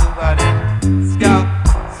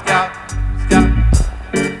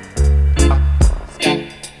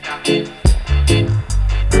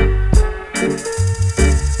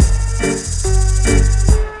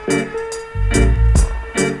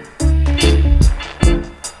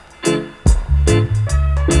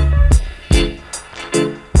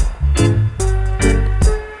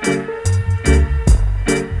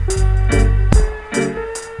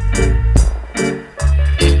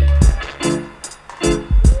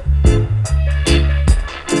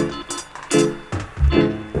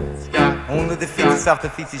 Of the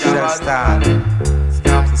fittest shall stand.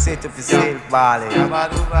 So set up yourself, Bali.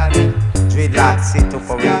 Dreadlock, set up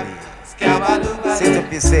already. Set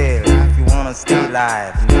up yourself if you wanna stay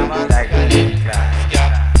alive and don't be like a little fly.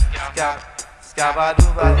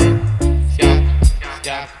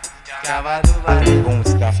 Boom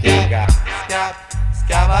stuff they got.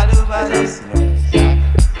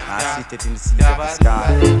 I sit it in the seat of the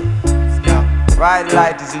sky. Right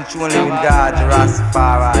light is in tune living God, the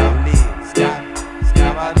Rastafari live.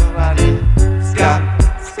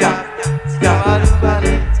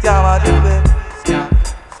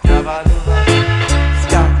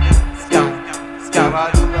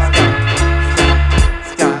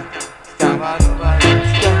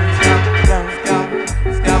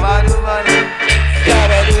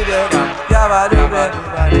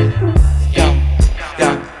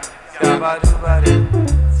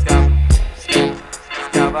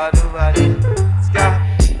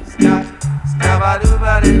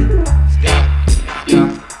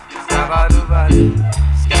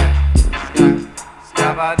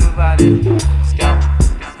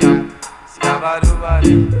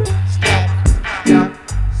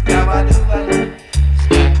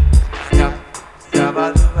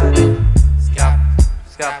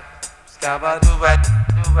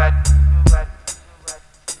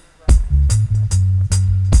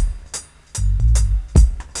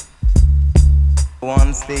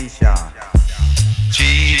 One station.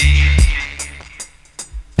 G.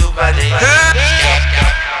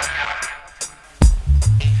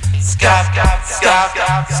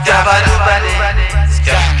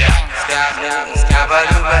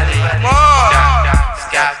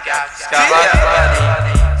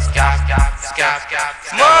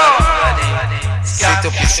 Sit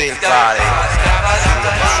up yourself,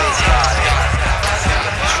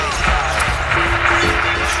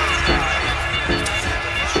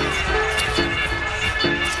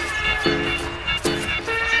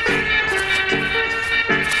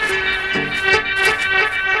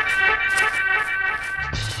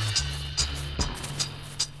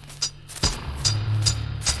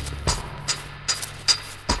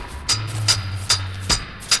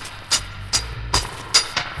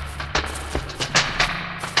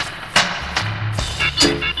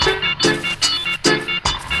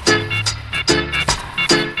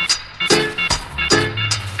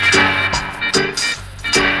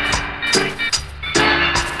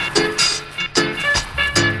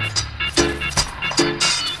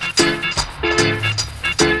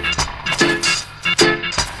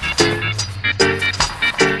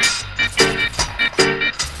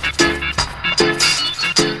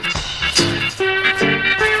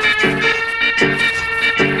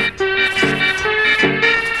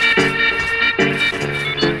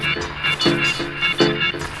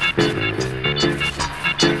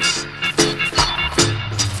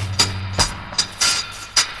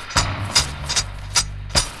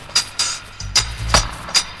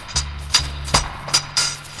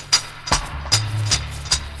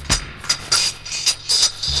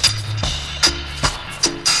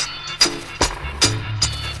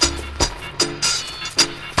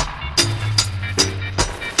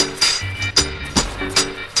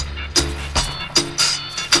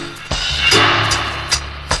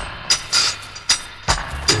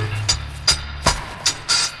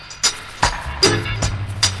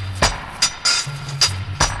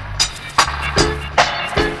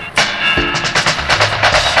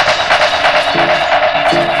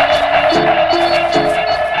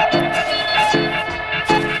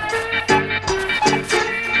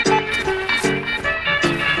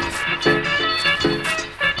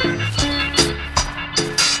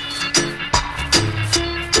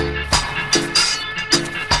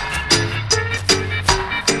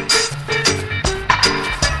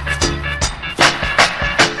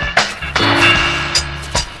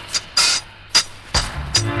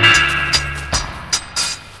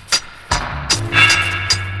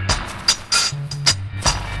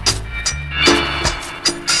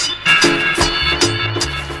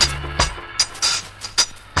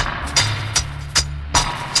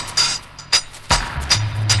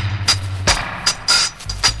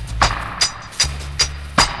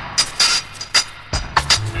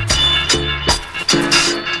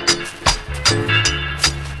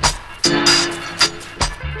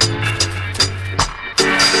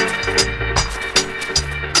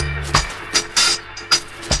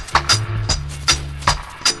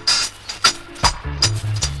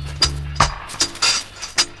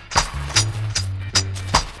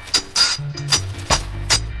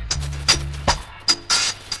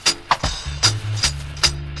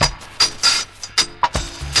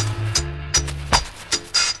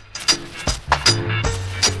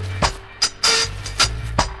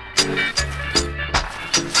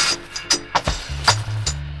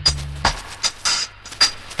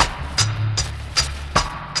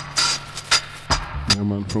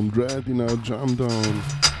 From Dread in our jam down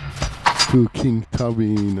to King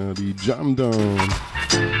Tubby in the jam down.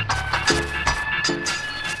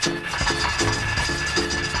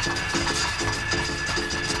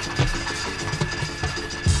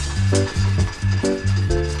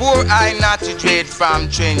 I not to trade from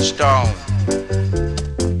Trench Town.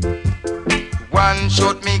 One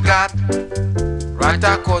shot me got,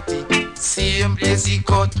 Ratakoti, same place he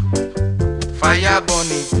cut. Fire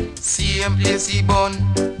bunny, same place he bun.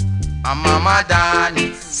 And Mama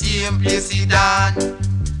Dan, same place he done.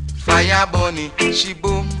 Fire bunny, she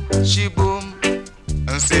boom,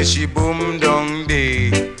 and say she boom down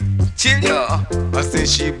there. Chill ya, I say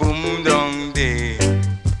she boom down there.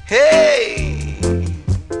 Hey,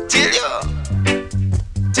 chill ya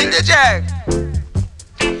Jack.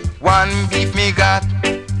 One beef me got,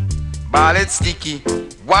 ballad sticky.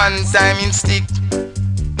 One time him stick,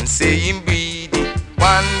 and say him breed it.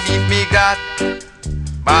 One beef me got,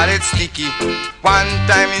 ballad sticky. One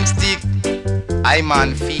time him stick, I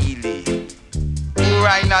man feel it. Poor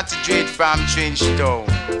I not to trade from Trench Town.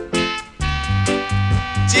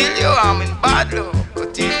 Till you I'm in bad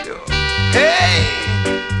luck, till you. Hey,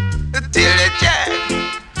 till you Jack,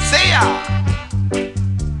 say ya.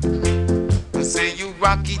 Say you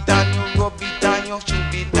rock it and you rub it and you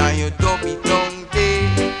shoot it and you dub it down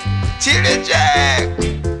there. Till you Jack,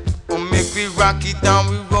 make we rock it and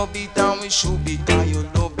we rub it and we shoot it and you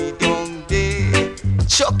love it down there.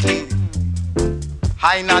 Chuck it.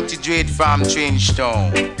 I not to dread from Trench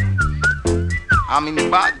Town. I'm in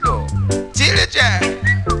bad luck. Till you Jack.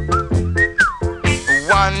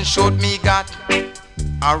 One shot me got,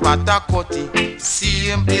 a Ratakoti,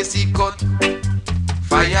 same place he cut.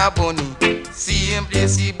 Fire bunny, same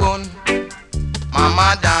place he bun.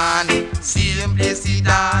 Mama Dan, same place he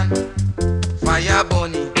done. Fire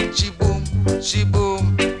bunny, she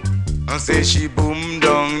boom, I say she boom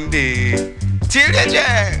down there. Till you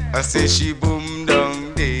Jack, I say she boom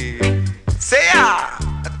down there. Say ya,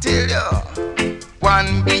 I tell you.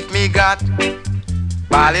 One beef me got,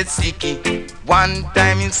 ballad sticky. One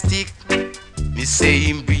time him stick, me say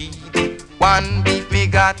him breed. One beef me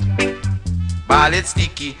got, ballad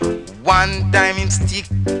sticky. One time him stick,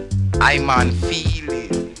 I man feel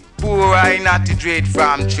it. Poor I not to dread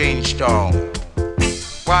from Trench Town.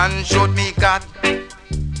 One shot me got,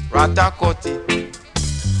 Ratakoti,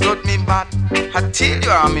 shot me bad. I tell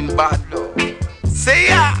you I'm in bad luck. Say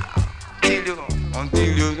ya, until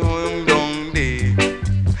you know him down there.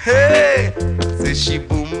 Hey, say she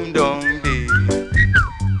boom down there.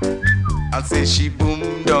 I say she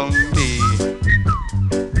boom down there.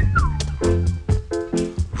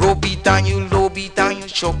 Rub it and you lob it and you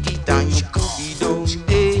shock it and you could be down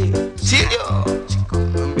there. Chill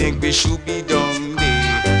you, make we should be down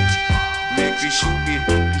there. Make we should be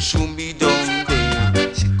down there.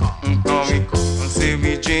 Come say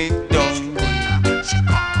we dread down there.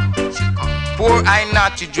 Poor I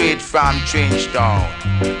not to dread from Trench Town.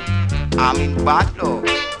 I'm in bad luck.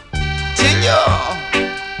 Till you,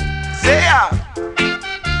 say ya,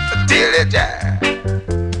 till you Jack.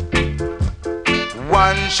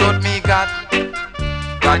 One shot me got,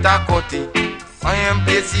 Ratakoti, I am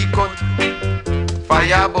place he cut.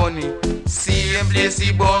 Fire bunny, same place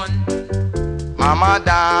he bun. Mama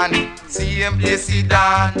Dan, same place he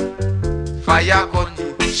done. Fire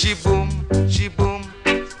cutty, she boom,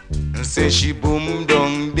 and say she boom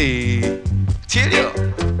down there. Chill you,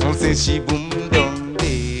 and say she boom down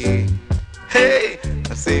there. Hey,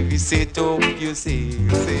 I say we set up, you say.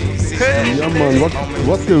 Hey, Yeah man,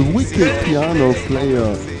 what a wicked piano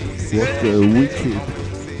player. What a wicked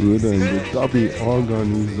rhythm. The dubby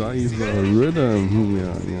organizer rhythm.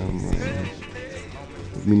 Yeah man.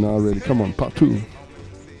 Me now ready. Come on, part 2.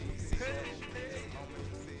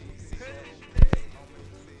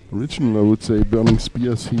 Original, I would say Burning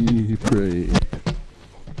Spears, he prayed.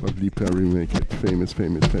 But Lee Perry make it famous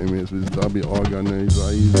with dubby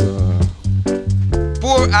organizer.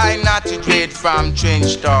 poor I not to trade from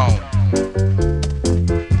Trench Town.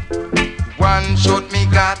 One shot me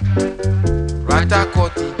got,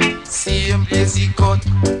 Ratakoti, same place he cut.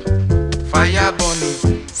 Fire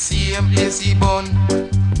bunny, same place he bun.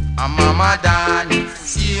 And Mama Dan,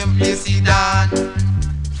 same place he done.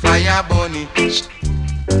 Fire bunny.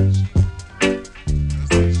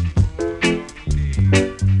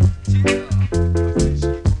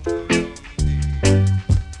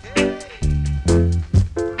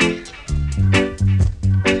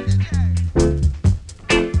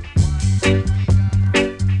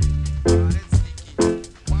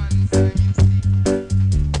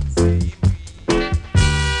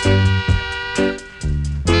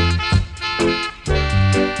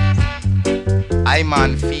 I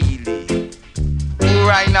man feel it.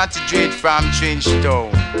 Poor I not to trade from Trench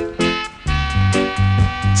Town.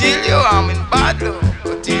 Till you I'm in bad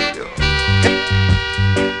luck, till you.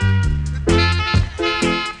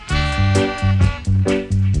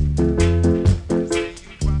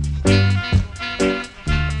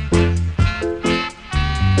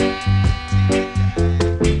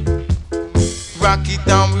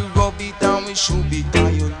 me should be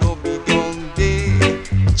tired, you love me down there.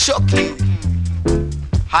 Chucky,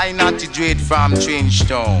 high naughty dread from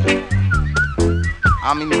Trenchtown.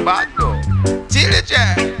 I'm in Bagdo,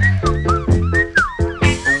 diligent.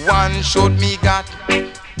 One shot me got,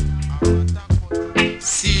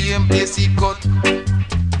 same place he cut,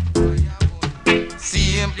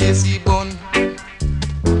 same place he bun,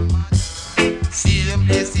 same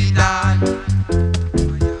place he done.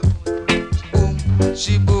 Boom,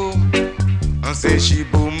 she boom, I say she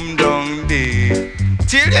boom down there.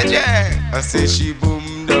 Till you Jack, I say she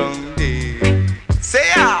boom down there. Say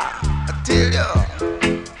ya, I tell you.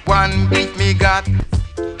 One beat me got,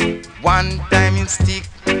 one time in stick.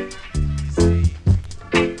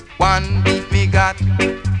 One beat me got,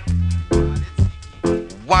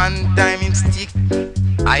 one time in stick.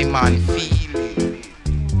 I man feel it.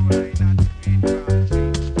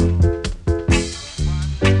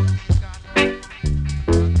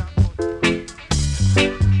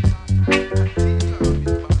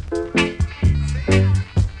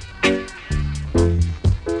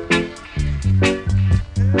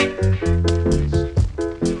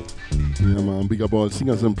 Yeah man, big up all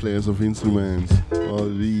singers and players of instruments, all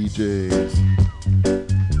DJs,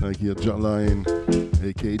 like here Jaline,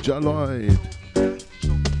 aka Jaloid,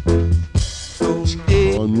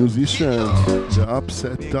 all musicians, the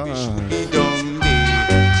upset dash.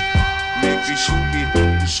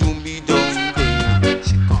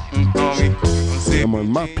 Yeah man,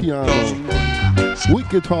 my piano,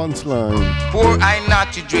 wicked horns line. Poor I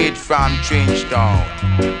not to dread from Trenchtown.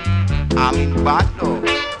 I'm in battle.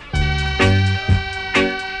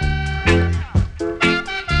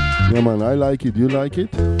 Yeah man, I like it, you like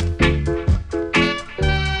it?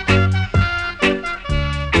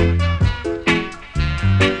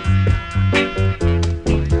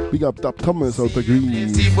 Big up Dub Thomas out of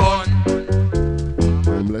Greece.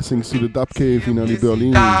 And blessings to the Dub Cave in Ali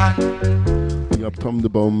Berlin. Big up Tom the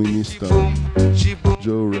Bomb Minister.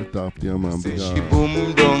 Joe Red Dub, yeah man, big up. She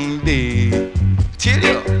boom down there. Tell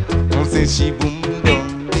you, I say she boom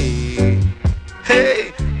down there.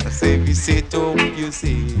 Hey, I say we set up, you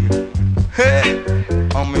say. Hey,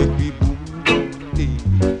 I make we boom down there.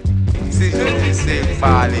 Say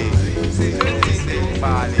falling, say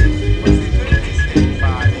falling.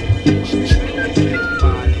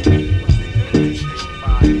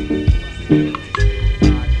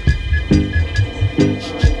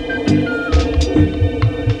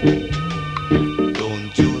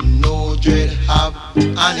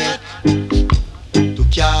 On it to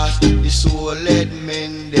cast the soul-led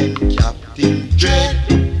men, then Captain Dread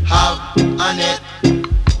have on it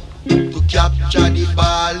to capture the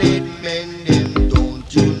ball-led men, then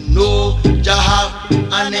don't you know Jah have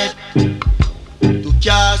on it to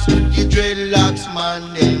cast the dreadlocks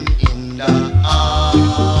man, then in the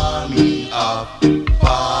army of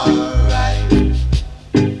far right.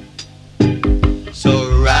 So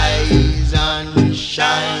rise and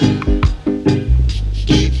shine.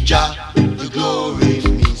 Jah the glory,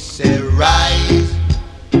 me say rise,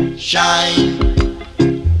 shine.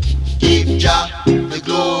 Give Jah the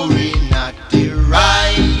glory, not the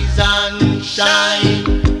rise and shine.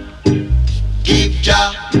 Give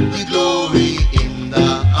Jah the glory in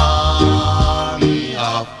the army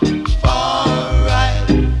of far right.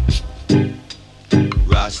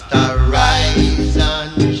 Rasta rise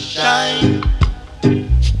and shine.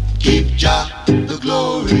 Give Jah the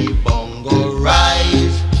glory, bongo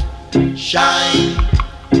rise. Shine,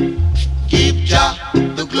 give Jah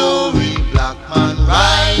the glory, black man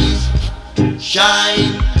rise.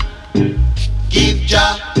 Shine, give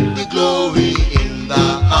Jah the glory in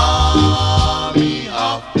the army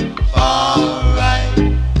of far right.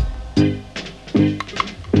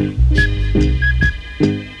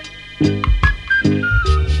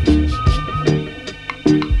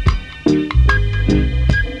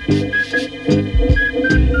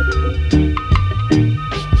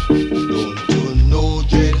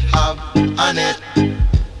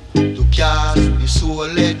 To cast the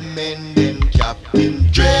soul-led men, then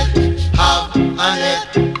Captain Dread have on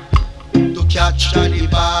it to capture the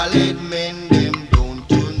ball-led men, them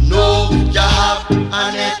don't you know Jah have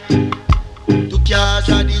on it to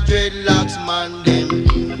capture the dreadlocks man, them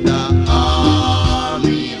in the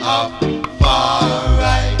army of far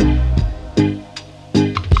right.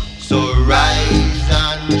 So rise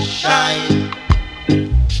and shine,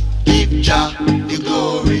 give Jah the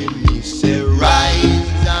glory. Say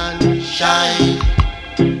rise and shine.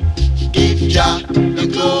 Give Jah the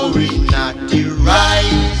glory, not the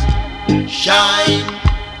rise. Shine.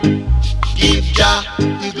 Give Jah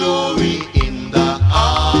the glory in the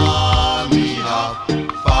army of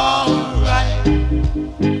far right.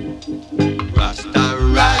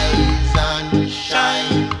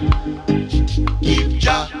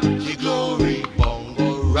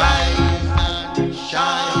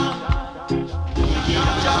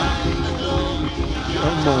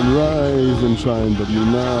 rise and shine, but you're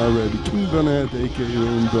now ready. King Burnett, aka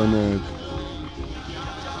Rain Burnett.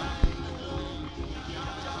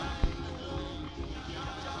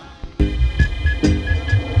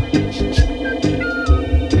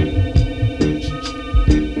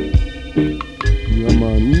 Yeah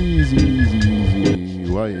man, easy,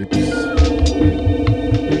 wipes.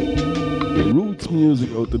 Roots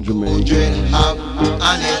music out of Jamaica.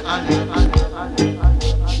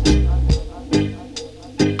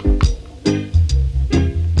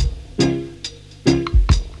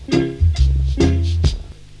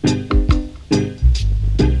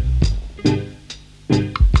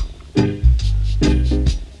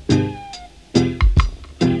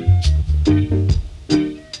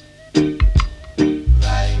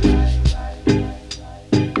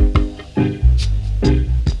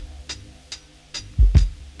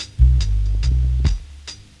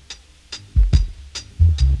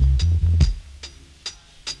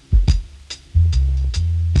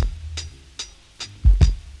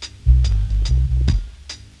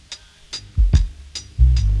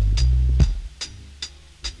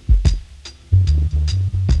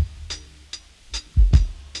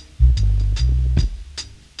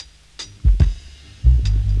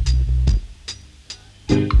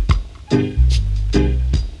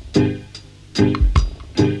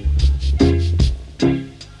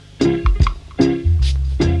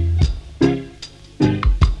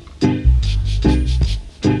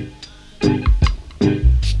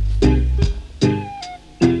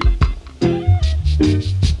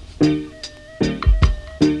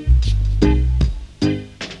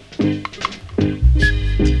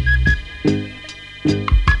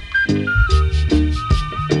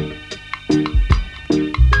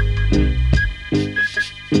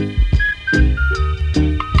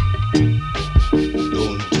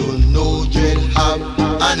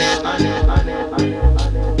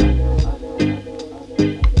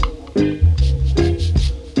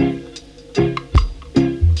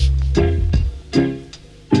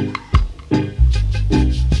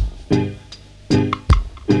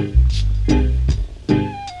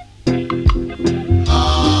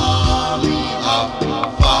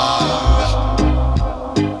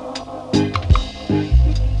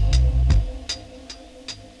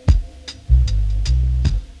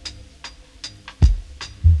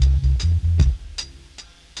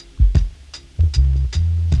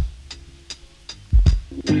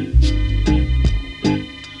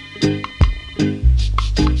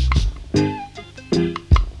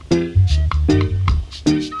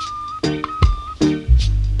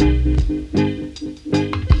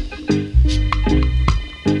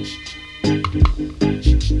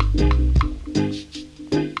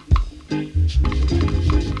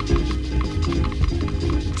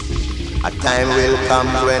 Time will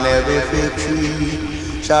come when every fig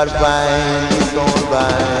tree shall find its own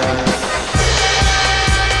vine.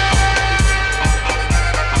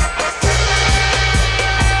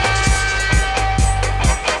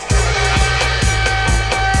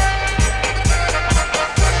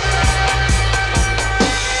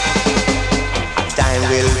 Time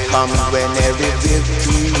will come when every fig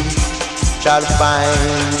tree shall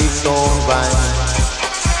find its own vine.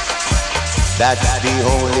 That's the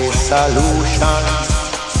only solution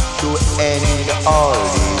to end all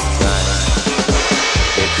these crimes.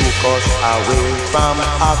 They took us away from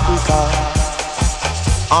Africa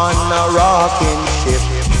on a rocking ship,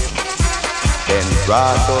 then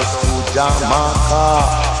brought us to Jamaica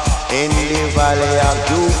in the valley of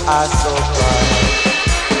Duasoka.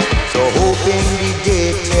 So open the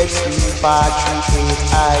gate, let's repatriate,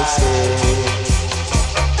 I say.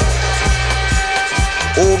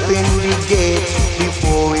 Open the gate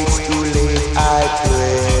before it's too late, I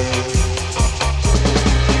pray.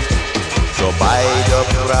 So bide up,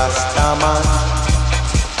 Rastaman,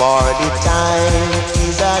 for the time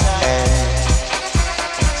is at hand.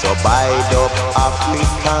 So bide up,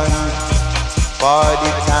 African, for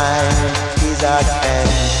the time is at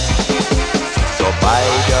hand. So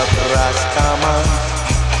bide up, Rastaman,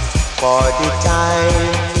 for the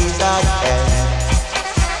time is at hand.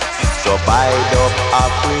 So bide up,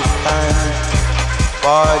 African,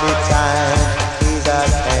 for the time is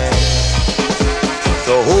at hand.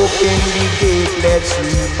 So open the gate, let's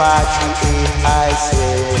repatriate, I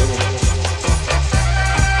say.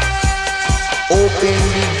 Open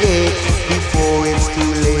the gate before it's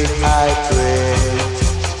too late, I pray.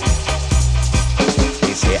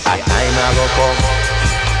 They say a time I go come.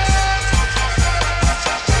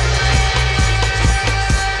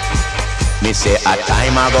 Me say a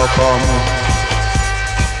time I go come.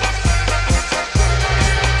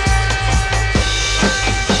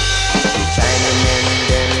 The Chinamen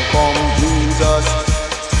then come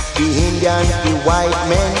and the white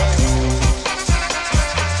men too.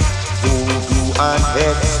 Voodoo and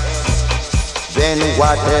hex, then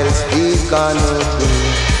what else we gonna do?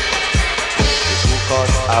 They took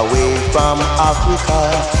us away from Africa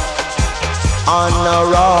on a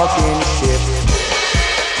rocking ship,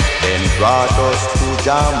 then brought us to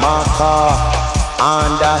Jamaica on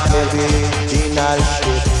the heavy dinner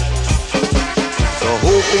ship. So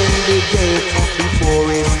open the gate before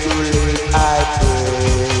it's too late, I pray.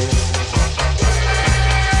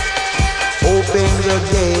 Open the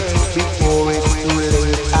gate before it's too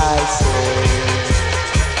late, I say.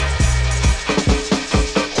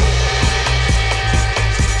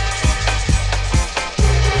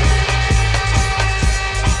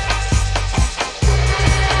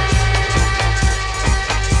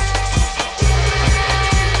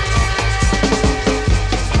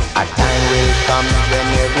 A time will come when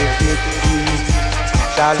every victory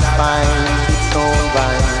shall find its own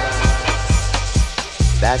vine.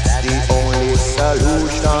 That's the only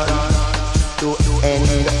solution to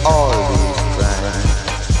end all these crimes.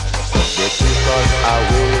 They took us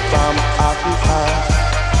away from Africa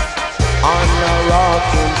on a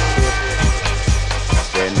rocking ship,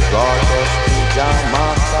 then brought us to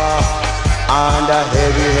Jamaica on a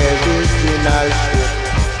heavy, heavy dinner ship.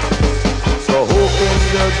 So open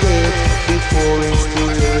the gate before it's too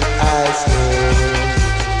late, I say.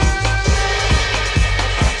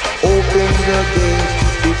 Open the gate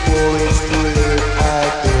before it's too late, I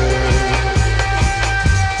say.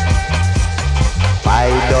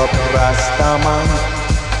 Fight up Rastaman,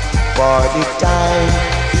 for the time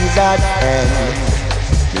is at hand.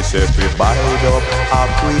 This every bite up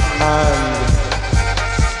African,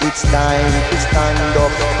 it's time to stand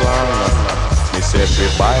up strong. This every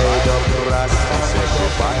bite up Rastaman.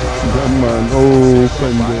 Yeah, man. Oh,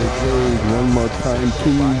 Fender, one more time,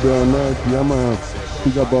 King Bernard. Yeah, man.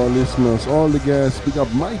 Big up our listeners, all the guests. Big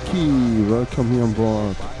up Mikey. Welcome here on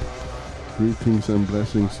board. Greetings and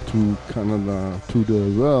blessings to Canada, to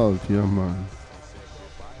the world. Yeah, man.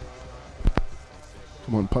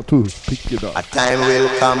 Come on, Patu, pick it up. A time will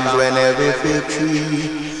come when every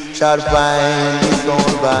victory shall find its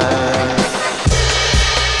own vine.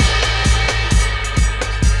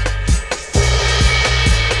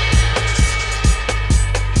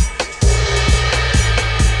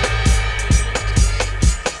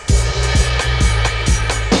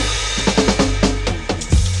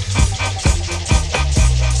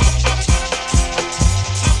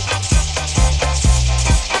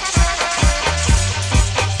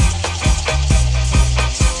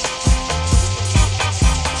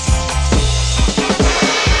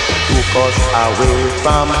 Away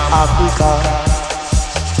from Africa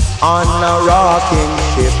on a rocking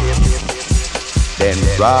ship, then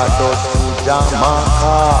brought us to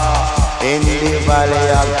Jamaica in the valley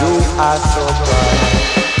of Outta.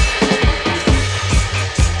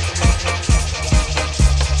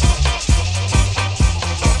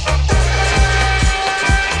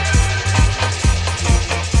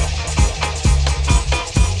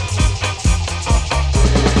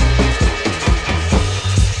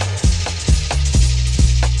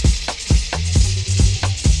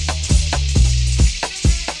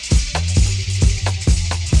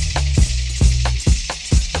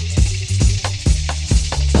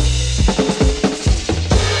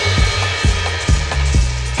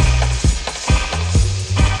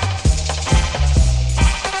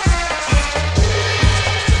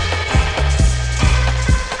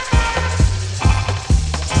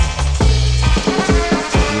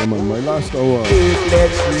 Hour.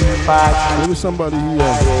 Maybe somebody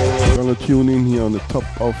here gonna tune in here on the top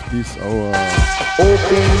of this hour.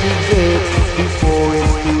 Open the gate before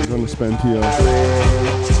we're gonna spend here at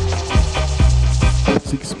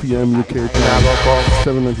 6 p.m. UK time,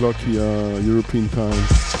 7 o'clock here European time.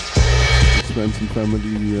 Friends and family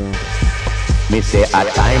here. Me say a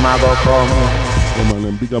time I go come. Yeah, man,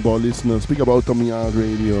 and big up our listeners, big up Outta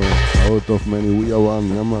Radio, out of many we are one,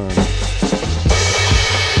 yeah man.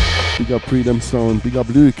 Big up Freedom Sound, big up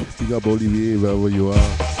Luke, big up Olivier, wherever you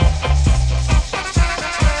are.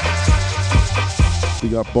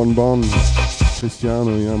 Big up Bon Bon,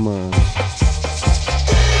 Cristiano, yeah man.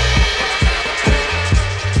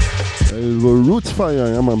 Roots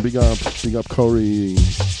Fire, yeah man, big up Corey.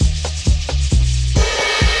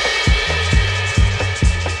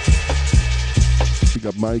 Big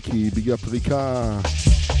up Mikey, big up Rika.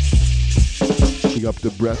 Big up the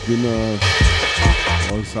breadwinner.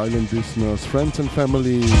 All silent listeners, friends and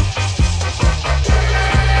family.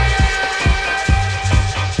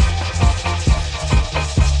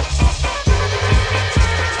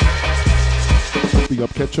 Big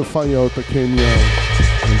up Catch a Fire out of Kenya.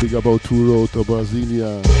 And big up out Touro to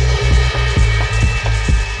Brasilia.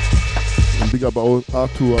 And big up out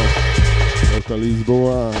Artua out of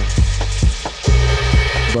Lisboa.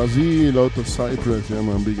 Brazil out of Cyprus, yeah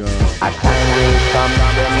man, big up. I can't wait from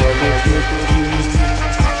them where this mystery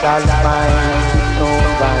shall find its own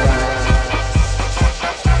right.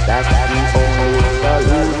 That's the only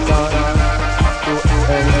solution to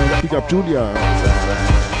end. Big up Julia.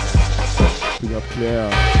 Big up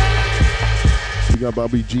Claire. Big up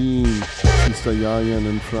Bobby Jean, Sister Yayan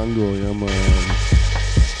and Frango, yeah man.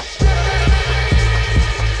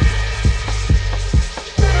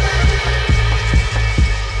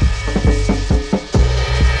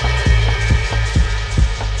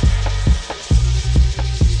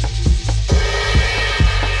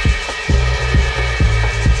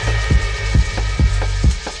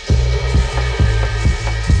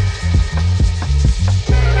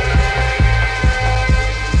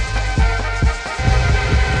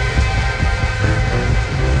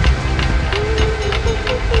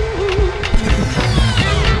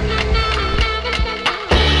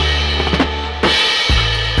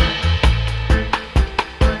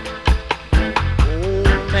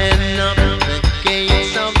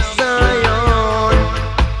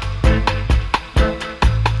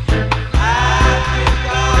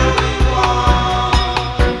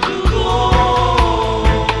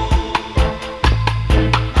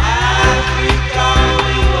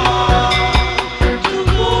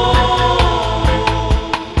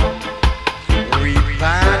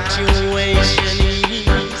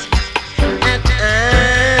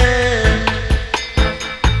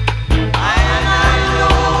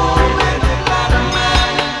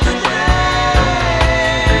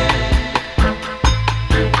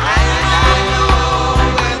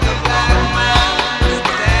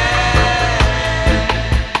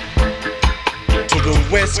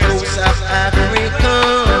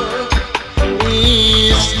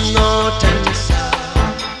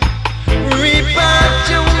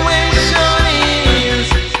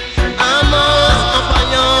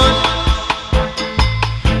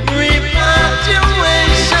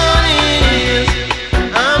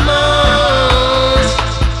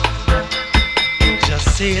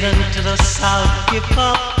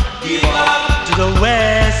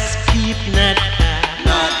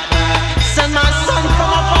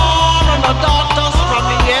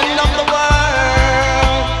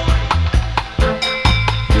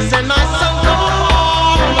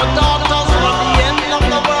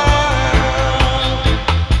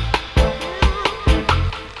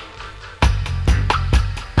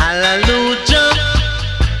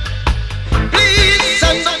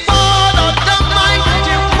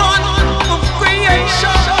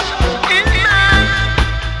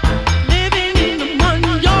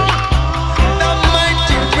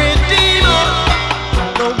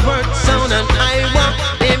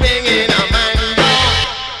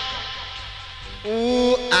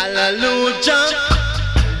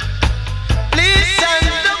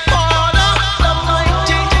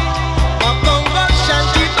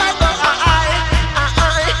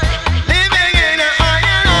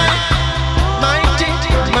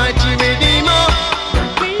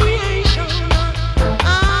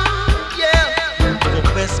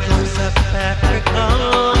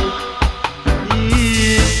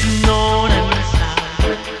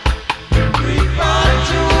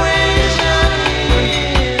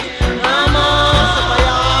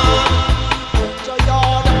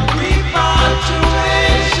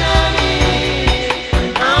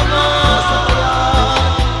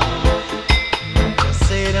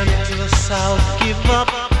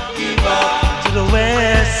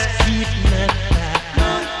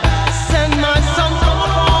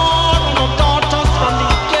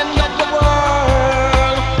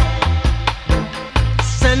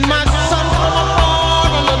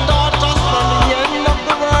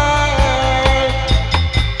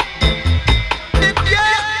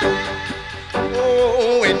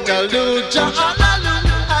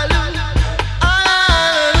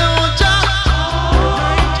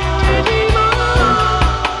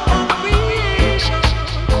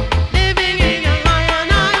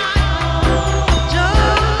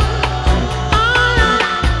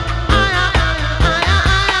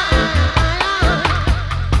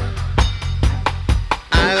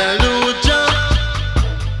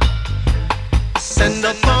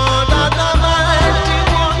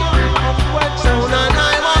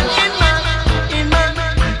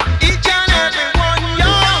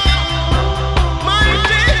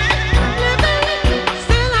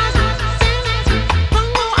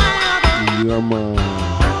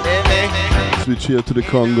 Here to the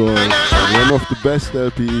Congo, one of the best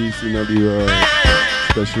LPs in the world.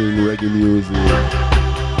 especially in reggae music.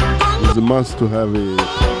 It's a must to have it.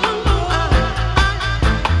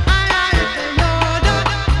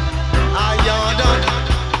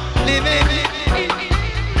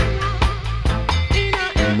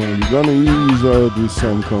 We're gonna ease out with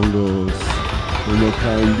some congos. We no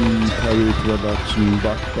kindly carry production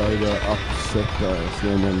back by the upsetters,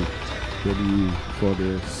 and ready for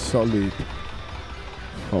the solid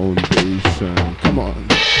foundation. Come on.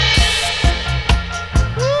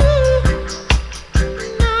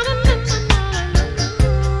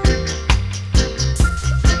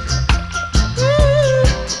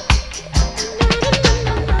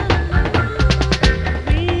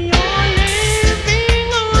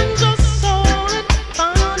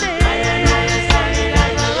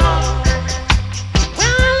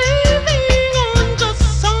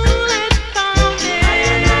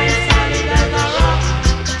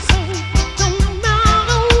 So don't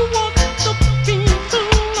matter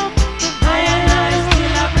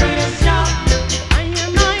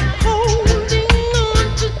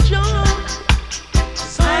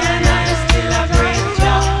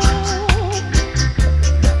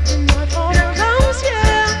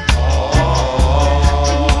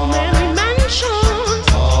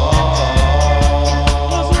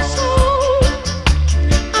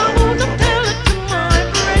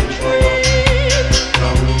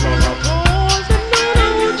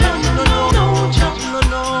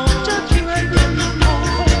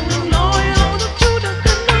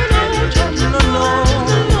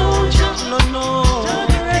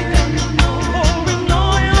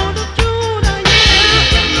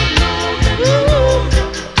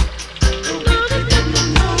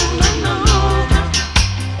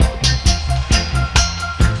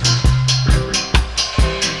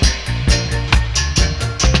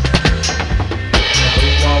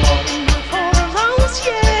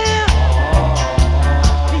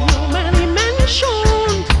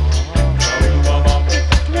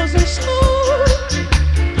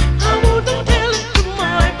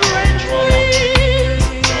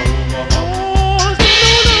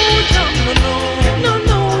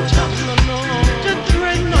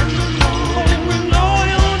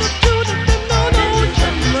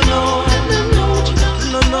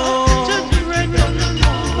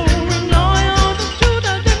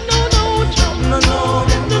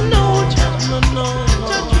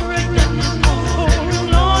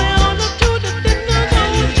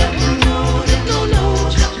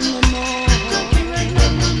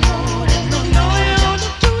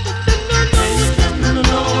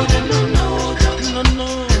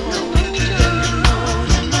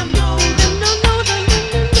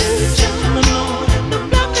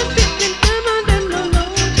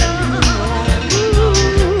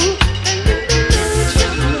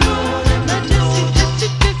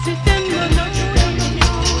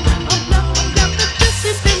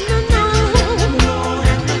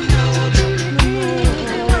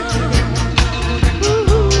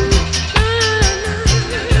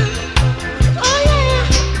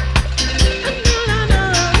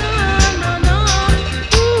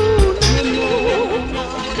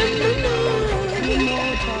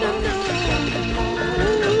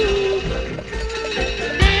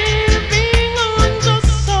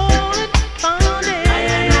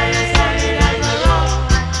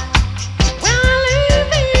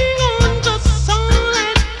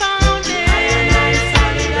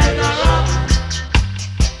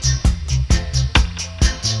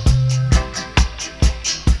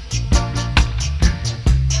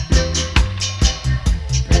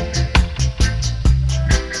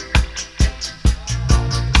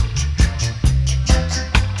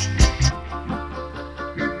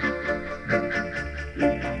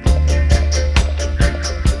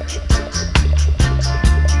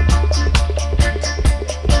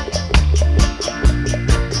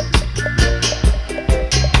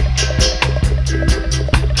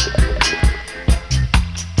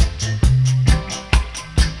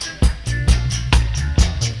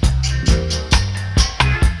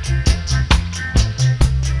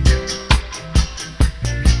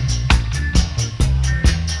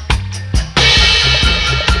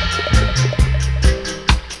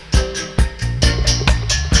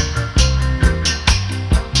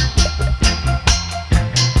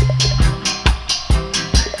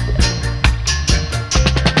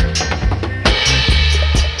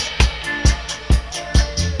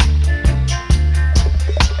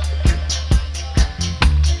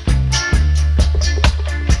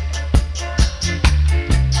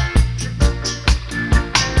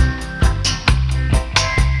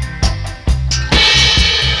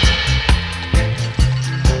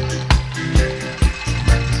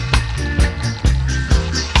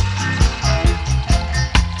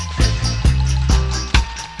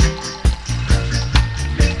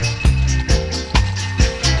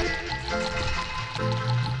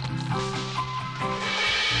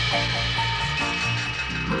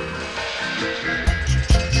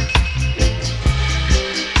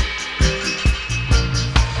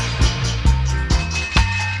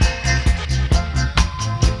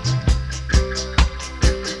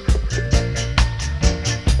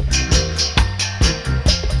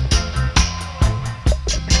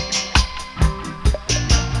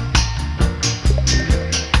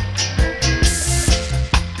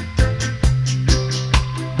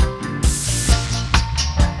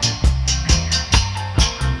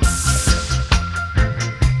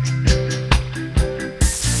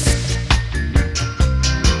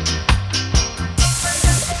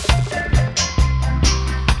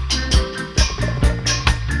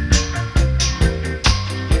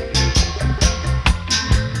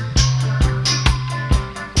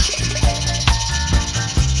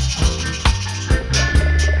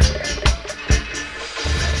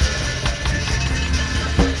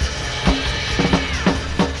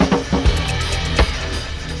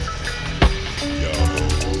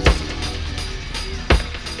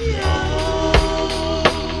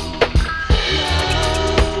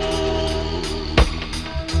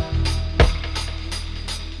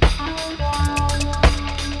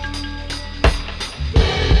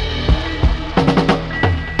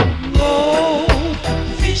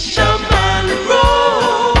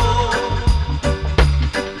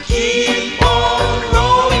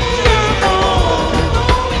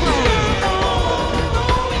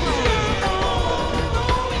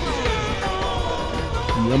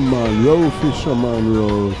Fisherman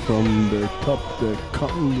row from the top the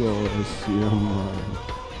Congos, yeah man.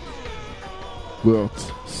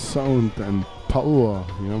 Words, sound and power,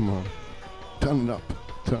 yeah man. Turn up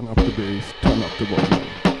the bass, turn up the volume.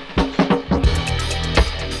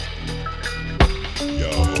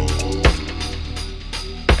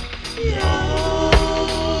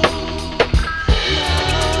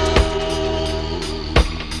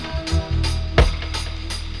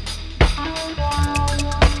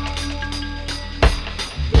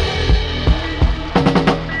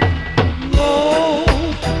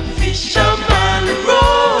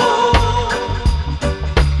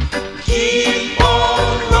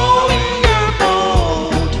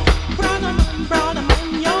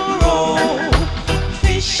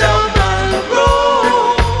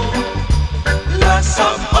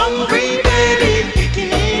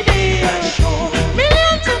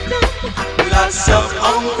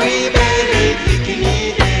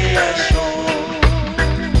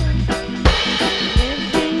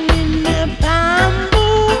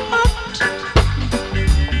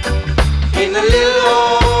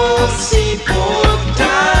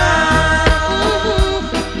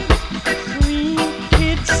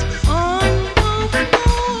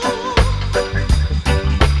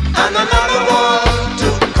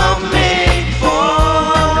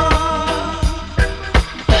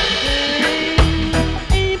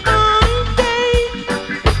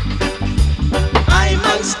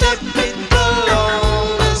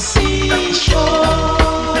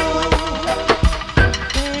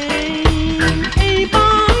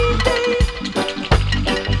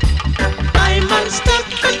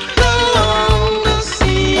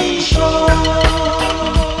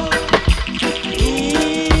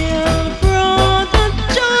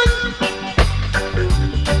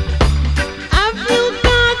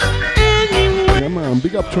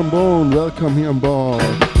 Trombone, welcome here on board.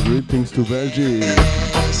 Greetings to Belgium.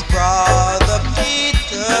 Brother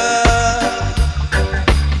Peter,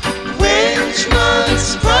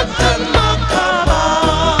 Wenchman's brother Macabre.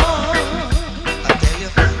 I tell you,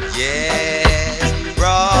 yes,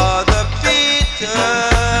 Brother Peter,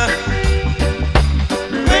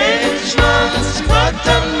 Wenchman's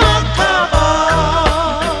brother Macabre.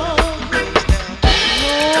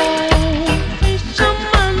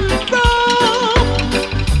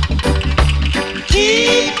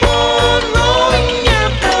 Keep on rowing your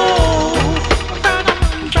boat.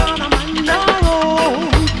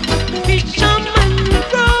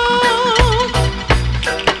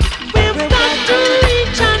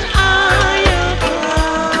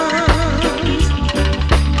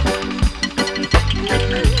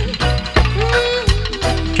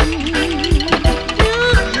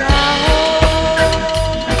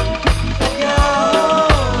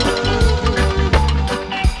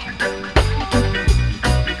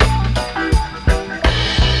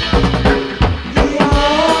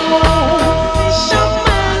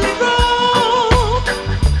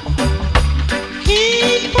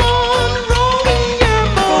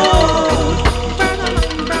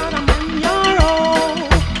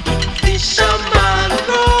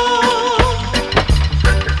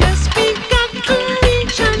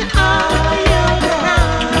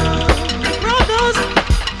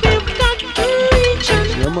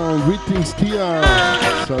 Tia,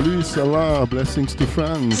 salut, ça va, blessings to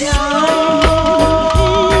France.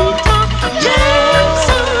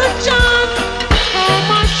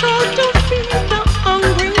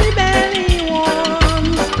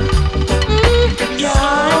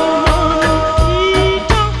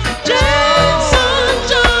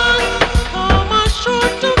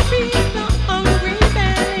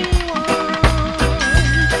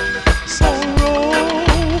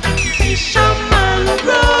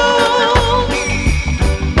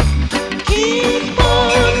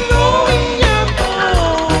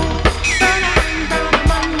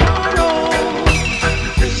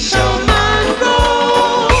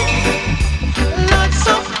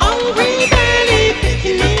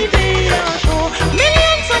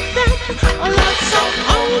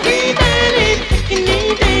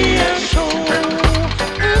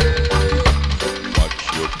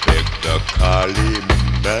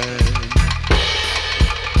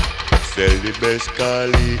 Best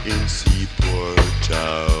Cali in Seaport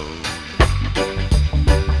Town.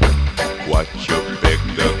 Watch your back,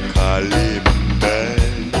 the Cali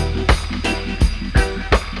man.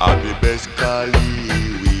 I'm the best Cali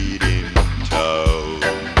weed in town.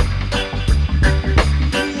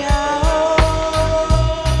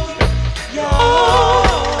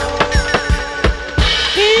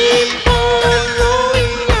 Keep on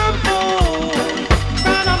rowing your boat,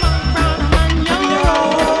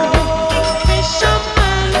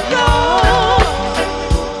 fisherman,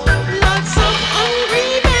 lots of hungry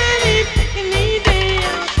belly picking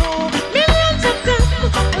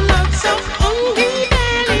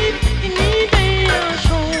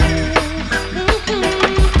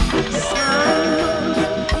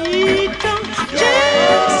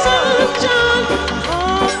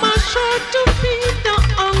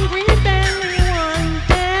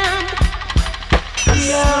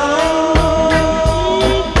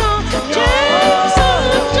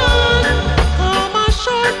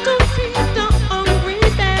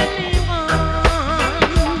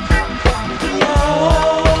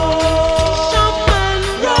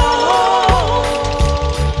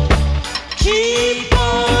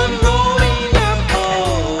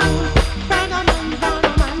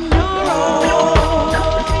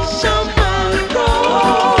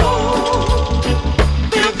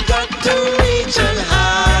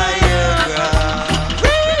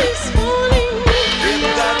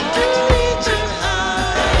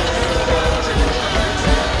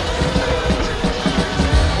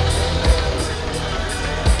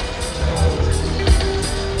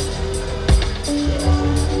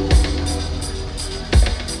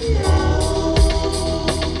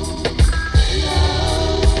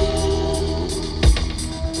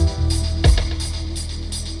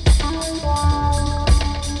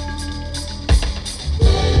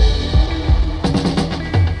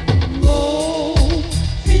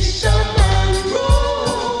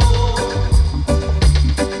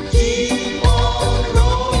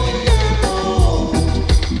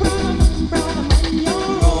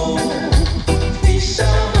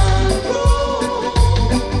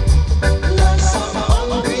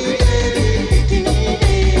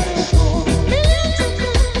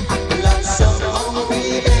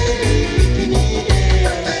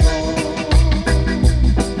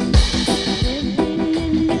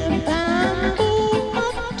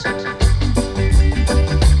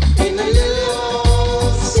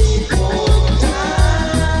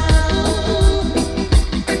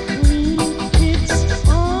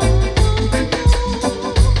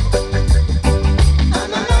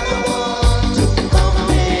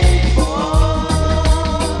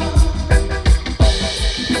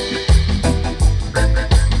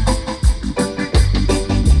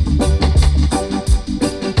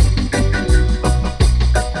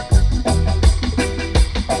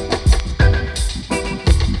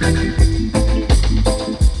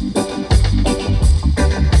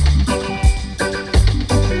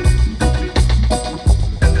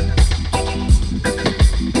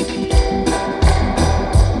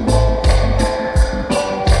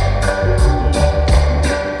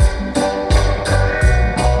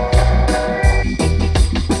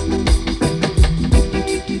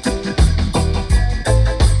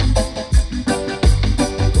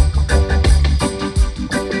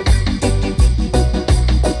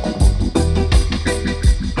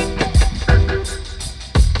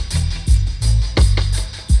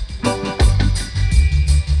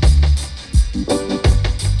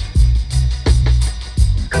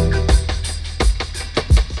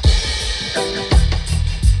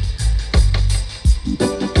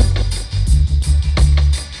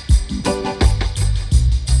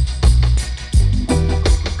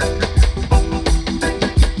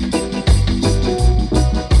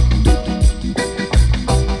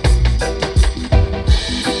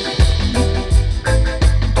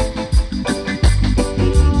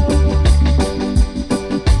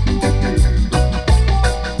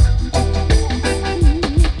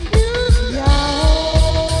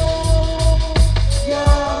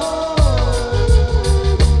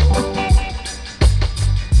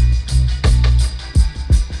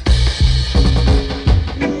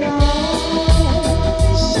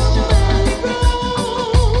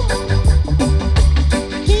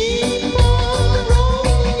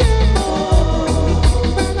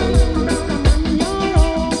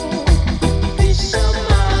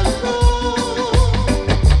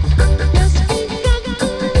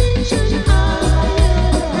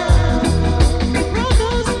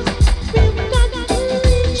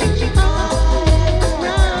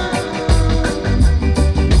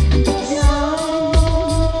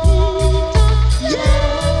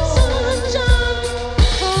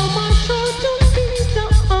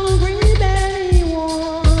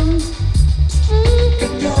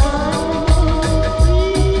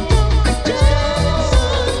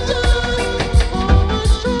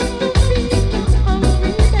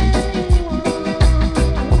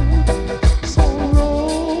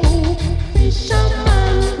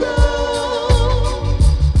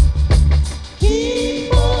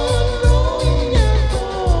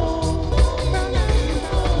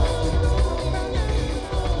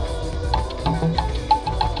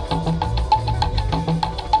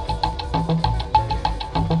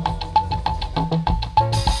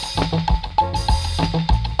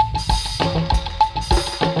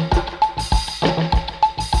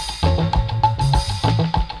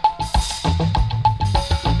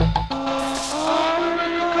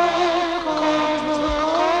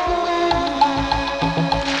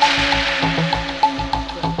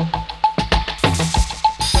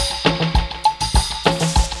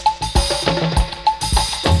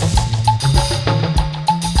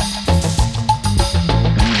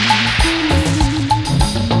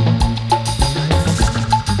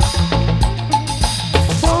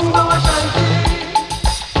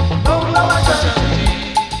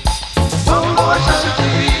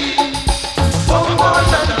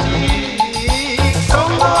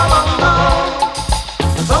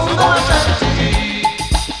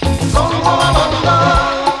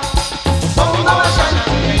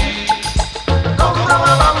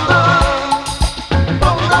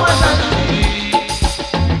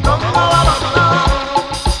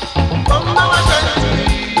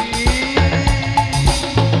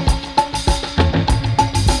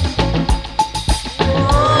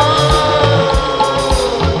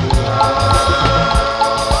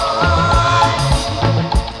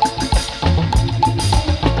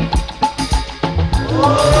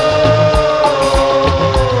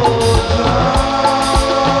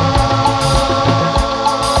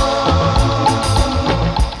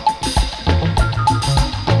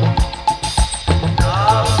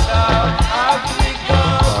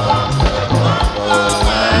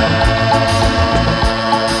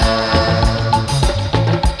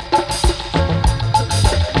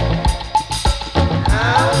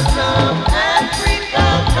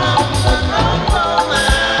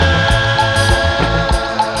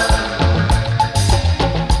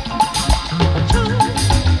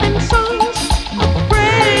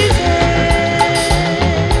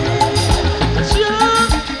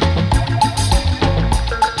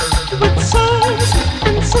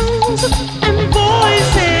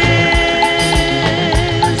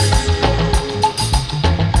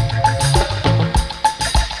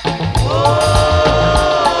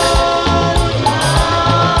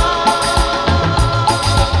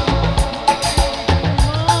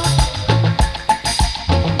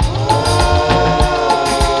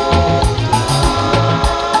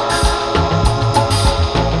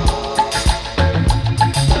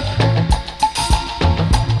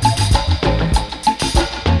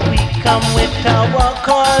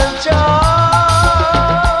culture.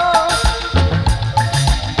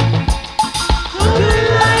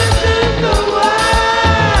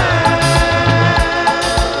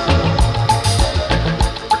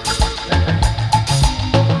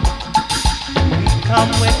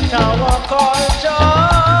 Come with our culture.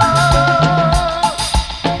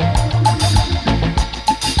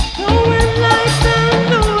 To enlighten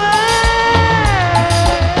the way.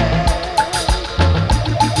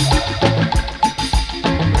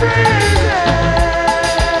 Praises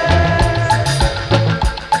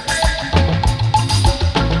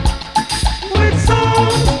with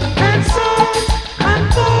songs and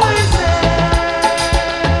voices.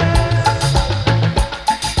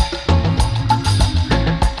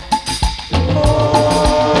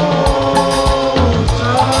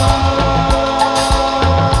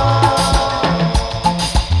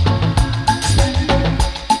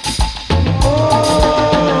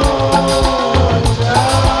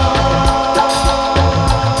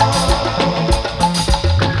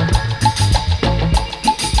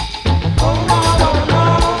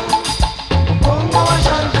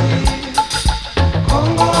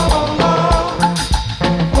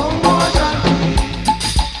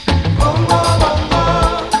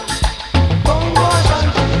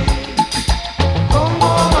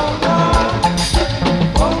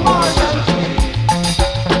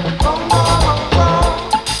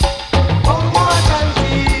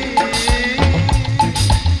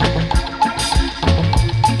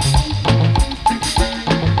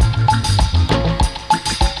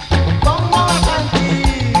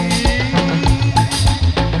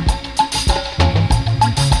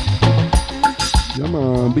 Yeah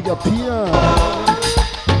man, big up here.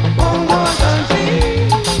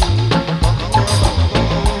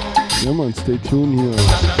 Yeah man, stay tuned here.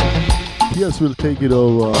 Piers will take it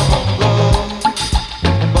over.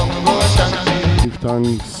 Give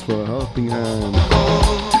thanks for a helping hand.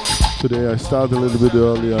 Today I started a little bit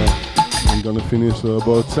earlier. I'm gonna finish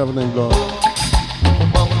about 7 o'clock.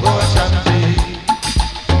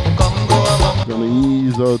 Gonna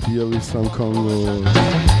ease out here with some Congo.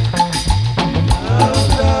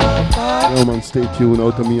 Yeah man, stay tuned,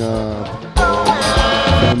 Outta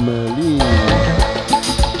family.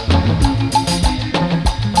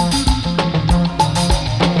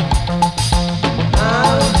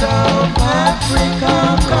 Out of Africa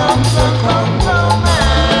comes a Congo man.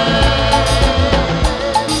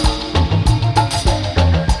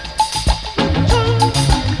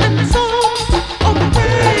 And the songs of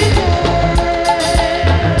praises.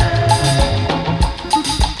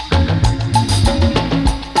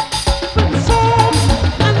 Songs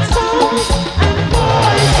and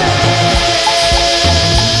voices.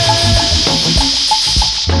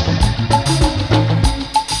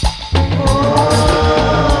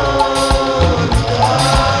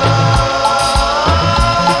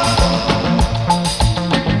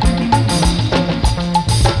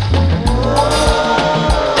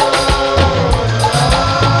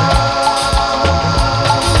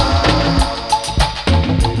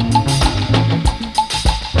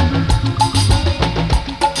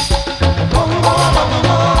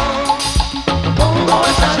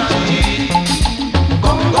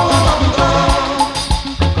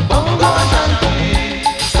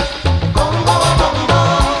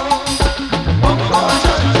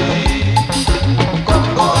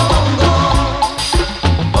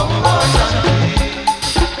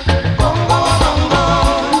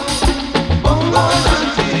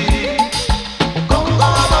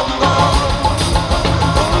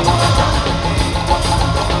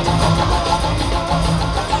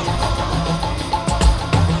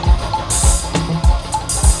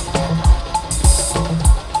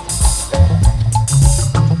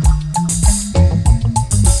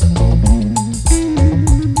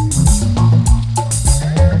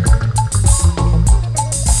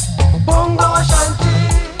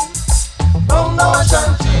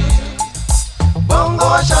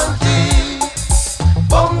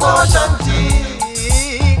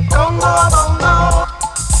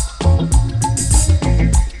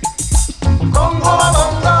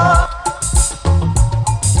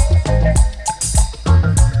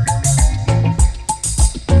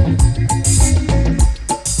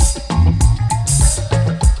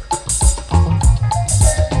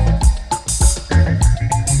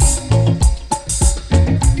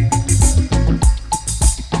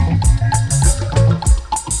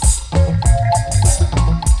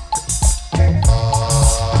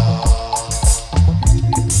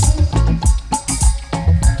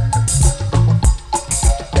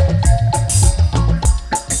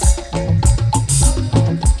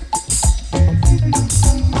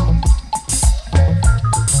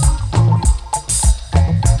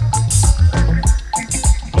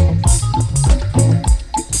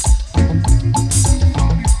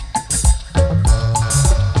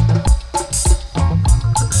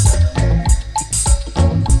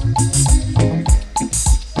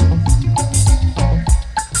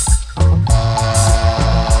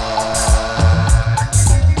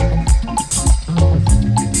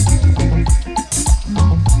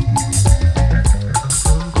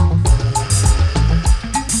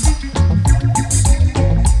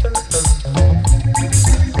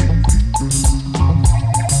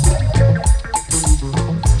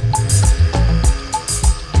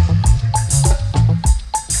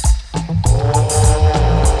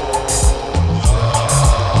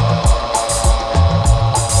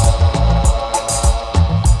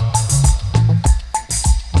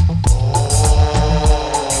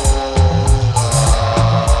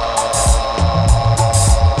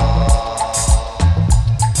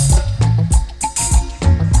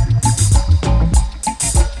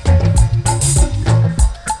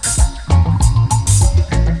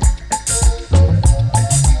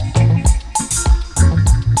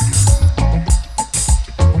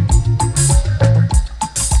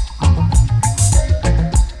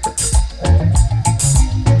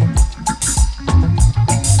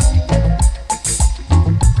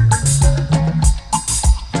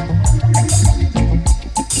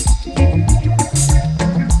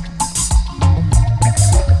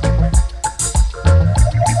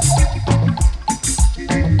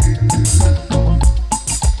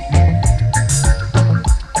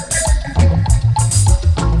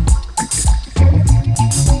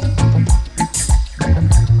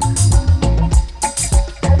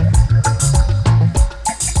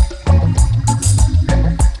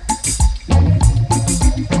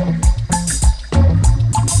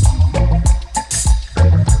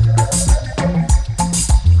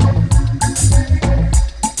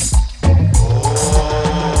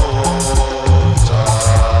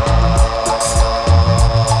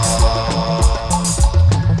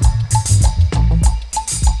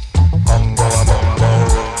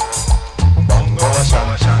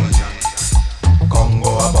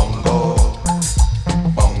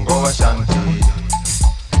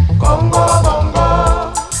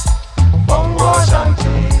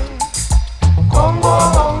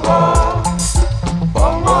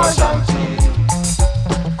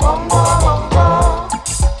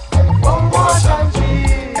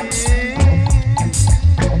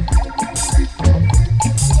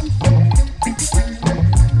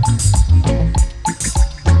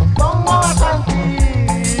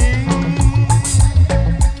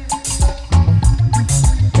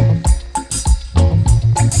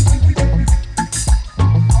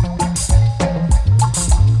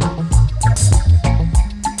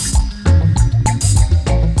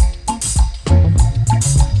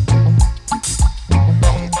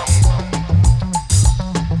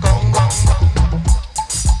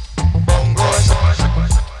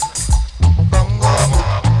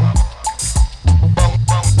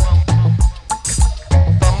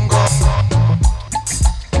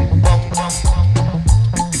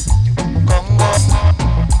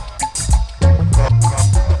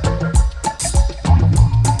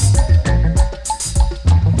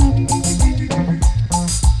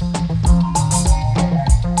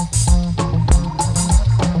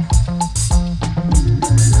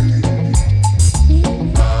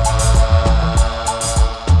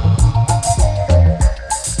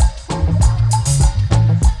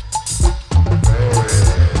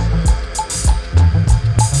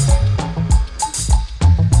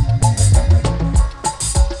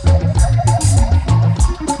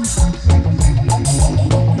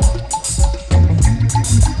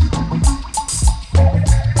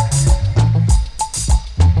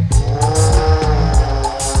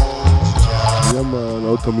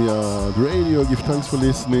 to me the radio. Give thanks for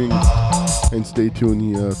listening and stay tuned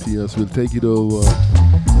here. TS will take it over.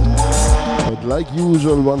 But like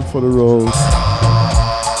usual, one for the road.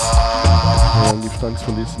 And give thanks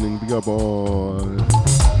for listening. Big up all.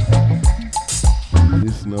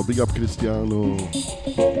 Listener, big up Cristiano.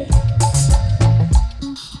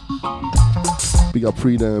 Big up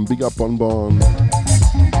Freedom, big up Bonbon.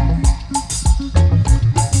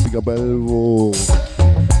 Big up Elvo.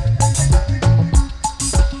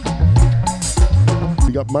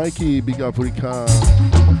 Big up Mikey, big up Rika.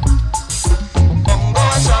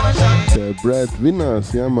 The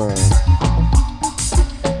breadwinners, yeah man.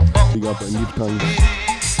 Big up and give thanks.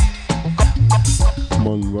 Come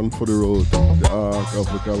on, run for the road. The ark of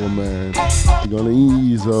the government. We're gonna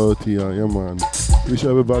ease out here, yeah man. Wish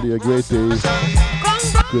everybody a great day,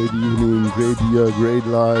 great evening, great year, great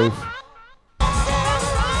life.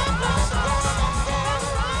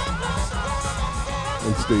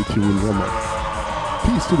 And stay tuned, yeah man.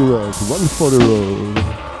 Peace to the world, one for the road.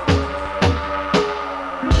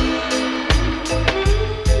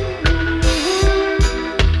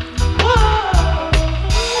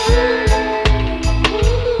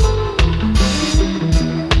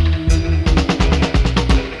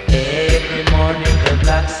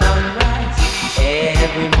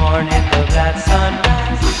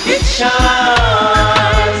 It shines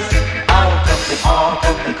out of the ark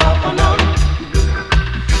of the covenant.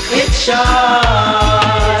 It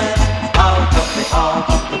shines out of the ark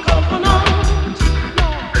of the covenant.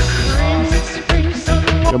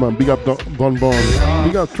 Yeah man, big up Bon Bon,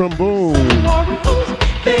 big up Trombone.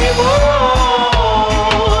 They were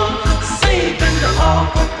all saved in the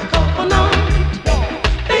ark of the covenant.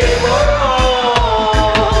 They were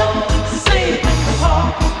all saved in the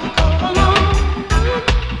ark of the covenant.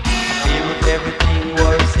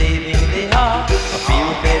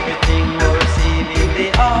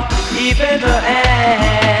 Even the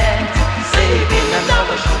ants saving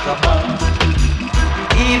another sugar bomb.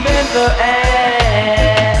 Even the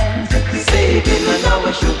ants saving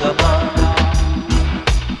another sugar bomb.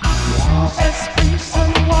 Esprits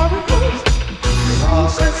and warriors,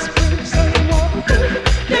 esprits and warriors,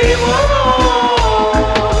 they were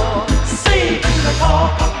all saving the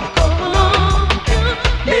ark of the covenant.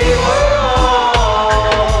 They were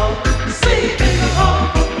all saving the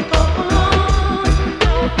ark of the covenant.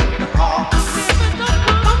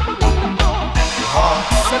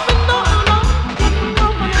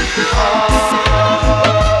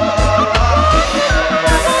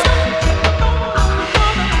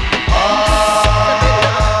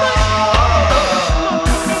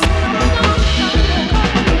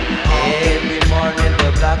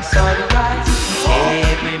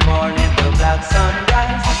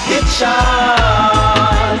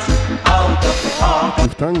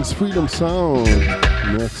 Give thanks, Freedom Sound.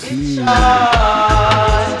 Merci.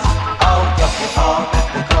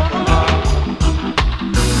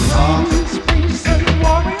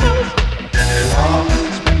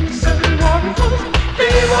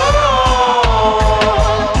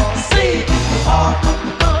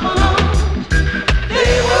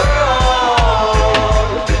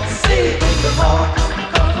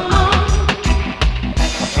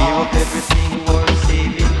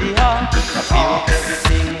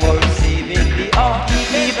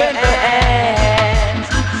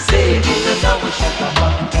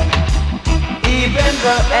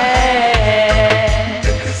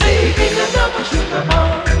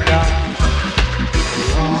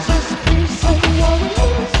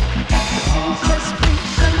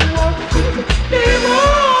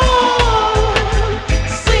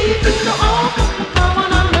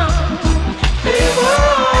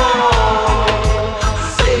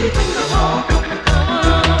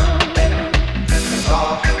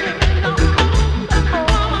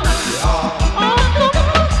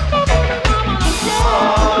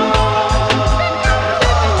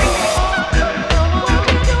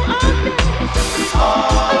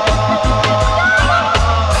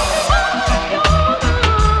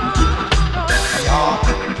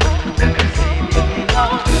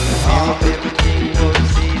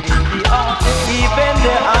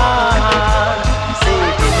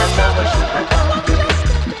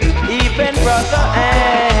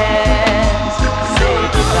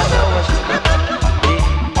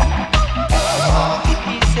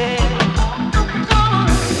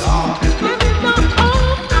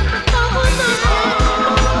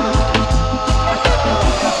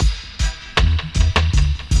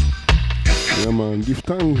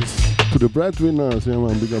 Breadwinners, yeah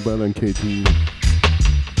man, big up Bell and Katie.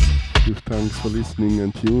 Give thanks for listening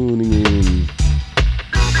and tuning in.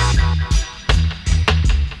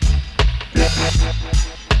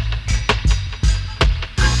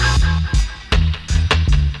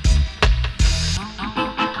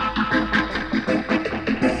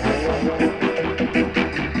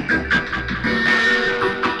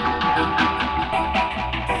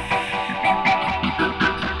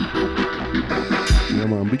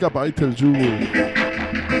 Big up Itel Jewel.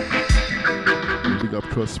 Big up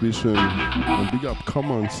Cross Vision. And big up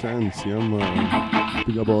Common Sense, yeah man.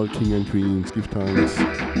 Big up all King and Queens. Give thanks.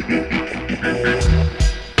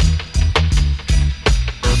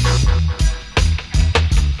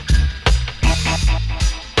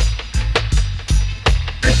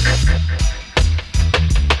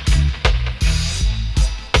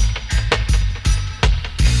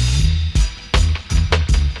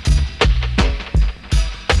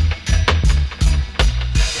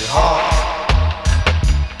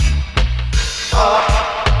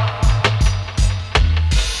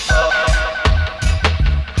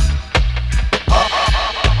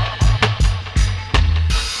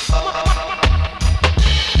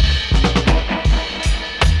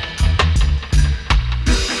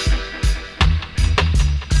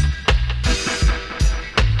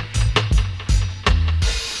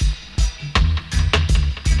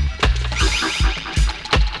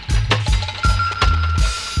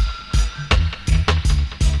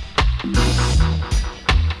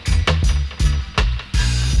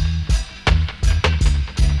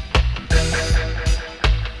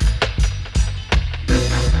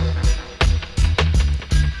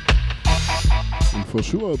 For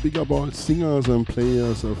sure, big up all singers and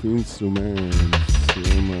players of instruments.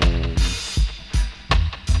 Yeah, man.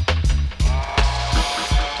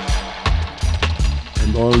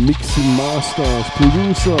 And all mixing masters,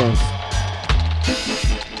 producers.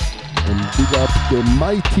 And big up the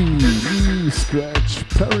mighty Lee Scratch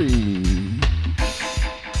Perry.